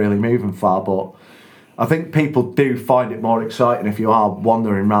not really moving far, but I think people do find it more exciting if you are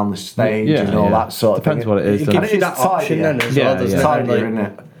wandering around the stage and all that sort of thing. Depends what it is. It gives you that option then as well, doesn't it? Tidier, isn't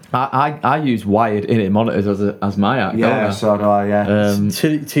it? I use wired in-ear monitors as my act. So do I.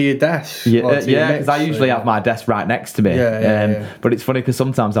 To your desk. Because I usually have my desk right next to me. But it's funny because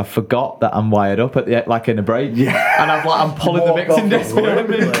sometimes I forgot that I'm wired up in a break. And I'm pulling the mixing desk behind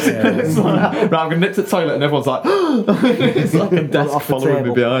me. It's I'm going to nip to the toilet and everyone's like, it's like a desk following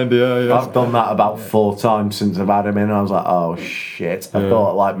me behind. I've done that about 4 times since I've had him in. I was like, oh shit! I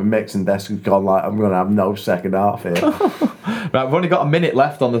thought my mixing desk has gone. I'm going to have no second half here. Right, we've only got a minute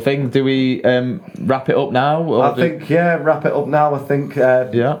left on the thing. Do we wrap it up now? Wrap it up now. I think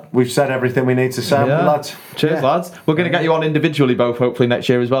we've said everything we need to say, lads. Cheers, lads. We're going to get you on individually both, hopefully, next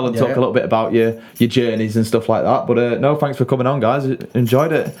year as well, and talk a little bit about your journeys and stuff like that. But no, thanks for coming on, guys.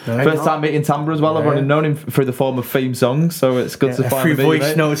 Enjoyed it. First time meeting Tamber as well. I've only known him through the form of theme songs, so it's good to find through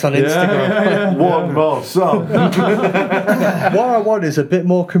voice notes on Instagram. One more song. What I want is a bit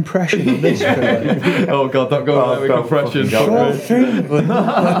more compression on this. Oh God, don't go there with compression.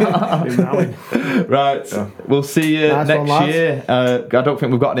 Right, we'll see you next year. I don't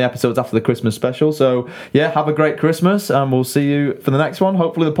think we've got any episodes after the Christmas special, so yeah, have a great Christmas, and we'll see you for the next one.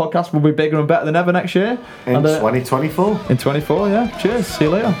 Hopefully the podcast will be bigger and better than ever next year. In 2024. In 24, yeah. Cheers, see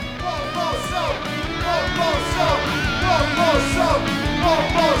you later.